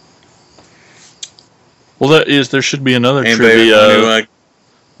 Well, there should be another Anybody trivia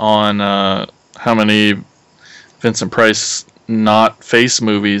on how many Vincent Price not face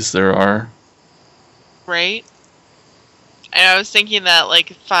movies there are. Right? And I was thinking that,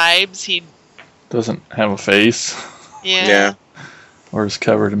 like, Fibes, he... Doesn't have a face. Yeah. Yeah. Or is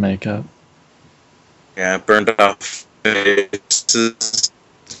covered in makeup. Yeah, burned off faces.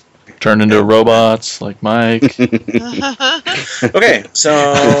 Turned into robots like Mike. Okay,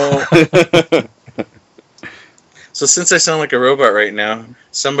 so since I sound like a robot right now,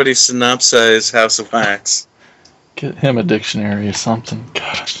 somebody synopsize House of Wax. Get him a dictionary or something.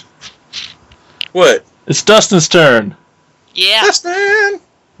 God. What? It's Dustin's turn. Yeah. Dustin!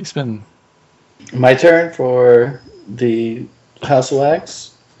 He's been... My turn for the House of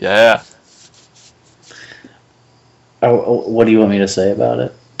Wax. Yeah. Oh, what do you want me to say about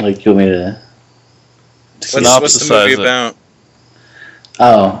it? Like, you want me to... What's the movie Synopsisize it. about?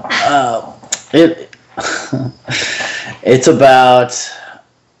 It it's about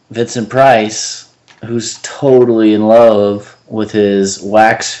Vincent Price, who's totally in love with his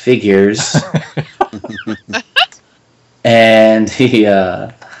wax figures. And he,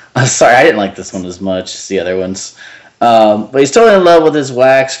 I'm sorry, I didn't like this one as much as the other ones. But he's totally in love with his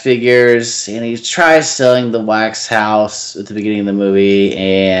wax figures, and he tries selling the wax house at the beginning of the movie,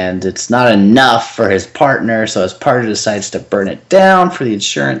 and it's not enough for his partner, so his partner decides to burn it down for the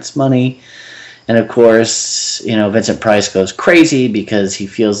insurance money. And of course, Vincent Price goes crazy because he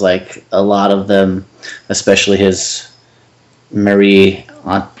feels like a lot of them, especially his Marie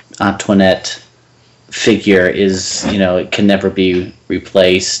Antoinette figure, is, it can never be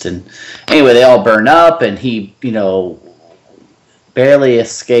replaced. And anyway, they all burn up, and he, barely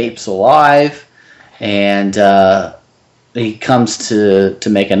escapes alive. And he comes to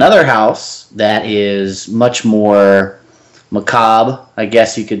make another house that is much more macabre, I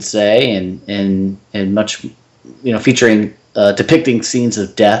guess you could say, and much, featuring depicting scenes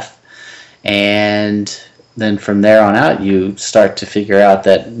of death. And then from there on out, you start to figure out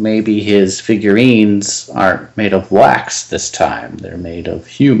that maybe his figurines aren't made of wax this time; they're made of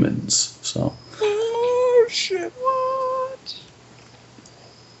humans. So, Oh, shit, what?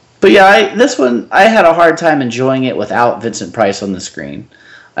 but yeah, this one I had a hard time enjoying it without Vincent Price on the screen.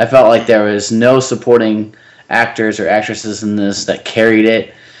 I felt like there was no supporting actors or actresses in this that carried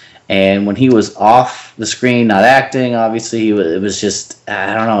it. And when he was off the screen, not acting, obviously, it was just,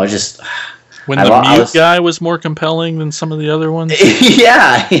 I don't know, it just... When the mute guy was more compelling than some of the other ones?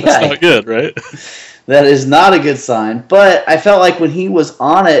 yeah. That's not good, right? That is not a good sign. But I felt like when he was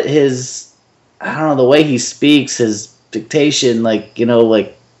on it, his, I don't know, the way he speaks, his dictation,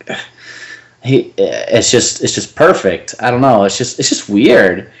 it's just perfect. I don't know, it's just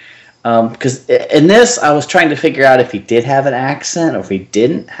weird. Because in this, I was trying to figure out if he did have an accent or if he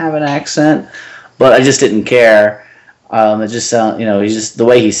didn't have an accent, but I just didn't care. It just sound, the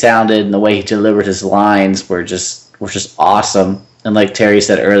way he sounded and the way he delivered his lines were just awesome. And like Terry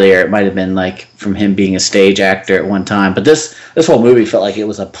said earlier, it might have been like from him being a stage actor at one time, but this whole movie felt like it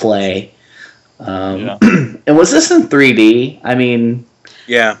was a play. And was this in 3D? I mean,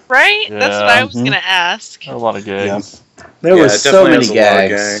 Yeah. Right? Yeah. That's what I was going to ask. A lot of gags. there Yeah, was it so definitely many has a lot of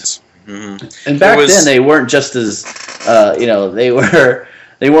gags. Mhm. And back It was- then they weren't just as, they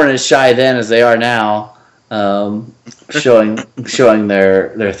weren't as shy then as they are now, showing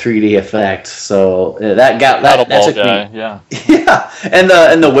their 3D effect. So that's Paddleball a guy, yeah. yeah,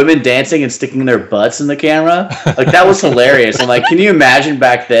 and the women dancing and sticking their butts in the camera, like that was hilarious. I'm like, can you imagine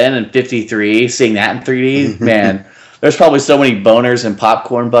back then in '53 seeing that in 3D? Man, there's probably so many boners and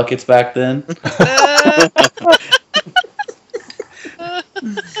popcorn buckets back then.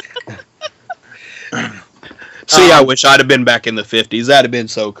 See, I wish I'd have been back in the 50s. That'd have been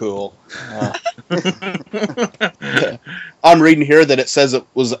so cool. I'm reading here that it says it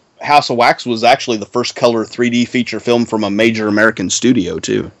was House of Wax was actually the first color 3D feature film from a major American studio,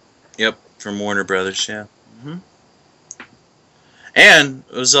 too. Yep, from Warner Brothers, yeah. And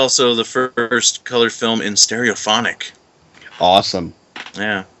it was also the first color film in stereophonic. Awesome.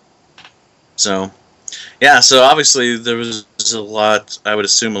 Yeah. So obviously there was a lot, I would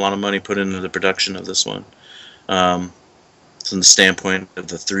assume, a lot of money put into the production of this one. From the standpoint of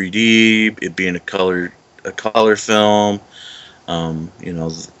the 3D, it being a color film,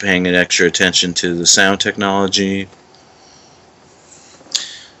 paying an extra attention to the sound technology.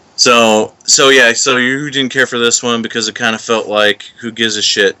 So you didn't care for this one because it kind of felt like, who gives a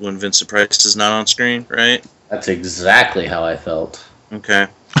shit when Vincent Price is not on screen, right? That's exactly how I felt. Okay.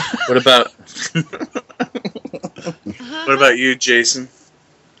 What about you, Jason?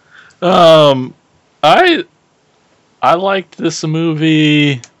 I liked this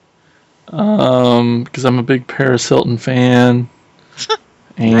movie because I'm a big Paris Hilton fan.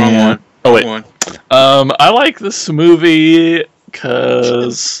 Wrong one. Oh wait. Wrong one. I like this movie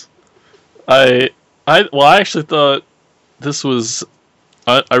because I actually thought this was.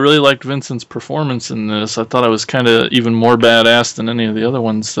 I really liked Vincent's performance in this. I thought I was kind of even more badass than any of the other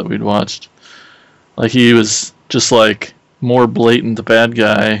ones that we'd watched. Like, he was just like more blatant the bad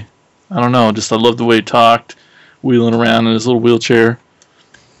guy. I don't know. Just I loved the way he talked, wheeling around in his little wheelchair.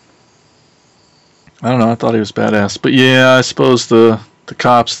 I don't know. I thought he was badass. But yeah, I suppose the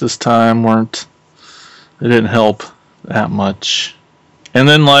cops this time weren't. They didn't help that much. And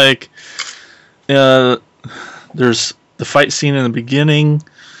then like, there's the fight scene in the beginning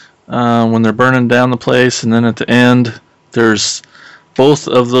when they're burning down the place, and then at the end, there's both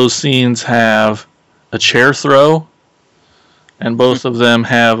of those scenes have a chair throw, and both of them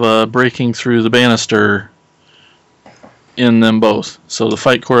have breaking through the banister in them both. So the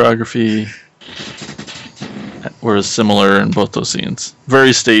fight choreography was similar in both those scenes.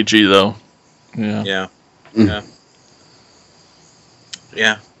 Very stagey, though. Yeah. Yeah. Yeah.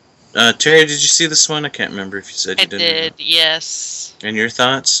 Yeah. Terry, did you see this one? I can't remember if you said you I did. did, yes. And your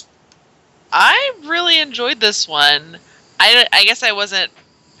thoughts? I really enjoyed this one. I guess I wasn't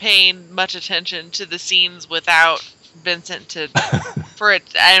paying much attention to the scenes without Vincent to for it.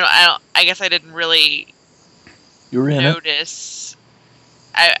 I guess I didn't really You were in it. notice.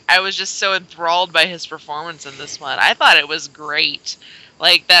 I was just so enthralled by his performance in this one. I thought it was great.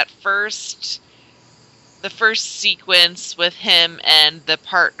 Like the first sequence with him and the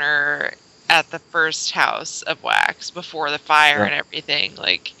partner at the first house of wax before the fire and everything.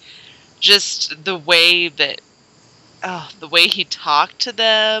 Like, just the way that, the way he talked to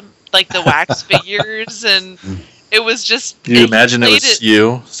them, like the wax figures, and it was just. Do you imagine it was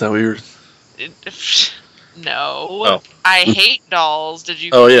you? Is that what you were? No. Oh. I hate dolls. Did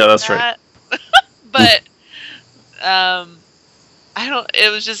you? Oh, yeah, get that's that? But, I don't.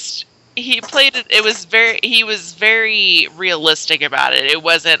 It was just. He played it. He was very realistic about it. It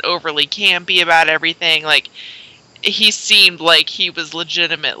wasn't overly campy about everything. Like, he seemed like he was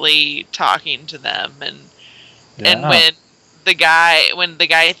legitimately talking to them, and when the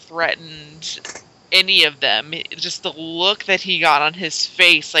guy threatened any of them, just the look that he got on his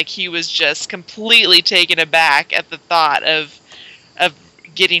face, like he was just completely taken aback at the thought of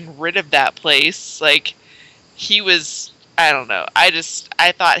getting rid of that place. Like, he was. I don't know. I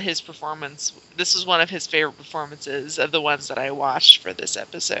thought his performance. This was one of his favorite performances of the ones that I watched for this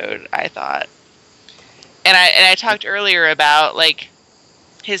episode. I thought, and I talked earlier about like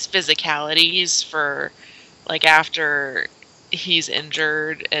his physicalities for like after he's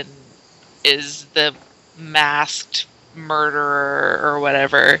injured and is the masked murderer or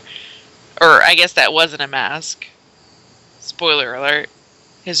whatever, or I guess that wasn't a mask. Spoiler alert.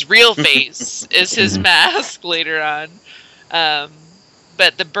 His real face is his mask later on.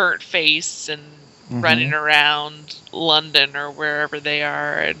 But the burnt face and running around London or wherever they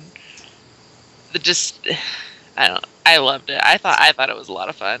are, and I loved it. I thought it was a lot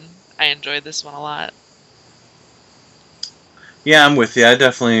of fun. I enjoyed this one a lot. Yeah, I'm with you. I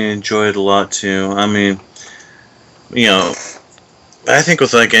definitely enjoyed it a lot too. I mean, you know, I think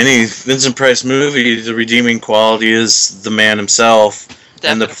with like any Vincent Price movie, the redeeming quality is the man himself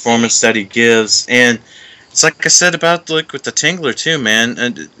and the performance that he gives. And it's like I said about like with the Tingler too, man.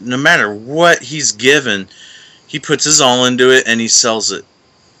 And no matter what he's given, he puts his all into it and he sells it.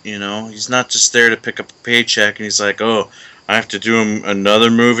 You know, he's not just there to pick up a paycheck and he's like, oh, I have to do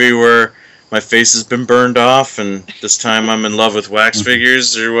another movie where my face has been burned off and this time I'm in love with wax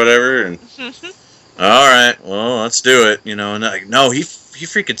figures or whatever. And all right, well, let's do it. You know, and like, no, he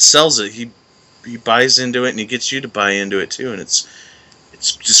freaking sells it. He buys into it and he gets you to buy into it too. And it's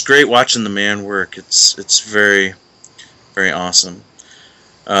just great watching the man work. It's very, very awesome.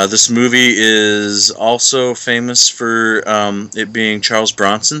 This movie is also famous for it being Charles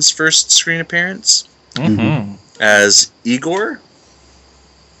Bronson's first screen appearance as Igor.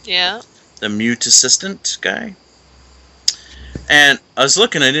 Yeah. The mute assistant guy. And I was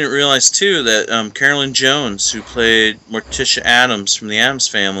looking, I didn't realize too that Carolyn Jones, who played Morticia Addams from the Addams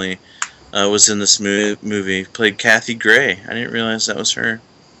Family, was in this movie. Played Kathy Gray. I didn't realize that was her.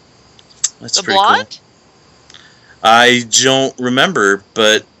 That's the pretty blonde? cool. I don't remember,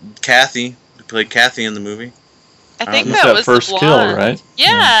 but Kathy, who played Kathy in the movie. I think That's that was first the kill, blonde. right?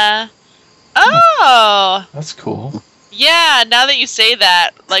 Yeah. Oh. That's cool. Yeah, now that you say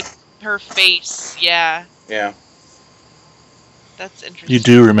that, like, her face, yeah. Yeah. That's interesting. You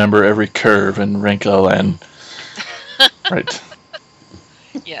do remember every curve and wrinkle and... right.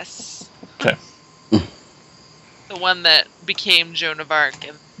 Yes. Okay. The one that became Joan of Arc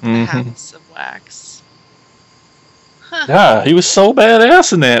in the House of Wax. Huh. Yeah, he was so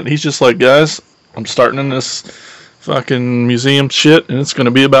badass in that. He's just like, guys, I'm starting in this fucking museum shit, and it's going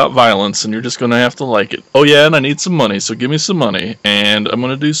to be about violence, and you're just going to have to like it. Oh yeah, and I need some money, so give me some money, and I'm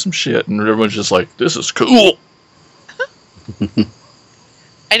going to do some shit, and everyone's just like, this is cool.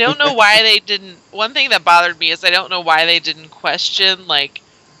 I don't know why they didn't. One thing that bothered me is I don't know why they didn't question, like,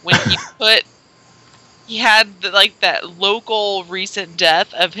 when he had like that local recent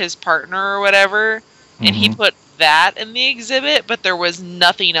death of his partner or whatever, and he put that in the exhibit, but there was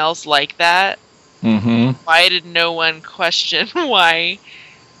nothing else like that. Mm-hmm. Why did no one question why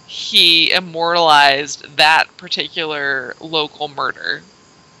he immortalized that particular local murder?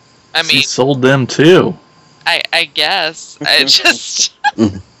 I mean, He sold them too. I guess. I just...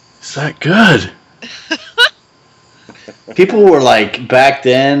 Is that good? People were like, back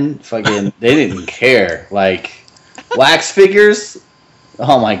then, fucking, they didn't care. Like, wax figures?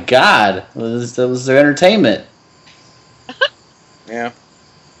 Oh my god. That was their entertainment. Yeah.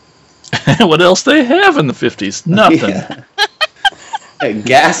 What else they have in the 50s? Nothing. Yeah. Hey,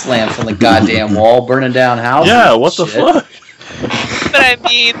 gas lamps on the goddamn wall burning down houses. Yeah, and what the shit. fuck? But I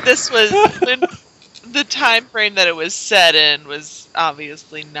mean, this was... when the time frame that it was set in was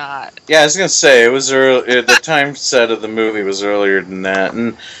obviously not. Yeah, I was gonna say it was early. The time set of the movie was earlier than that,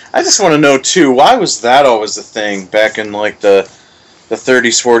 and I just want to know too, why was that always a thing back in like the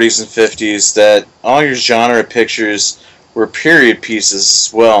 30s, 40s, and 50s, that all your genre pictures were period pieces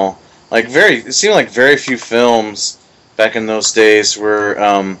as well. Like it seemed like very few films back in those days were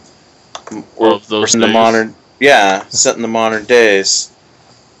Those set in the days. modern. Yeah, set in the modern days.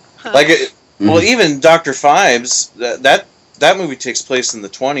 Huh. Like well, even Dr. Phibes, that movie takes place in the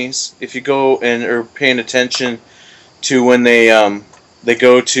 20s. If you go and are paying attention to when they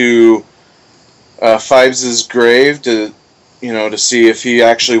go to Phibes' grave to see if he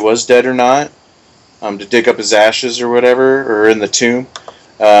actually was dead or not, to dig up his ashes or whatever, or in the tomb.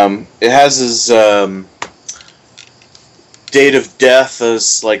 It has his date of death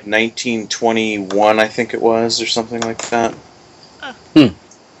as like 1921, I think it was, or something like that.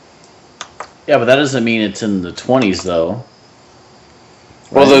 Yeah, but that doesn't mean it's in the 20s, though.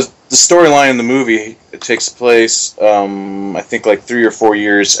 Well, Right? the storyline in the movie, it takes place, I think, like 3 or 4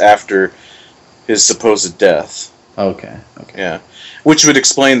 years after his supposed death. Okay. Yeah, which would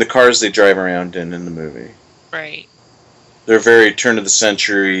explain the cars they drive around in the movie. Right. They're very turn of the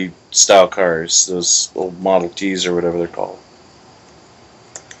century style cars, those old Model Ts or whatever they're called.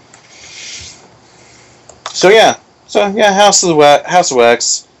 So yeah, House of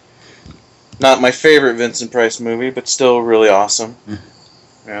Wax. Not my favorite Vincent Price movie, but still really awesome.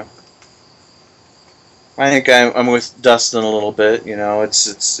 Yeah. I think I'm with Dustin a little bit.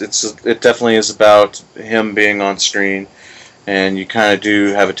 It definitely is about him being on screen, and you kind of do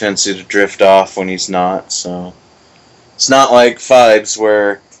have a tendency to drift off when he's not. So it's not like Phibes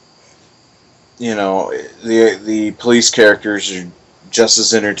where the police characters are just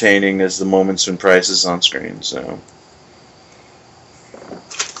as entertaining as the moments when Price is on screen. So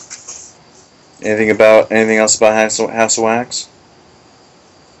anything else about House of Wax?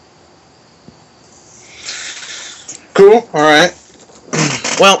 Cool. All right.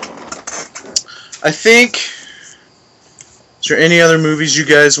 Well, I think. Is there any other movies you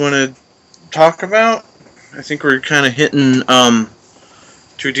guys want to talk about? I think we're kind of hitting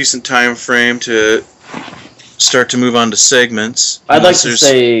to a decent time frame to start to move on to segments. I'd like to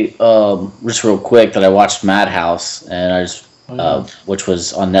say, just real quick, that I watched Madhouse, and which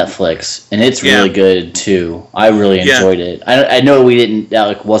was on Netflix, and it's really good too. I really enjoyed it. I know we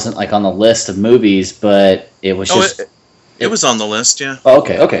didn't wasn't like on the list of movies, but it was just it was on the list. Yeah. Oh,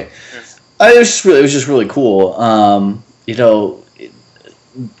 okay. It was just really cool.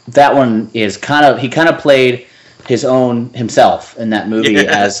 That one is he kind of played himself in that movie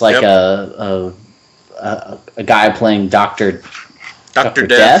as like a guy playing Dr.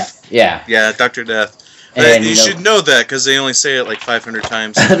 Death. Yeah. Yeah, Dr. Death. And, you should know that because they only say it like 500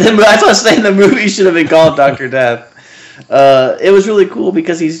 times. That's what I'm saying. The movie should have been called Dr. Death. It was really cool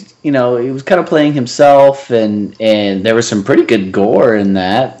because he was kind of playing himself, and there was some pretty good gore in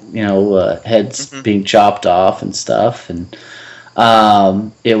that. Heads being chopped off and stuff, and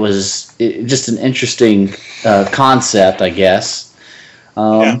it was just an interesting concept, I guess.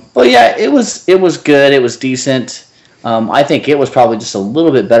 But yeah, it was good. It was decent. I think it was probably just a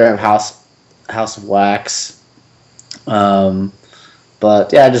little bit better than House of Wax.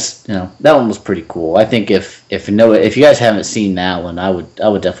 But yeah, just that one was pretty cool. I think if you guys haven't seen that one, I would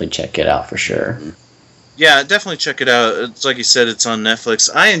definitely check it out for sure. Yeah, definitely check it out. It's like you said, it's on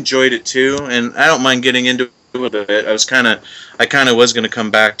Netflix. I enjoyed it too, and I don't mind getting into it a bit. I kind of was going to come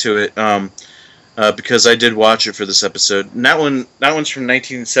back to it because I did watch it for this episode. And that one's from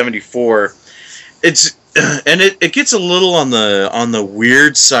 1974. It's and it gets a little on the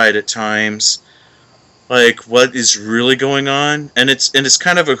weird side at times, like what is really going on, and it's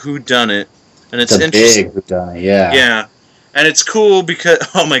kind of a whodunit, and it's a interesting. big whodunit, yeah. Yeah, and it's cool because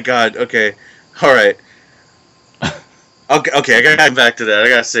oh my god, okay, all right. Okay, I gotta come back to that. I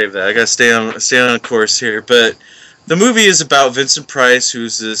gotta save that. I gotta stay on course here. But the movie is about Vincent Price,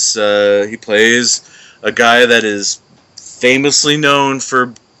 who's this. He plays a guy that is famously known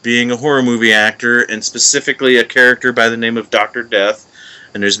for being a horror movie actor, and specifically a character by the name of Dr. Death.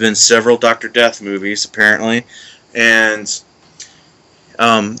 And there's been several Dr. Death movies apparently, and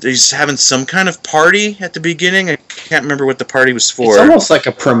he's having some kind of party at the beginning. I can't remember what the party was for. It's almost like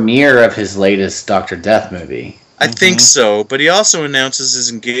a premiere of his latest Dr. Death movie. I think so, but he also announces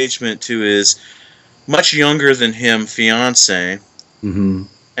his engagement to his much younger than him fiance, and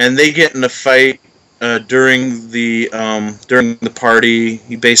they get in a fight during the party.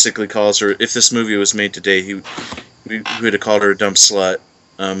 He basically calls her. If this movie was made today, he would have called her a dumb slut,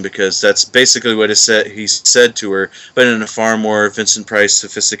 because that's basically what he said to her, but in a far more Vincent Price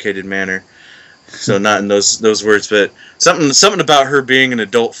sophisticated manner. So not in those words, but something about her being in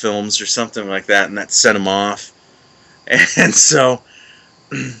adult films or something like that, and that set him off. And so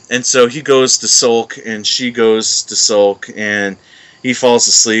he goes to sulk, and she goes to sulk, and he falls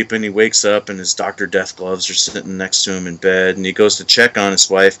asleep, and he wakes up, and his Dr. Death gloves are sitting next to him in bed, and he goes to check on his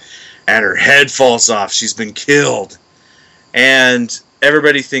wife, and her head falls off. She's been killed. And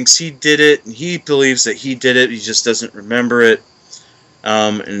everybody thinks he did it, and he believes that he did it. He just doesn't remember it.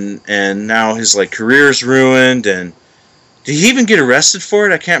 And now his career's ruined, and did he even get arrested for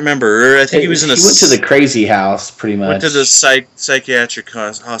it? I can't remember. I think he went to the crazy house, pretty much. Went to the psychiatric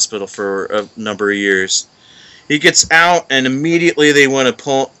hospital for a number of years. He gets out, and immediately they want to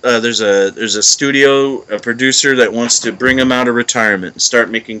pull. There's a studio, a producer that wants to bring him out of retirement and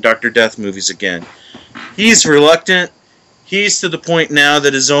start making Dr. Death movies again. He's reluctant. He's to the point now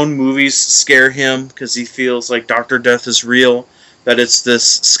that his own movies scare him because he feels like Dr. Death is real, that it's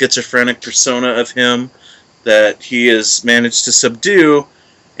this schizophrenic persona of him that he has managed to subdue,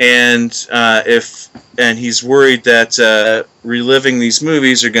 and he's worried that reliving these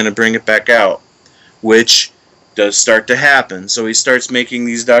movies are going to bring it back out, which does start to happen. So he starts making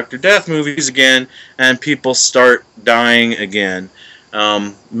these Dr. Death movies again, and people start dying again.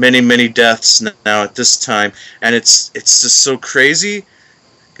 Many deaths now at this time, and it's just so crazy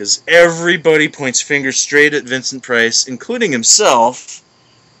because everybody points fingers straight at Vincent Price, including himself.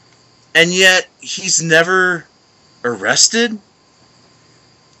 And yet, he's never arrested.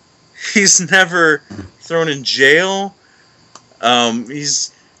 He's never thrown in jail. He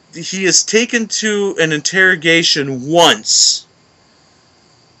is taken to an interrogation once,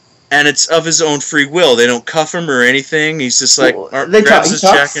 and it's of his own free will. They don't cuff him or anything. He's just he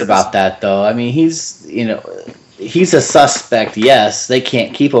talks about that, though. I mean, he's a suspect. Yes, they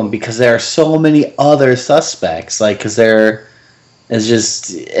can't keep him because there are so many other suspects. Because there. It's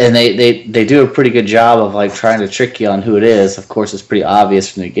just, and they do a pretty good job of trying to trick you on who it is. Of course, it's pretty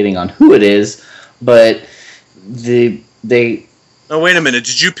obvious from the beginning on who it is, but they. Oh, wait a minute!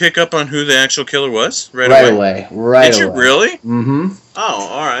 Did you pick up on who the actual killer was right away? Did you really? Mm-hmm. Oh,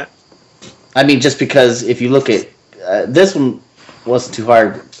 all right. I mean, just because if you look at this one, wasn't too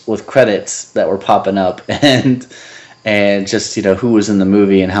hard with credits that were popping up and just who was in the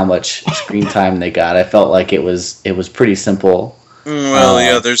movie and how much screen time they got. I felt like it was pretty simple. Well,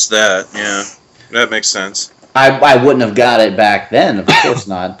 yeah, there's that. Yeah, that makes sense. I wouldn't have got it back then, of course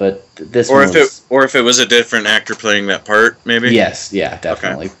not. But this or if it was a different actor playing that part, maybe. Yes, yeah,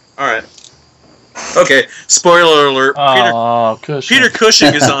 definitely. Okay. All right. Okay, spoiler alert. Peter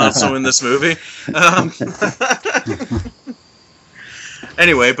Cushing is also in this movie.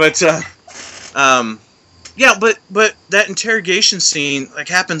 Anyway, but that interrogation scene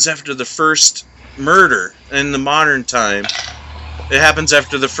happens after the first murder in the modern time. It happens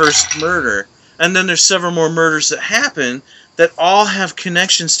after the first murder. And then there's several more murders that happen that all have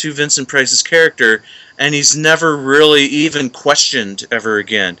connections to Vincent Price's character, and he's never really even questioned ever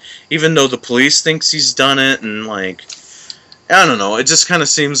again. Even though the police thinks he's done it, and I don't know, it just kind of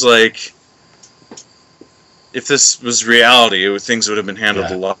seems like if this was reality, things would have been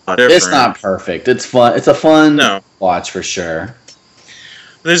handled a lot different. It's not perfect. It's fun. It's a fun watch for sure.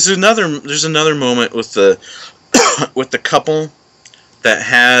 There's another moment with the with the couple that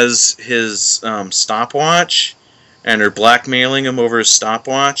has his stopwatch, and are blackmailing him over his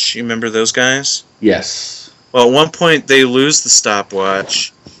stopwatch. You remember those guys? Yes. Well, at one point they lose the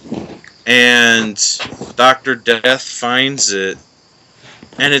stopwatch, and Dr. Death finds it,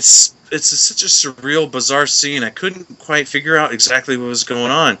 and it's such a surreal, bizarre scene. I couldn't quite figure out exactly what was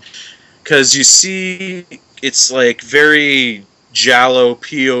going on. because you see it's like very Giallo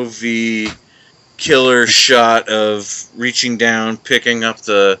POV killer shot of reaching down, picking up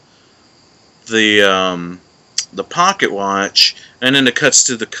the pocket watch, and then it cuts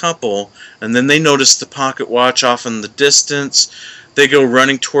to the couple, and then they notice the pocket watch off in the distance. They go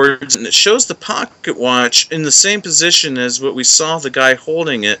running towards, and it shows the pocket watch in the same position as what we saw the guy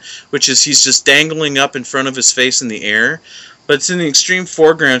holding it, which is he's just dangling up in front of his face in the air. But it's in the extreme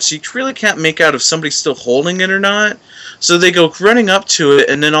foreground, so you really can't make out if somebody's still holding it or not. So they go running up to it,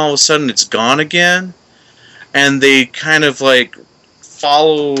 and then all of a sudden it's gone again. And they kind of like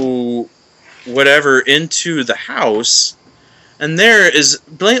follow whatever into the house. And there is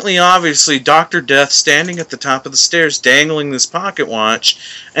blatantly obviously Dr. Death standing at the top of the stairs dangling this pocket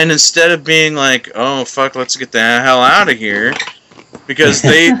watch. And instead of being like, oh fuck, let's get the hell out of here. Because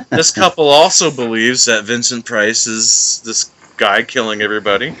this couple also believes that Vincent Price is this guy killing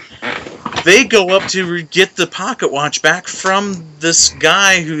everybody. They go up to get the pocket watch back from this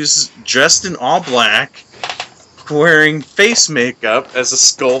guy who's dressed in all black, wearing face makeup as a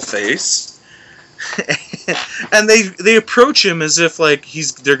skull face. And they approach him as if like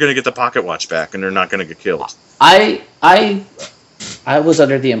they're gonna get the pocket watch back and they're not gonna get killed. I was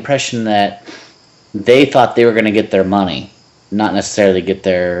under the impression that they thought they were gonna get their money, not necessarily get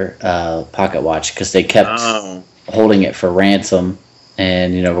their pocket watch, because they kept holding it for ransom,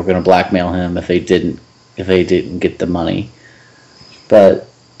 and we're gonna blackmail him if they didn't get the money. But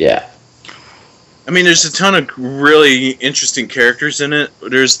yeah. I mean, there's a ton of really interesting characters in it.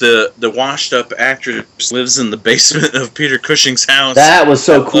 There's the washed-up actress who lives in the basement of Peter Cushing's house. That was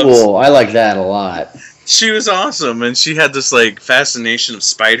so cool. I like that a lot. She was awesome, and she had this like fascination of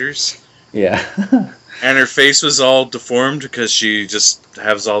spiders. Yeah. And her face was all deformed because she just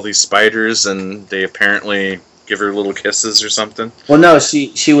has all these spiders, and they apparently give her little kisses or something. Well, no,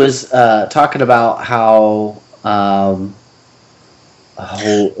 she was talking about how...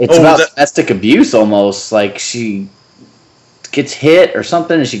 it's about domestic abuse almost. Like she gets hit or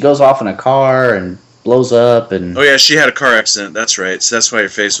something and she goes off in a car and blows up. And oh yeah, she had a car accident. That's right. So that's why her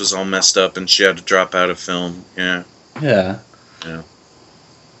face was all messed up and she had to drop out of film. Yeah. Yeah.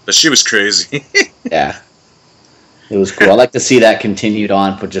 But she was crazy. Yeah. It was cool. I like to see that continued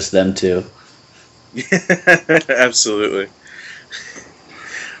on for just them two. Absolutely.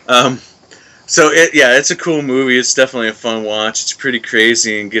 So it's a cool movie. It's definitely a fun watch. It's pretty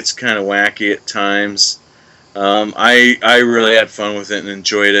crazy and gets kind of wacky at times. I really had fun with it and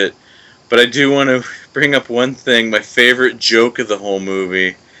enjoyed it. But I do want to bring up one thing. My favorite joke of the whole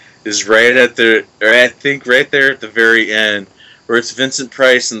movie is right there at the very end, where it's Vincent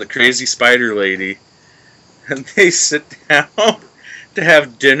Price and the crazy spider lady, and they sit down to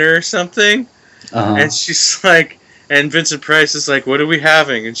have dinner or something, and she's like. And Vincent Price is like, "What are we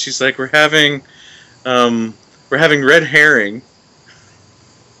having?" And she's like, "We're having red herring."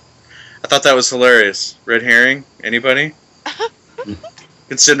 I thought that was hilarious. Red herring? Anybody?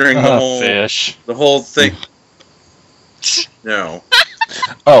 Considering the whole thing. No.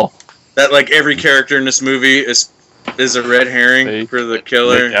 Oh. That like every character in this movie is a red herring for the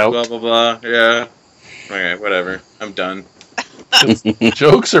killer. Blah blah blah. Yeah. Okay, whatever. I'm done.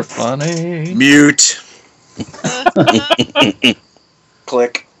 Jokes are funny. Mute.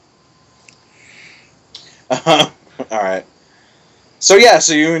 Click. All right. So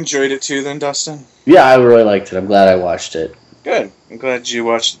you enjoyed it too, then, Dustin? Yeah, I really liked it. I'm glad I watched it. Good. I'm glad you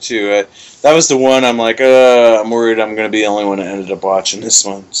watched it too. That was the one I'm like, I'm worried I'm going to be the only one that ended up watching this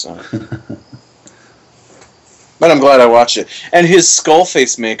one. So, but I'm glad I watched it. And his skull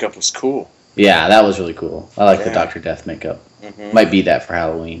face makeup was cool. Yeah, that was really cool. I like the Dr. Death makeup. Mm-hmm. Might be that for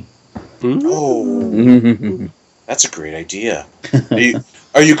Halloween. Oh, that's a great idea.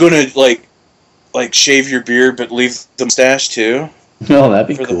 Are you going to like shave your beard but leave the mustache too? No, that'd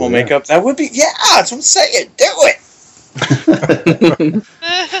be cool. For the whole makeup, that would be that's what I'm saying. Do it.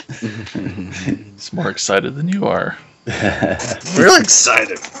 He's more excited than you are. Really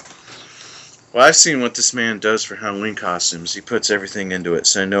excited. Well, I've seen what this man does for Halloween costumes. He puts everything into it,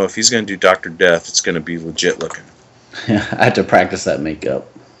 so I know if he's going to do Dr. Death, it's going to be legit looking. Yeah, I had to practice that makeup.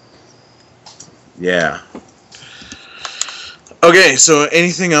 Yeah. Okay, so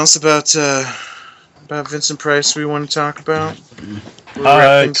anything else about Vincent Price we want to talk about?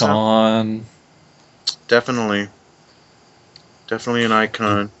 Icon. Definitely an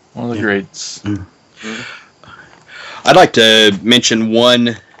icon. One of the greats. Mm-hmm. I'd like to mention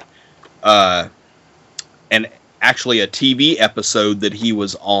one, and actually a TV episode that he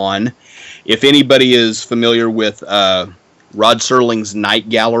was on. If anybody is familiar with Rod Serling's Night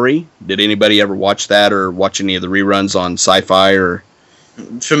Gallery, did anybody ever watch that or watch any of the reruns on Sci-Fi or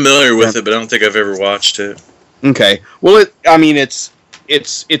familiar with it, but I don't think I've ever watched it. Okay. Well, it's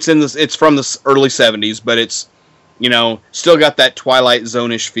from the early 70s, but it's, still got that Twilight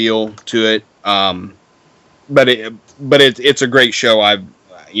Zone-ish feel to it. But it's a great show. I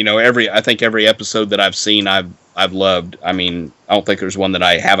think every episode that I've seen, I've loved. I mean, I don't think there's one that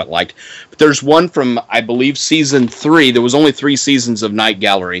I haven't liked. But there's one from, I believe, season 3. There was only 3 seasons of Night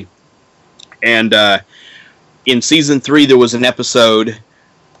Gallery. And in season 3, there was an episode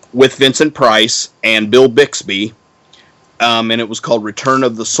with Vincent Price and Bill Bixby. And it was called Return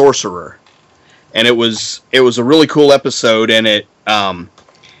of the Sorcerer. And it was a really cool episode, and it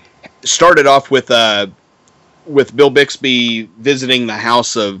started off with Bill Bixby visiting the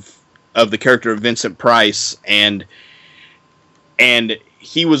house of the character of Vincent Price, and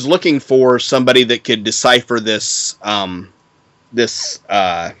he was looking for somebody that could decipher this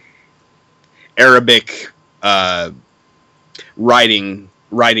Arabic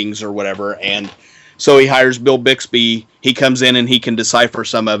writings or whatever, and so he hires Bill Bixby. He comes in and he can decipher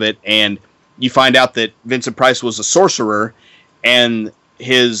some of it, and you find out that Vincent Price was a sorcerer, and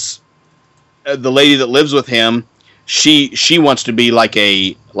the lady that lives with him, she wants to be like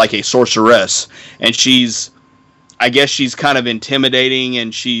a sorceress, and I guess she's kind of intimidating,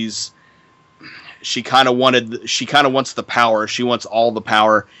 and she kind of wants the power. She wants all the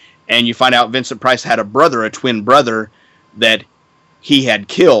power, and you find out Vincent Price had a twin brother that he had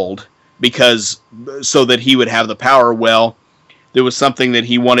killed so that he would have the power. Well, there was something that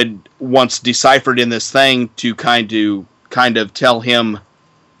he wanted once deciphered in this thing to kind of tell him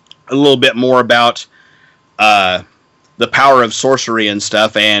a little bit more about the power of sorcery and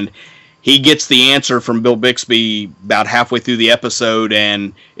stuff, and he gets the answer from Bill Bixby about halfway through the episode,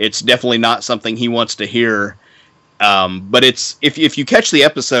 and it's definitely not something he wants to hear. But it's if you catch the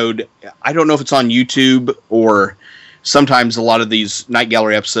episode, I don't know if it's on YouTube, or sometimes a lot of these Night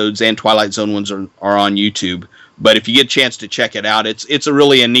Gallery episodes and Twilight Zone ones are on YouTube. But if you get a chance to check it out, it's a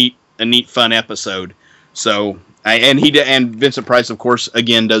really a neat fun episode. So and Vincent Price, of course,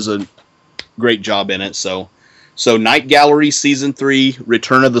 again does a great job in it. So Night Gallery season 3,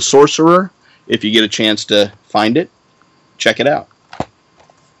 Return of the Sorcerer. If you get a chance to find it, check it out.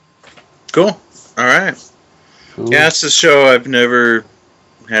 Cool. All right. Cool. Yeah, it's a show I've never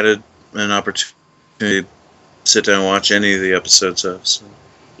had an opportunity to sit down and watch any of the episodes of. So.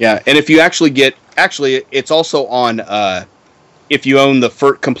 Yeah, and if you actually, it's also on, if you own the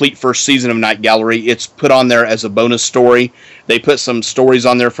complete first season of Night Gallery, it's put on there as a bonus story. They put some stories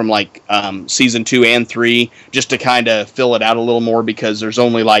on there from like season 2 and 3 just to kind of fill it out a little more, because there's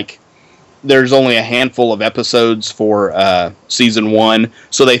only a handful of episodes for season 1,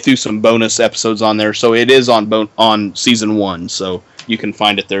 so they threw some bonus episodes on there. So it is on season 1, so you can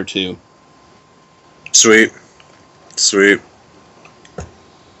find it there too. Sweet.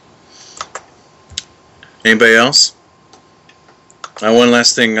 Anybody else? One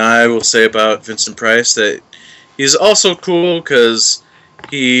last thing I will say about Vincent Price, that he's also cool because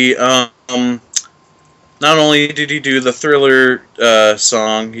he not only did he do the Thriller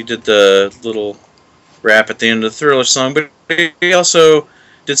song, he did the little rap at the end of the Thriller song, but he also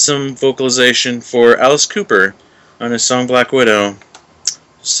did some vocalization for Alice Cooper on his song Black Widow.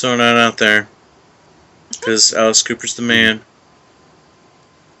 Just throwing that out there, because Alice Cooper's the man.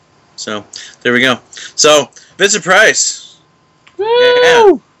 So, there we go. So, Vincent Price. Woo!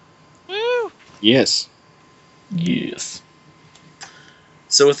 Yeah. Woo! Yes.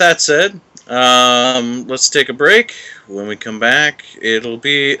 So, with that said, let's take a break. When we come back, it'll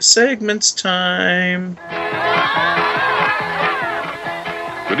be segments time.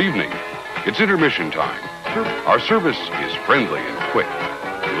 Good evening. It's intermission time. Our service is friendly and quick.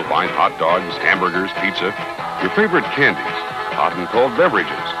 You'll find hot dogs, hamburgers, pizza, your favorite candies, hot and cold beverages,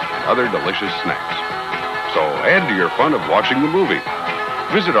 and other delicious snacks. So add to your fun of watching the movie.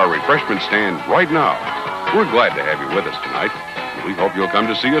 Visit our refreshment stand right now. We're glad to have you with us tonight. We hope you'll come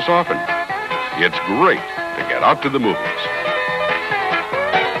to see us often. It's great to get out to the movies.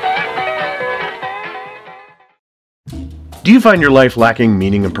 Do you find your life lacking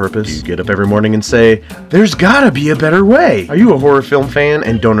meaning and purpose? Do you get up every morning and say, there's gotta be a better way? Are you a horror film fan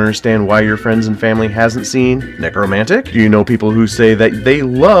and don't understand why your friends and family hasn't seen Necromantic? Do you know people who say that they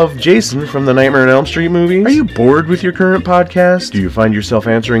love Jason from the Nightmare on Elm Street movies? Are you bored with your current podcast? Do you find yourself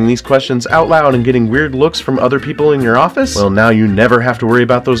answering these questions out loud and getting weird looks from other people in your office? Well, now you never have to worry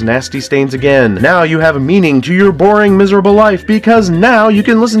about those nasty stains again. Now you have a meaning to your boring, miserable life, because now you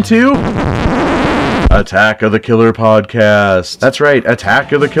can listen to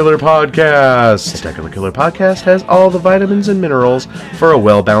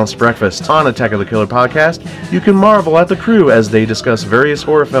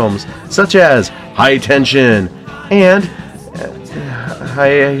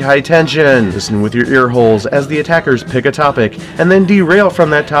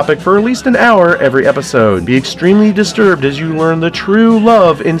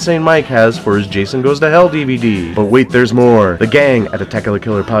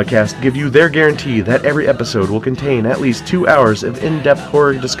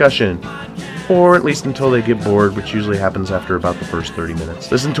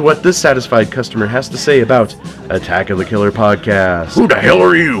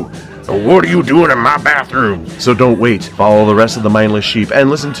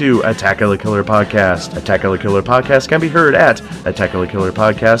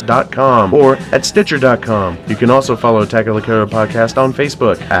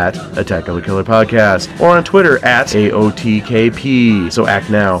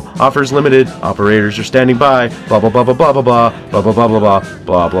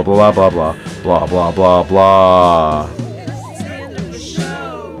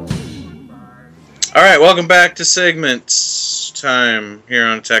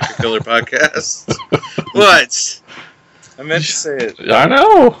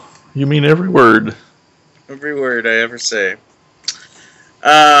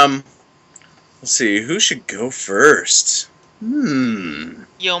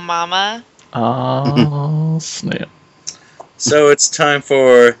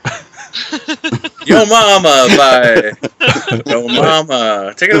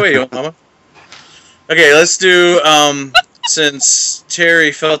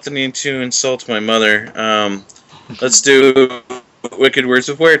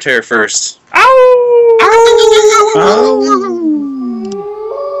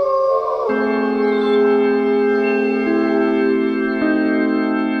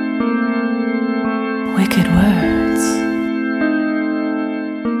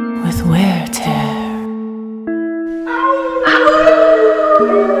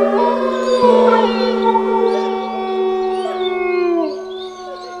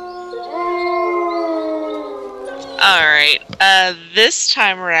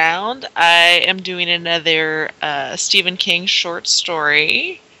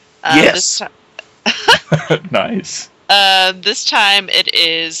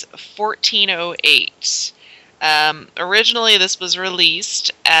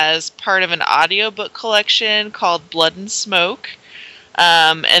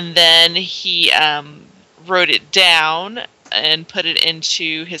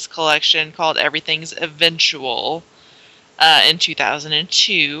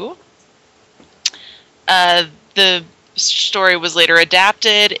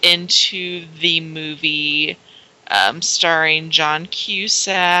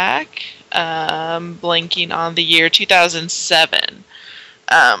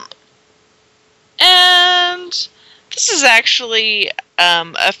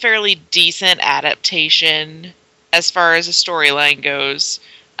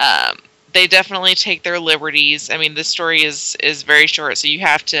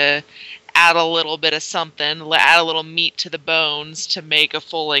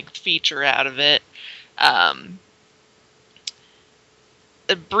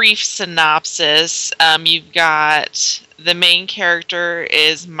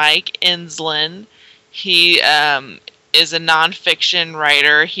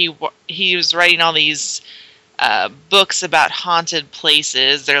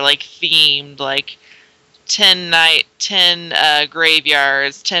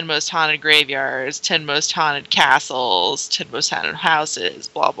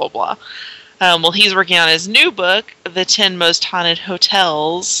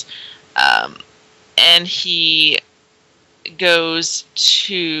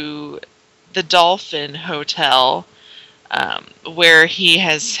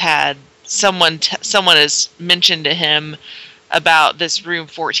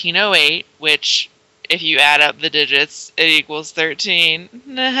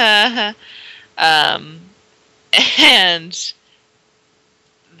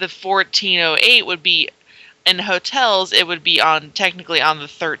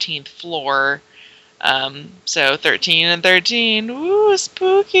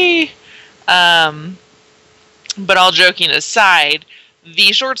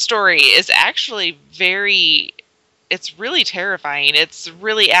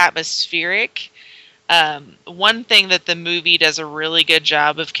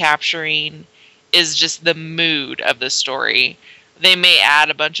is just the mood of the story. They may add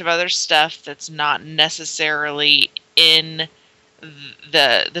a bunch of other stuff that's not necessarily in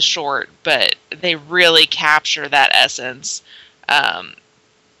the short, but they really capture that essence.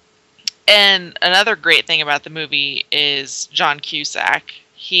 And another great thing about the movie is John Cusack.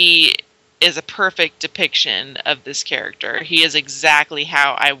 He is a perfect depiction of this character. He is exactly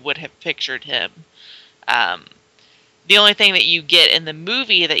how I would have pictured him. The only thing that you get in the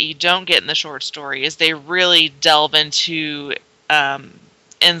movie that you don't get in the short story is they really delve into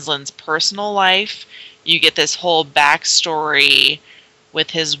Insland's personal life. You get this whole backstory with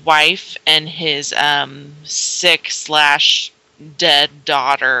his wife and his sick/dead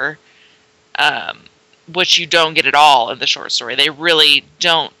daughter, which you don't get at all in the short story. They really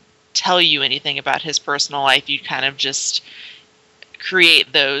don't tell you anything about his personal life. You kind of just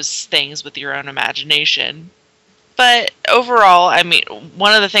create those things with your own imagination. But overall, I mean,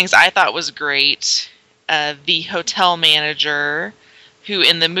 one of the things I thought was great, the hotel manager, who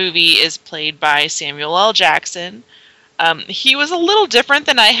in the movie is played by Samuel L. Jackson, he was a little different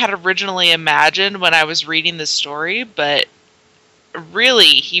than I had originally imagined when I was reading the story, but really,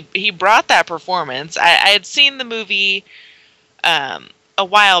 he brought that performance. I had seen the movie a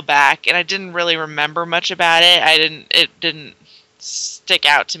while back, and I didn't really remember much about it. It didn't stick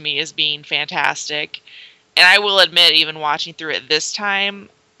out to me as being fantastic. And I will admit, even watching through it this time,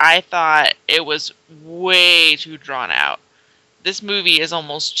 I thought it was way too drawn out. This movie is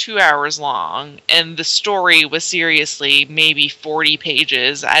almost 2 hours long, and the story was seriously maybe 40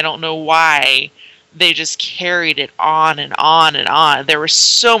 pages. I don't know why they just carried it on and on and on. There was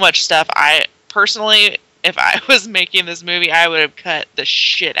so much stuff. I personally, if I was making this movie, I would have cut the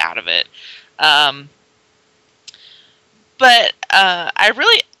shit out of it. But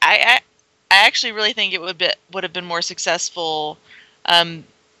I actually really think it would have been more successful.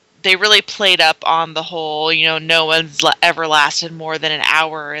 They really played up on the whole, no one's ever lasted more than an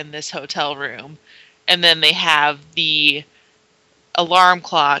hour in this hotel room. And then they have the alarm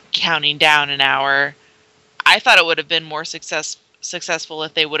clock counting down an hour. I thought it would have been more successful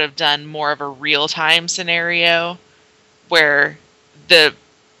if they would have done more of a real-time scenario where the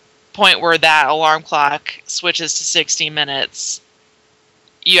point where that alarm clock switches to 60 minutes,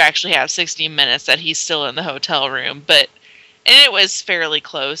 you actually have 60 minutes that he's still in the hotel room. And it was fairly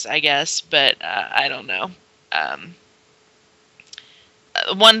close, I guess, but I don't know.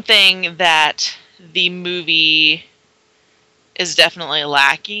 One thing that the movie is definitely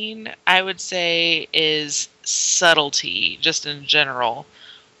lacking, I would say, is subtlety, just in general.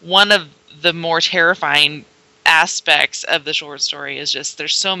 One of the more terrifying aspects of the short story is just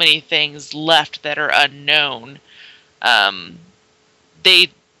there's so many things left that are unknown. They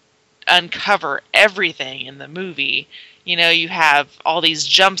uncover everything in the movie. You have all these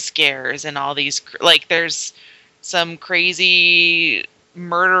jump scares and all these, there's some crazy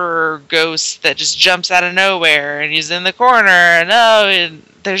murderer ghost that just jumps out of nowhere and he's in the corner and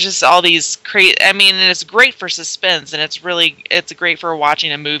there's just all these crazy, and it's great for suspense and it's great for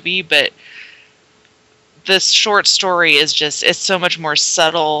watching a movie, but this short story is just, it's so much more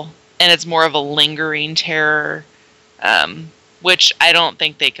subtle and it's more of a lingering terror, which I don't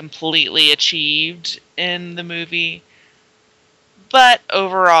think they completely achieved in the movie. But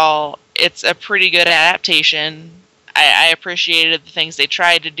overall, it's a pretty good adaptation. I appreciated the things they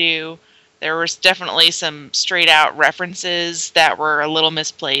tried to do. There was definitely some straight-out references that were a little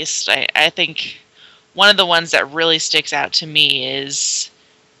misplaced. I think one of the ones that really sticks out to me is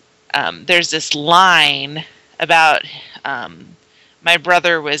there's this line about my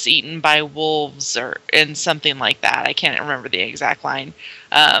brother was eaten by wolves and something like that. I can't remember the exact line.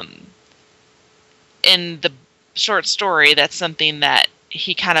 In the short story, that's something that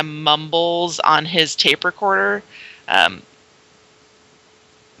he kind of mumbles on his tape recorder,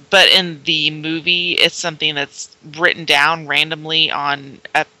 but in the movie it's something that's written down randomly on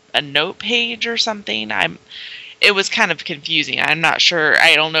a note page or something. It was kind of confusing. I'm not sure.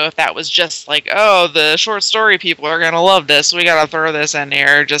 I don't know if that was just like, oh, the short story people are gonna love this, we gotta throw this in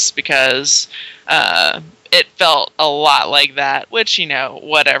here just because it felt a lot like that, which,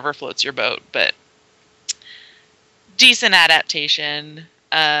 whatever floats your boat. But decent adaptation.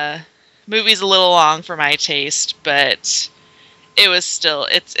 Movie's a little long for my taste, but it's still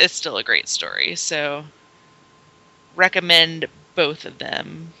a great story. So recommend both of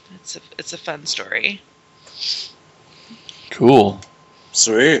them. It's a fun story. Cool.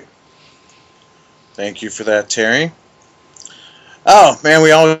 Sweet. Thank you for that, Terry. Oh man,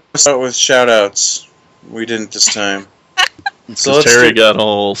 we always start with shout outs. We didn't this time. So Terry got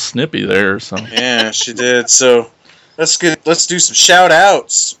all snippy there. So yeah, she did. So Let's do some shout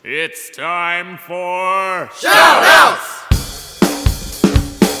outs. It's time for shout outs!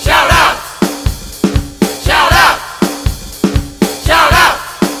 Shout outs! Shout outs! Shout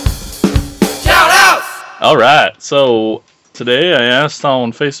outs! Shout outs! All right. So today I asked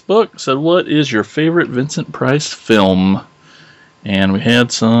on Facebook, said, what is your favorite Vincent Price film? And we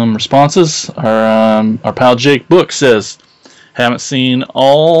had some responses. Our pal Jake Book says, haven't seen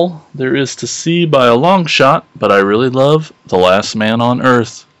all there is to see by a long shot, but I really love The Last Man on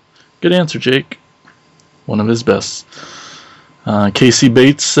Earth. Good answer, Jake. One of his best. Casey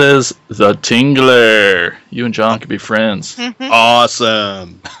Bates says, The Tingler. You and John could be friends.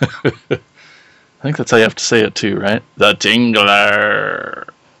 Awesome. I think that's how you have to say it too, right? The Tingler.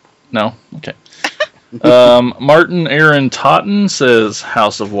 No? Okay. Martin Aaron Totten says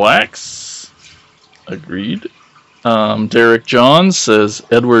House of Wax. Agreed. Derek Johns says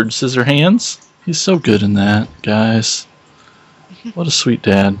Edward Scissorhands. He's so good in that, guys. What a sweet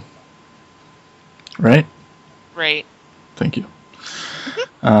dad. Right? Right. Thank you.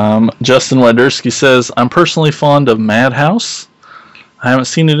 Justin Wyderski says, I'm personally fond of Madhouse. I haven't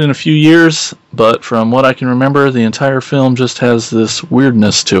seen it in a few years, but from what I can remember, the entire film just has this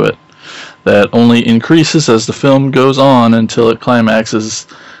weirdness to it that only increases as the film goes on until it climaxes,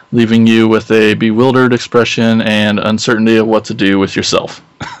 leaving you with a bewildered expression and uncertainty of what to do with yourself.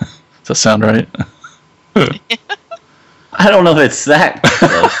 Does that sound right? I don't know if it's that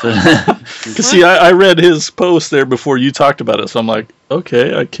close. Because see, I read his post there before you talked about it, so I'm like,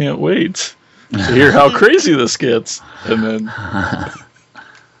 okay, I can't wait to hear how crazy this gets. And then...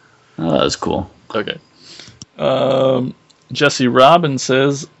 Oh, that was cool. Okay. Jesse Robbins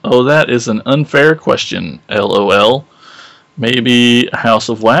says, oh, that is an unfair question, LOL. Maybe House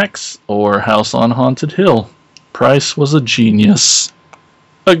of Wax or House on Haunted Hill. Price was a genius.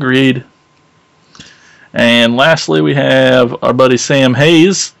 Agreed. And lastly, we have our buddy Sam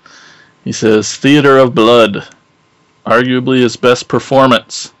Hayes. He says, Theater of Blood. Arguably his best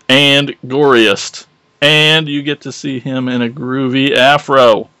performance. And goriest. And you get to see him in a groovy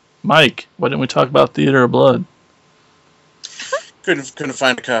afro. Mike, why didn't we talk about Theater of Blood? Couldn't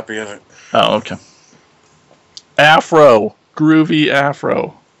find a copy of it. Oh, okay. Afro. Groovy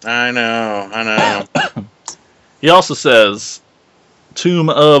afro. I know. He also says, Tomb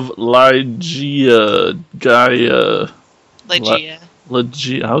of Ligeia. Ligeia.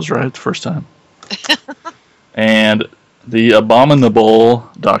 I was right the first time. And The Abominable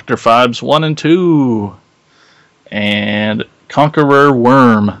Dr. Phibes 1 and 2. And Conqueror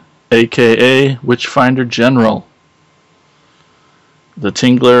Worm, a.k.a. Witchfinder General. The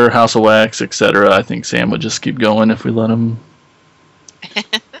Tingler, House of Wax, etc. I think Sam would just keep going if we let him.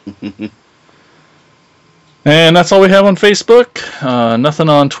 And that's all we have on Facebook. Nothing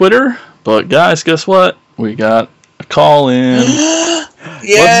on Twitter. But guys, guess what? We got a call in.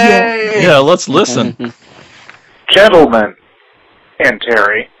 Yay! Let's listen. Gentlemen and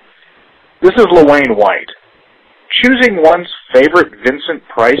Terry, this is Lewayne White. Choosing one's favorite Vincent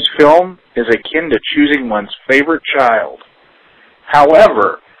Price film is akin to choosing one's favorite child.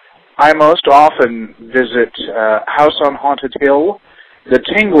 However, I most often visit House on Haunted Hill, The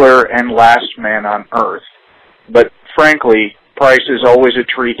Tingler, and Last Man on Earth. But frankly, Price is always a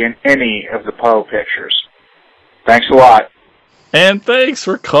treat in any of the Poe pictures. Thanks a lot. And thanks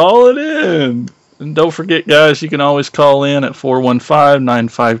for calling in. And don't forget, guys, you can always call in at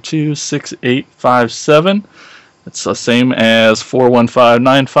 415-952-6857. It's the same as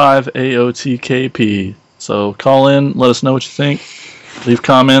 415-95-AOTKP. So call in, let us know what you think. Leave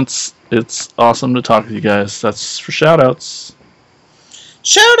comments. It's awesome to talk with you guys. That's for shout-outs.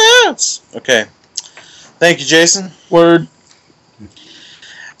 Shout-outs! Okay. Thank you, Jason. Word.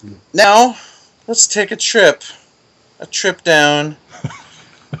 Now, let's take a trip. A trip down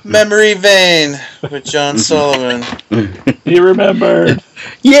memory vein with John Sullivan. He remembered.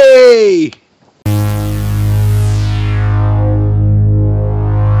 Yay!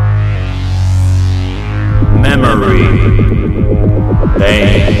 Memory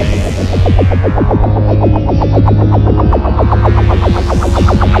Vein.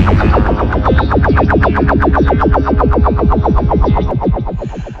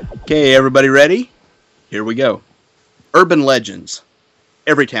 Okay, everybody ready? Here we go. Urban legends.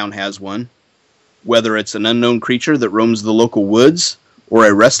 Every town has one. Whether it's an unknown creature that roams the local woods or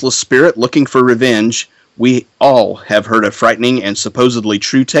a restless spirit looking for revenge, we all have heard a frightening and supposedly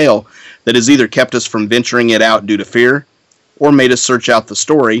true tale that has either kept us from venturing it out due to fear or made us search out the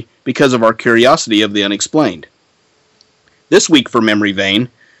story because of our curiosity of the unexplained. This week for Memory Vein,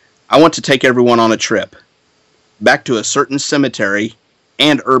 I want to take everyone on a trip back to a certain cemetery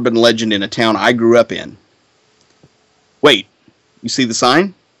and urban legend in a town I grew up in. Wait, you see the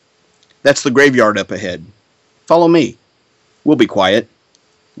sign? That's the graveyard up ahead. Follow me. We'll be quiet.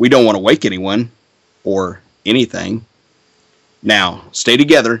 We don't want to wake anyone. Or anything. Now, stay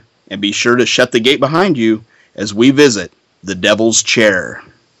together and be sure to shut the gate behind you as we visit the Devil's Chair.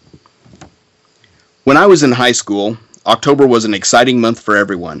 When I was in high school, October was an exciting month for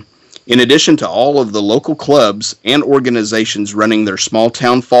everyone. In addition to all of the local clubs and organizations running their small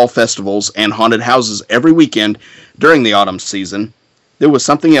town fall festivals and haunted houses every weekend during the autumn season, there was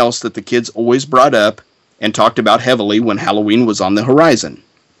something else that the kids always brought up and talked about heavily when Halloween was on the horizon.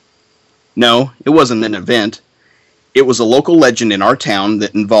 No, it wasn't an event. It was a local legend in our town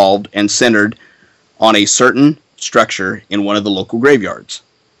that involved and centered on a certain structure in one of the local graveyards.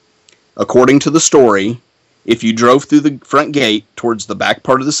 According to the story, if you drove through the front gate towards the back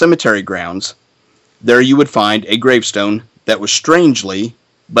part of the cemetery grounds, there you would find a gravestone that was strangely,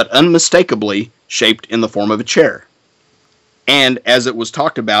 but unmistakably, shaped in the form of a chair. And as it was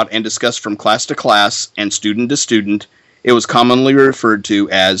talked about and discussed from class to class and student to student, it was commonly referred to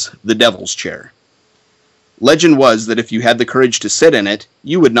as the Devil's Chair. Legend was that if you had the courage to sit in it,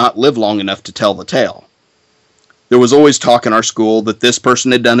 you would not live long enough to tell the tale. There was always talk in our school that this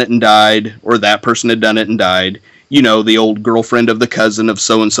person had done it and died, or that person had done it and died. You know, the old girlfriend of the cousin of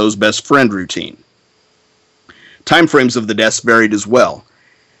so-and-so's best friend routine. Time frames of the deaths varied as well,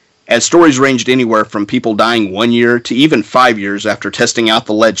 as stories ranged anywhere from people dying 1 year to even 5 years after testing out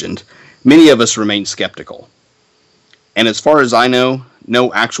the legend. Many of us remained skeptical. And as far as I know,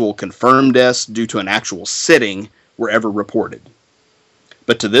 no actual confirmed deaths due to an actual sitting were ever reported.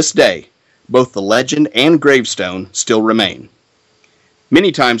 But to this day, both the legend and gravestone still remain.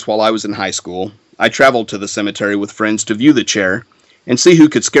 Many times while I was in high school, I traveled to the cemetery with friends to view the chair and see who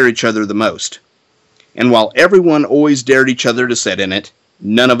could scare each other the most. And while everyone always dared each other to sit in it,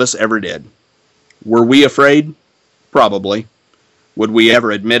 none of us ever did. Were we afraid? Probably. Would we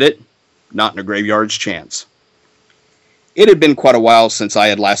ever admit it? Not in a graveyard's chance. It had been quite a while since I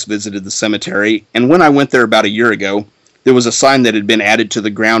had last visited the cemetery, and when I went there about a year ago, there was a sign that had been added to the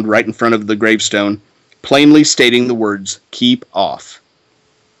ground right in front of the gravestone, plainly stating the words, "Keep off."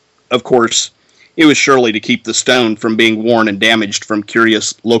 Of course, it was surely to keep the stone from being worn and damaged from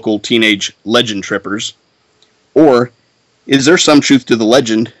curious local teenage legend trippers. Or, is there some truth to the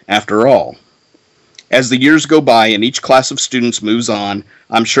legend after all? As the years go by and each class of students moves on,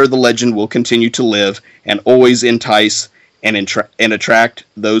 I'm sure the legend will continue to live and always entice and attract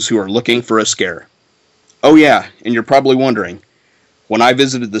those who are looking for a scare. Oh yeah, and you're probably wondering, when I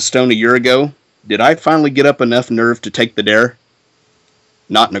visited the stone a year ago, did I finally get up enough nerve to take the dare?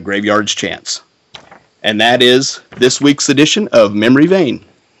 Not in a graveyard's chance. And that is this week's edition of Memory Vein.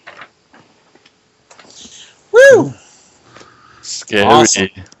 Woo! Scary. Awesome.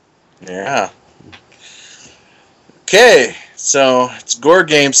 Yeah. Okay, so it's Gore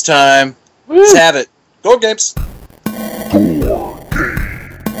Games time. Let's have it. Gore Games.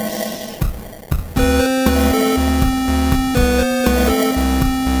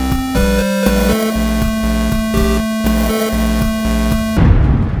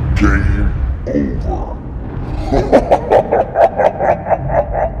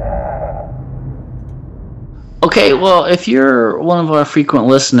 Okay, well, if you're one of our frequent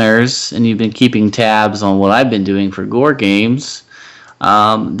listeners and you've been keeping tabs on what I've been doing for Gore Games,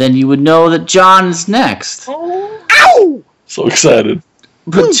 then you would know that John is next. Ow! So excited.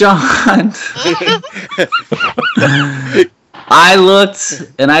 But John, I looked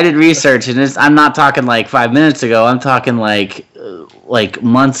and I did research, and I'm not talking like 5 minutes ago. I'm talking like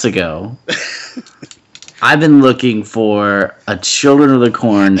months ago. I've been looking for a Children of the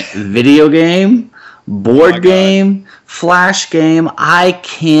Corn video game, board game, flash game. I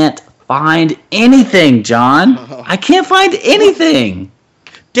can't find anything, John. I can't find anything.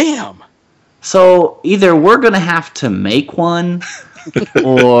 Damn. So either we're going to have to make one,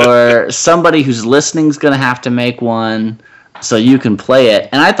 or somebody who's listening is going to have to make one so you can play it.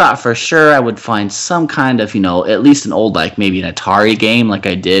 And I thought for sure I would find some kind of, at least an old, like maybe an Atari game like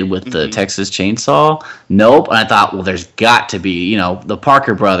I did with the Texas Chainsaw. Nope. And I thought, well, there's got to be, the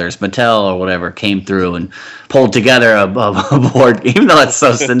Parker Brothers, Mattel or whatever came through and pulled together a board game, even though it's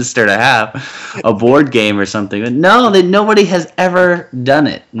so sinister to have a board game or something. But no, nobody has ever done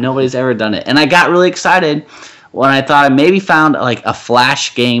it. Nobody's ever done it. And I got really excited when I thought I maybe found like a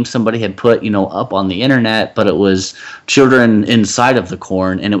flash game somebody had put, up on the internet, but it was Children Inside of the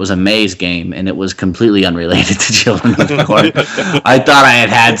Corn, and it was a maze game, and it was completely unrelated to Children of the Corn. I thought I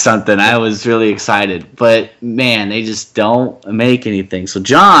had something. I was really excited. But, man, they just don't make anything. So,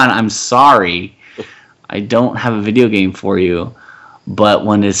 John, I'm sorry. I don't have a video game for you. But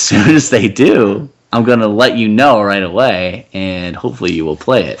as soon as they do, I'm going to let you know right away, and hopefully you will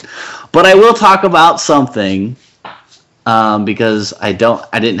play it. But I will talk about something because I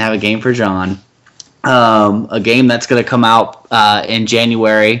didn't have a game for John. A game that's going to come out in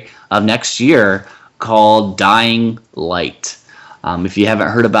January of next year called Dying Light. If you haven't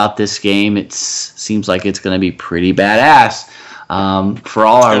heard about this game, it seems like it's going to be pretty badass. For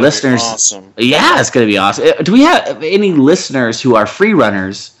all our listeners, awesome. Yeah, it's going to be awesome. Do we have any listeners who are free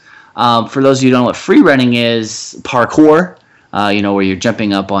runners? For those of you who don't know what free running is, parkour. Where you're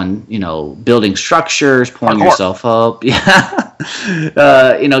jumping up on, building structures, pulling yourself up. Yeah.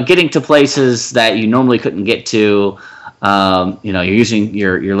 Getting to places that you normally couldn't get to. You're using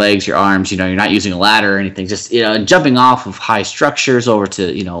your legs, your arms, you're not using a ladder or anything. Just, jumping off of high structures over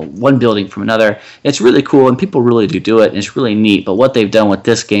to, one building from another. It's really cool, and people really do it, and it's really neat. But what they've done with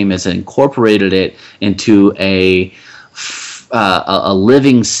this game is incorporated it into a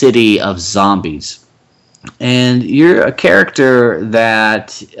living city of zombies. And you're a character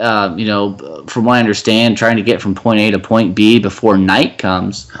that, from what I understand, trying to get from point A to point B before night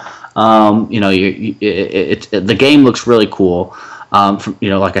comes. The game looks really cool.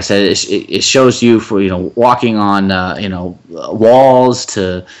 Like I said, it shows you for walking on walls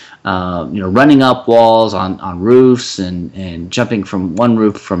to running up walls on roofs and jumping from one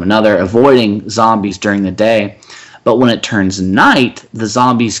roof from another, avoiding zombies during the day. But when it turns night, the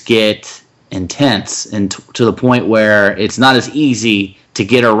zombies get intense and to the point where it's not as easy to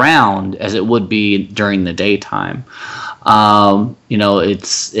get around as it would be during the daytime.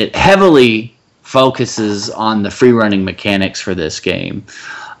 It heavily focuses on the free running mechanics for this game.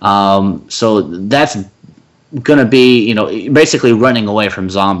 So that's going to be, basically running away from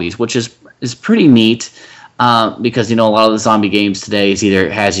zombies, which is pretty neat. Because, a lot of the zombie games today is either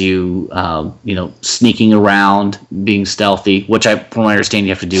has you, sneaking around, being stealthy, which from what I understand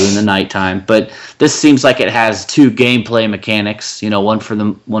you have to do in the nighttime. But this seems like it has two gameplay mechanics, one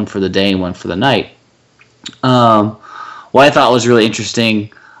for the day and one for the night. What I thought was really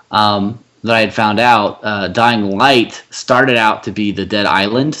interesting that I had found out, Dying Light started out to be the Dead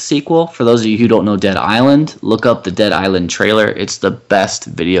Island sequel. For those of you who don't know Dead Island, look up the Dead Island trailer. It's the best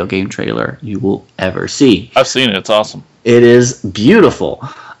video game trailer you will ever see. I've seen it. It's awesome. It is beautiful.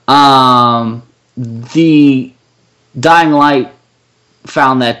 The Dying Light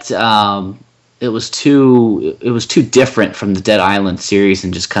found that it was too different from the Dead Island series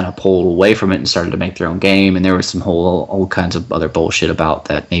and just kind of pulled away from it and started to make their own game. And there was some all kinds of other bullshit about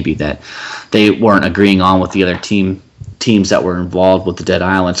that, maybe that they weren't agreeing on with the other teams that were involved with the Dead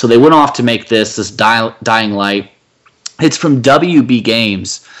Island. So they went off to make this Dying Light. It's from WB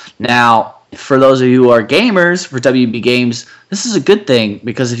Games. Now, for those of you who are gamers, for WB Games, this is a good thing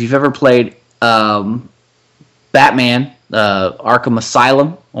because if you've ever played Batman, Arkham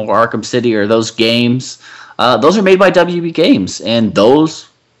Asylum or Arkham City or those games, those are made by WB Games, and those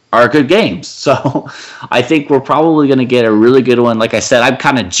are good games. So I think we're probably going to get a really good one. Like I said, I'm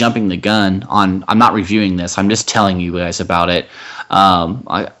kind of jumping the gun on. I'm not reviewing this. I'm just telling you guys about it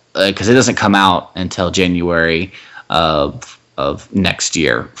because it doesn't come out until January of next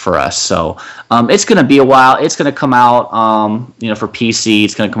year for us. So it's going to be a while. It's going to come out for PC.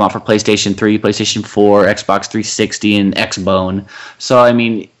 It's going to come out for PlayStation 3, PlayStation 4, Xbox 360, and Xbone. So I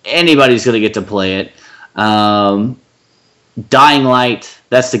mean, anybody's going to get to play it. Dying Light,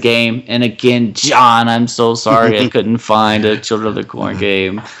 that's the game. And again, John, I'm so sorry I couldn't find a Children of the Corn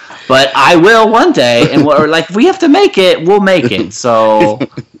game, but I will one day. And if we have to make it, we'll make it. So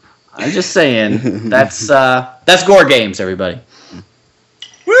I'm just saying that's Gore Games, everybody.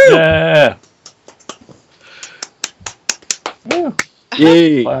 Woo! Yeah. Woo.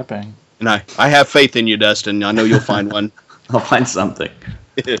 Yay! Clapping. And I have faith in you, Dustin. I know you'll find one. I'll find something.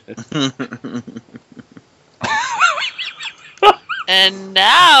 And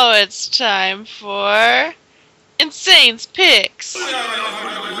now it's time for Insane's Picks.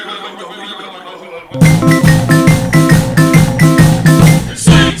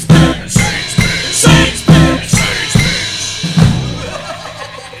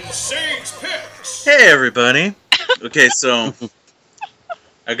 Hey everybody. Okay, so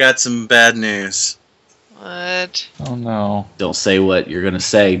I got some bad news. What? Oh no. Don't say what you're going to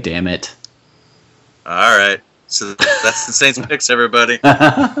say, damn it. Alright. So that's the Saints Picks, everybody.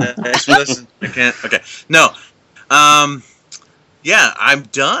 Thanks for listening. I can't. Okay. No. Yeah, I'm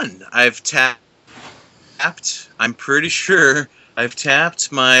done. I've tapped. I'm pretty sure I've tapped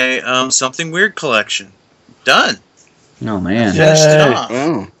my Something Weird collection. Done. Oh man. Finished it off.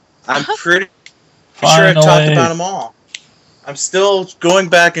 Oh. I'm pretty sure I've talked about them all. I'm still going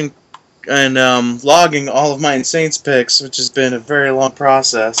back and logging all of my Insane's picks, which has been a very long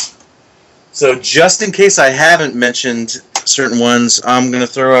process. So just in case I haven't mentioned certain ones, I'm going to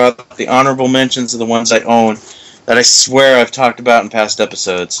throw out the honorable mentions of the ones I own that I swear I've talked about in past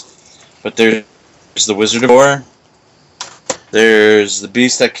episodes. But there's The Wizard of Oz, there's The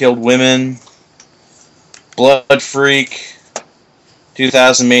Beast That Killed Women, Blood Freak,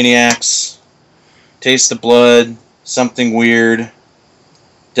 2000 Maniacs, Taste of Blood, Something Weird,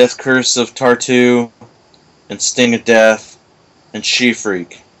 Death Curse of Tartu, and Sting of Death, and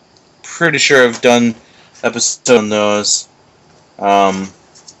She-Freak. Pretty sure I've done episodes on those. I'm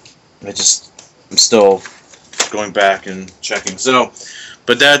still going back and checking. So,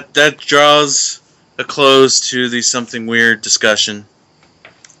 but that draws a close to the Something Weird discussion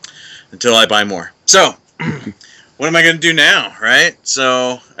until I buy more. So, what am I going to do now, right?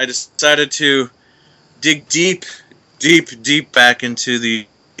 So, I decided to dig deep back into the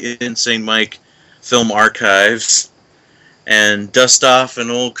Insane Mike film archives and dust off an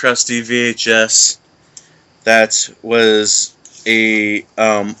old crusty VHS that was a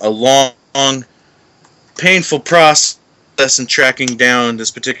long, painful process in tracking down this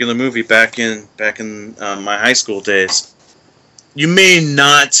particular movie back in my high school days. You may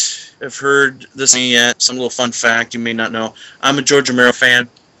not have heard this yet. Some little fun fact you may not know. I'm a George Romero fan,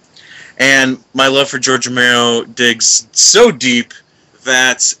 and my love for George Romero digs so deep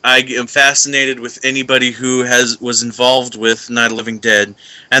that I am fascinated with anybody who was involved with Night of the Living Dead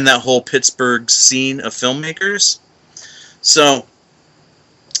and that whole Pittsburgh scene of filmmakers. So,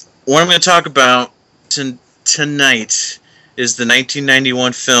 what I'm going to talk about tonight is the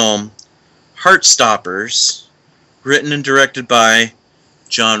 1991 film Heartstoppers, written and directed by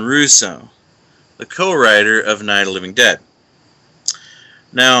John Russo, the co-writer of Night of the Living Dead.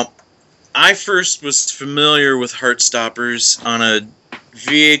 Now, I first was familiar with Heartstoppers on a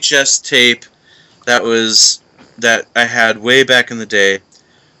VHS tape that I had way back in the day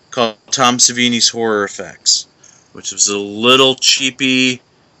called Tom Savini's Horror Effects, which was a little cheapy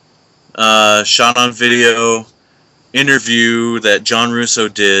shot on video interview that John Russo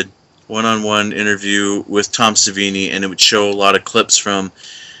did, one-on-one interview with Tom Savini, and it would show a lot of clips from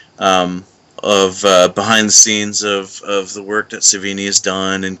behind the scenes of the work that Savini has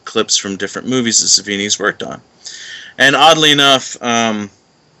done and clips from different movies that Savini's worked on. And oddly enough, a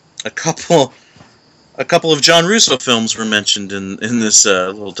couple of John Russo films were mentioned in this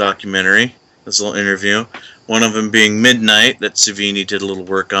little documentary, this little interview. One of them being Midnight, that Savini did a little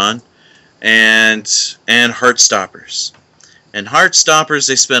work on, and Heartstoppers. And Heartstoppers,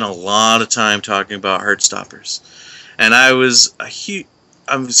 they spent a lot of time talking about Heartstoppers, and I was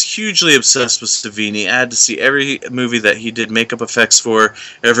hugely obsessed with Savini. I had to see every movie that he did makeup effects for,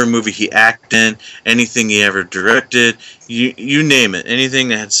 every movie he acted in, anything he ever directed, you name it. Anything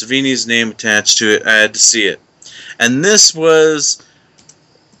that had Savini's name attached to it, I had to see it. And this was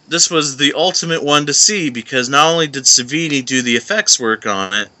the ultimate one to see, because not only did Savini do the effects work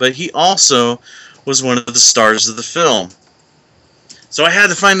on it, but he also was one of the stars of the film. So I had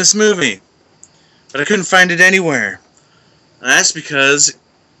to find this movie, but I couldn't find it anywhere. And that's because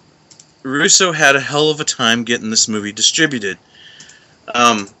Russo had a hell of a time getting this movie distributed.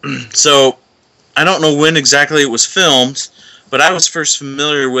 So I don't know when exactly it was filmed, but I was first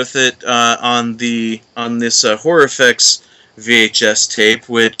familiar with it on this Horror Effects VHS tape,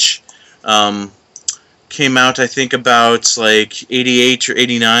 which came out, I think, about like 88 or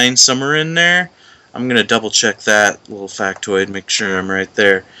 89, somewhere in there. I'm going to double check that little factoid, make sure I'm right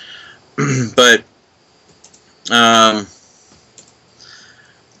there. But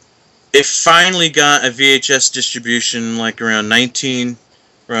it finally got a VHS distribution like around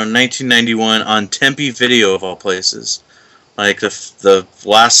 1991 on Tempe Video, of all places. Like the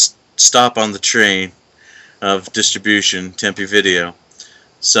last stop on the train of distribution, Tempe Video.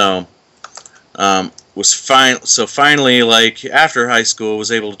 So finally, like after high school,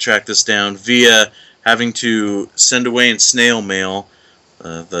 was able to track this down via having to send away in snail mail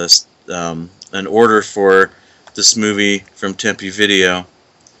an order for this movie from Tempe Video.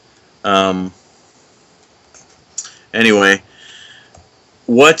 Anyway,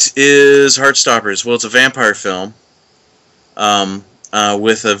 what is Heartstoppers? Well, it's a vampire film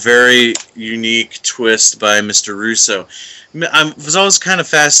with a very unique twist by Mr. Russo. I was always kind of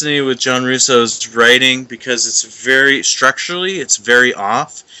fascinated with John Russo's writing because it's structurally it's very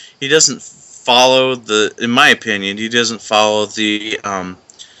off. He doesn't follow in my opinion, he doesn't follow the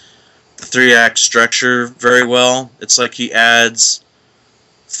 3-act structure very well. It's like he adds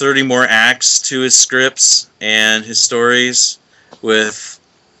 30 more acts to his scripts and his stories with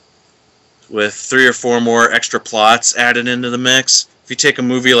 3 or 4 more extra plots added into the mix. If you take a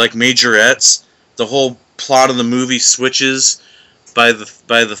movie like Majorettes, the whole plot of the movie switches by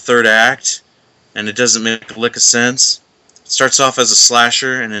the third act, and it doesn't make a lick of sense. It starts off as a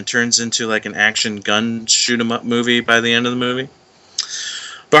slasher and then turns into like an action gun shoot 'em up movie by the end of the movie.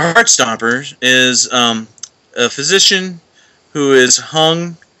 But Heartstopper is a physician who is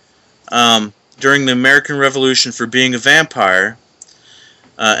hung during the American Revolution for being a vampire.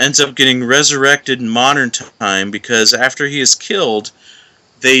 Ends up getting resurrected in modern time because after he is killed,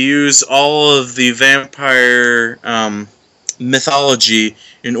 they use all of the vampire mythology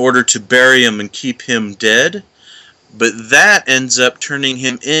in order to bury him and keep him dead. But that ends up turning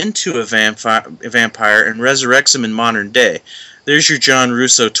him into a vampire and resurrects him in modern day. There's your John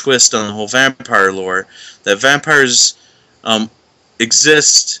Russo twist on the whole vampire lore. That vampires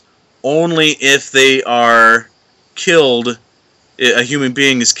exist only if they are killed. A human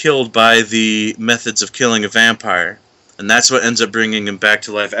being is killed by the methods of killing a vampire. And that's what ends up bringing him back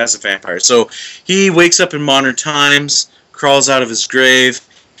to life as a vampire. So he wakes up in modern times, crawls out of his grave.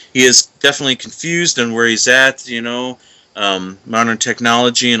 He is definitely confused on where he's at, modern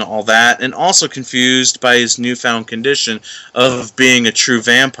technology and all that. And also confused by his newfound condition of being a true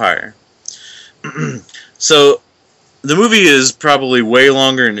vampire. So the movie is probably way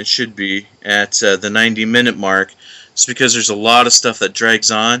longer than it should be at the 90-minute mark. It's because there's a lot of stuff that drags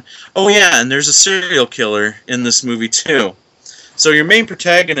on. Oh yeah, and there's a serial killer in this movie too. So your main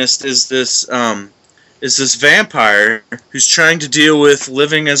protagonist is this vampire who's trying to deal with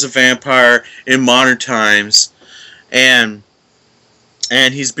living as a vampire in modern times, and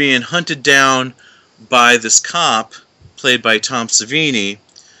he's being hunted down by this cop played by Tom Savini.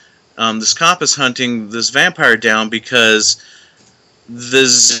 This cop is hunting this vampire down because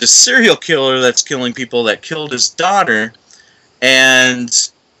there's a serial killer that's killing people that killed his daughter,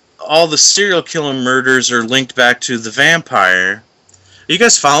 and all the serial killer murders are linked back to the vampire. Are you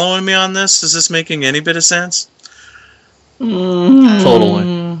guys following me on this? Is this making any bit of sense?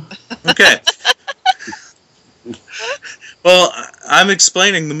 Totally. Okay. Well, I'm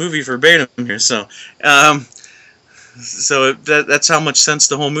explaining the movie verbatim here, so that's how much sense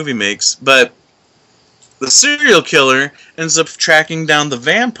the whole movie makes. But the serial killer ends up tracking down the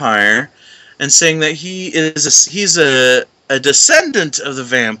vampire and saying that he's a descendant of the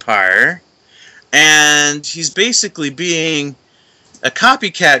vampire, and he's basically being a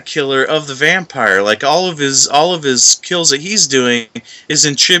copycat killer of the vampire. Like all of his kills that he's doing is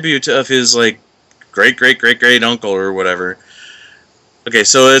in tribute of his like great uncle or whatever. Okay,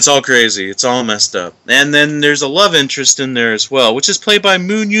 so it's all crazy. It's all messed up. And then there's a love interest in there as well, which is played by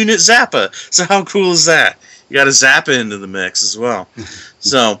Moon Unit Zappa. So how cool is that? You got a Zappa into the mix as well.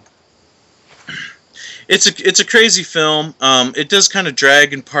 So it's a crazy film. It does kind of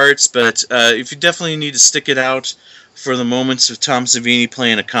drag in parts, but if you definitely need to stick it out for the moments of Tom Savini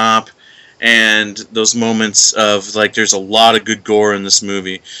playing a cop, and those moments of, like, there's a lot of good gore in this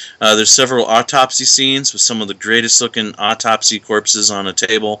movie. There's several autopsy scenes with some of the greatest looking autopsy corpses on a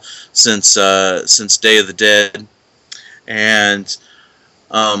table since Day of the Dead. And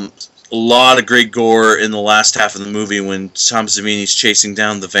a lot of great gore in the last half of the movie when Tom Savini's chasing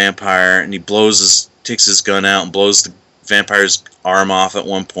down the vampire, and he takes his gun out and blows the vampire's arm off at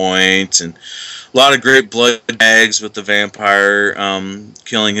one point, and a lot of great blood bags with the vampire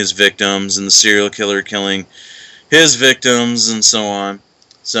killing his victims and the serial killer killing his victims and so on.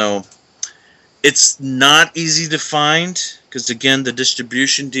 So it's not easy to find because, again, the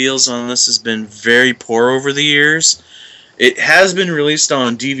distribution deals on this has been very poor over the years. It has been released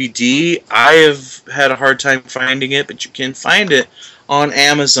on DVD. I have had a hard time finding it, but you can find it on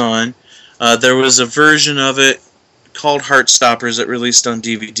Amazon. There was a version of it called Heartstoppers that released on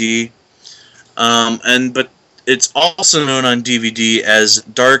DVD. But it's also known on DVD as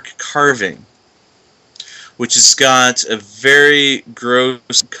Dark Carving, which has got a very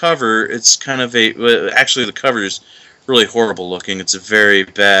gross cover. It's kind of actually the cover is really horrible looking. It's a very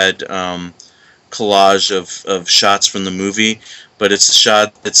bad collage of shots from the movie, but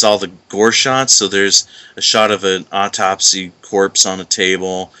it's all the gore shots. So there's a shot of an autopsy corpse on a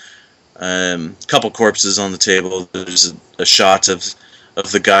table, a couple corpses on the table. There's a shot of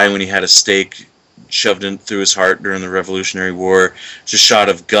the guy when he had a stake shoved in through his heart during the Revolutionary War. It's a shot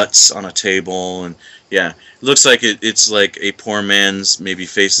of guts on a table, and yeah, it looks like it's like a poor man's maybe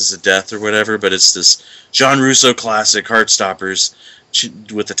faces of death or whatever, but it's this John Russo classic Heartstoppers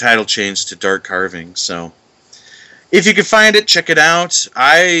with the title changed to Dark Carving. So if you can find it, check it out.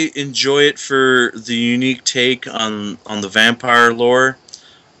 I enjoy it for the unique take on the vampire lore,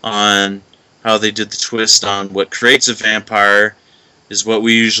 on how they did the twist on what creates a vampire is what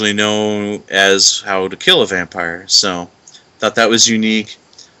we usually know as how to kill a vampire. So thought that was unique.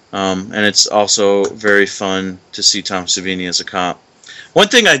 And it's also very fun to see Tom Savini as a cop. One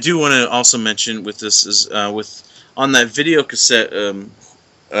thing I do want to also mention with this is on that video cassette,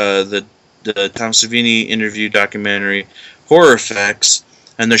 the Tom Savini interview documentary, Horror Effects,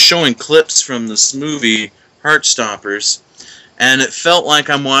 and they're showing clips from this movie, Heartstoppers, and it felt like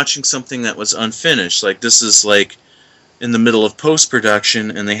I'm watching something that was unfinished. Like, this is like in the middle of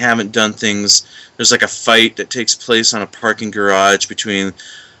post-production, and they haven't done things. There's like a fight that takes place on a parking garage between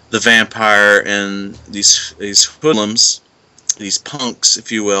the vampire and these hoodlums, these punks,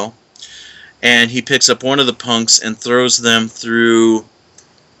 if you will. And he picks up one of the punks and throws them through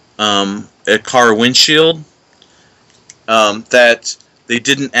a car windshield. That they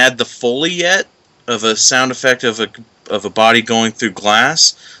didn't add the Foley yet of a sound effect of a body going through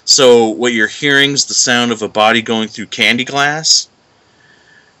glass. So what you're hearing is the sound of a body going through candy glass.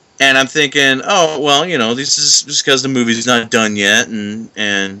 And I'm thinking, oh, well, you know, this is just because the movie's not done yet,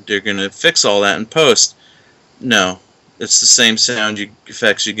 and they're going to fix all that in post. No, it's the same sound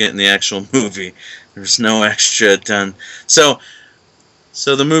effects you get in the actual movie. There's no extra done. So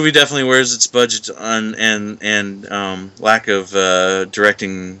the movie definitely wears its budget on and lack of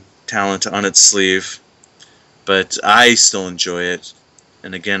directing talent on its sleeve. But I still enjoy it.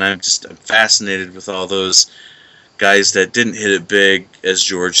 And again, I'm fascinated with all those guys that didn't hit it big as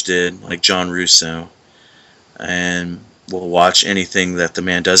George did, like John Russo. And we'll watch anything that the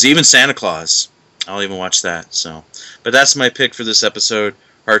man does, even Santa Claus. I'll even watch that. So, but that's my pick for this episode,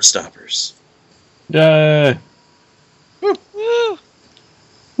 Heartstoppers. Yay! Woo! Woo!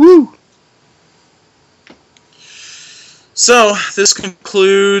 Woo! So, this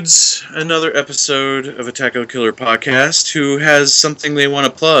concludes another episode of Attack of the Killer Podcast. Who has something they want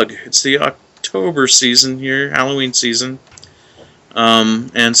to plug? It's the October season here, Halloween season.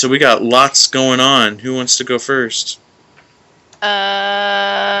 And so we got lots going on. Who wants to go first?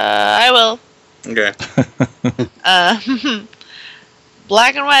 I will. Okay.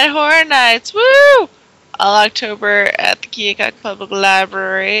 Black and White Horror Nights, woo! All October at the Keokuk Public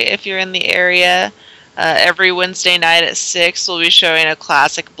Library. If you're in the area, every Wednesday night at 6, we'll be showing a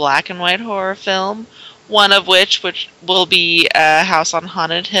classic black and white horror film. One of which will be House on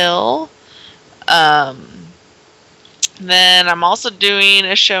Haunted Hill. Then I'm also doing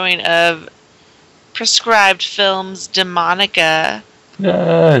a showing of Prescribed Films Demonica.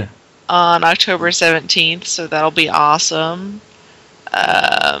 Yay! On October 17th, so that'll be awesome.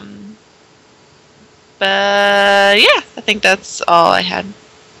 But yeah, I think that's all I had.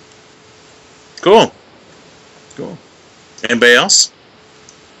 Cool. Anybody else?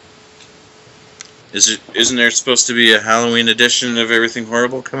 Isn't there supposed to be a Halloween edition of Everything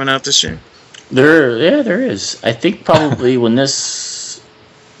Horrible coming out this year? There is. I think probably when this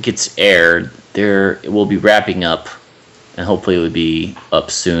gets aired, it will be wrapping up, and hopefully it will be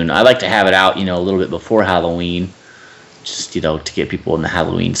up soon. I like to have it out, a little bit before Halloween, just, to get people in the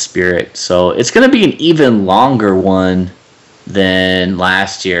Halloween spirit. So it's going to be an even longer one than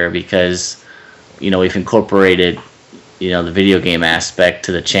last year because, we've incorporated, the video game aspect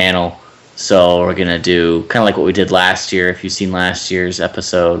to the channel. So we're going to do kind of like what we did last year. If you've seen last year's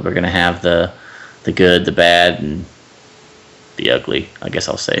episode, we're going to have the good, the bad, and the ugly. I guess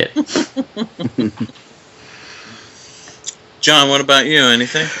I'll say it. John, what about you?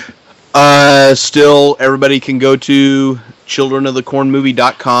 Anything? Still, everybody can go to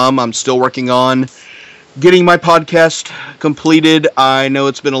childrenofthecornmovie.com. I'm still working on getting my podcast completed. I know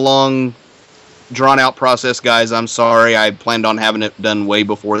it's been a long, drawn-out process, guys. I'm sorry. I planned on having it done way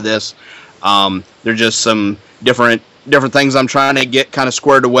before this. There's just some different things I'm trying to get kind of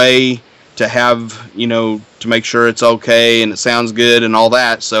squared away to have, to make sure it's okay and it sounds good and all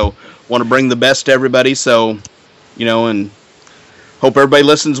that. So, want to bring the best to everybody. So, and hope everybody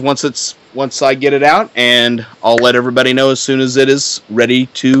listens once I get it out, and I'll let everybody know as soon as it is ready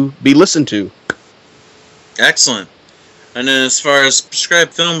to be listened to. Excellent. And then as far as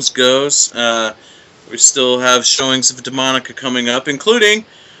Prescribed Films goes, we still have showings of Demonica coming up, including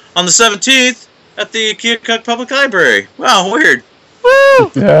on the 17th at the Keokuk Public Library. Wow, weird.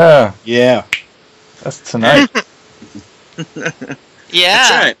 Woo! Yeah. That's tonight. Yeah.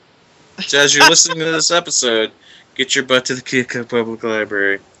 That's right. So as you're listening to this episode, get your butt to the Keokuk Public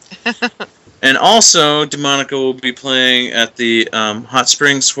Library. And also, Demonica will be playing at the Hot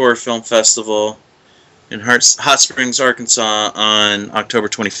Springs Horror Film Festival in Hot Springs, Arkansas on October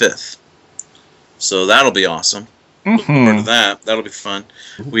 25th. So that'll be awesome. Look forward to that. That'll be fun.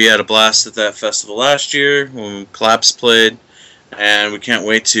 We had a blast at that festival last year when Collapse played, and we can't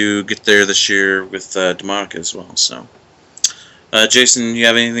wait to get there this year with Demonica as well. So, Jason, you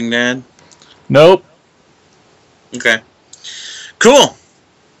have anything to add? Nope. Okay. Cool.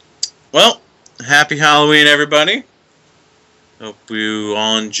 Well, happy Halloween, everybody. Hope you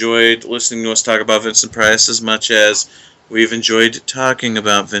all enjoyed listening to us talk about Vincent Price as much as we've enjoyed talking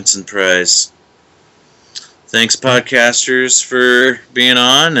about Vincent Price. Thanks, podcasters, for being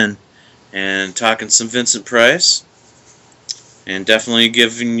on and talking some Vincent Price. And definitely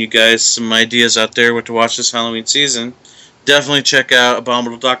giving you guys some ideas out there what to watch this Halloween season. Definitely check out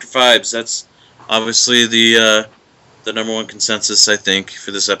Abominable Dr. Phibes. That's obviously the number one consensus, I think, for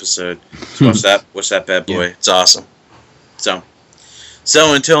this episode. So watch that bad boy. Yeah. It's awesome.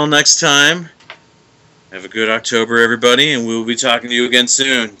 So until next time, have a good October, everybody, and we'll be talking to you again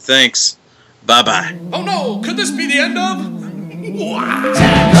soon. Thanks. Bye-bye. Oh no, could this be the end of?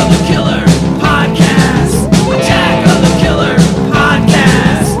 Attack of the Killer Podcast. Attack of the Killer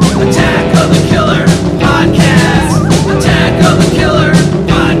Podcast. Attack of the Killer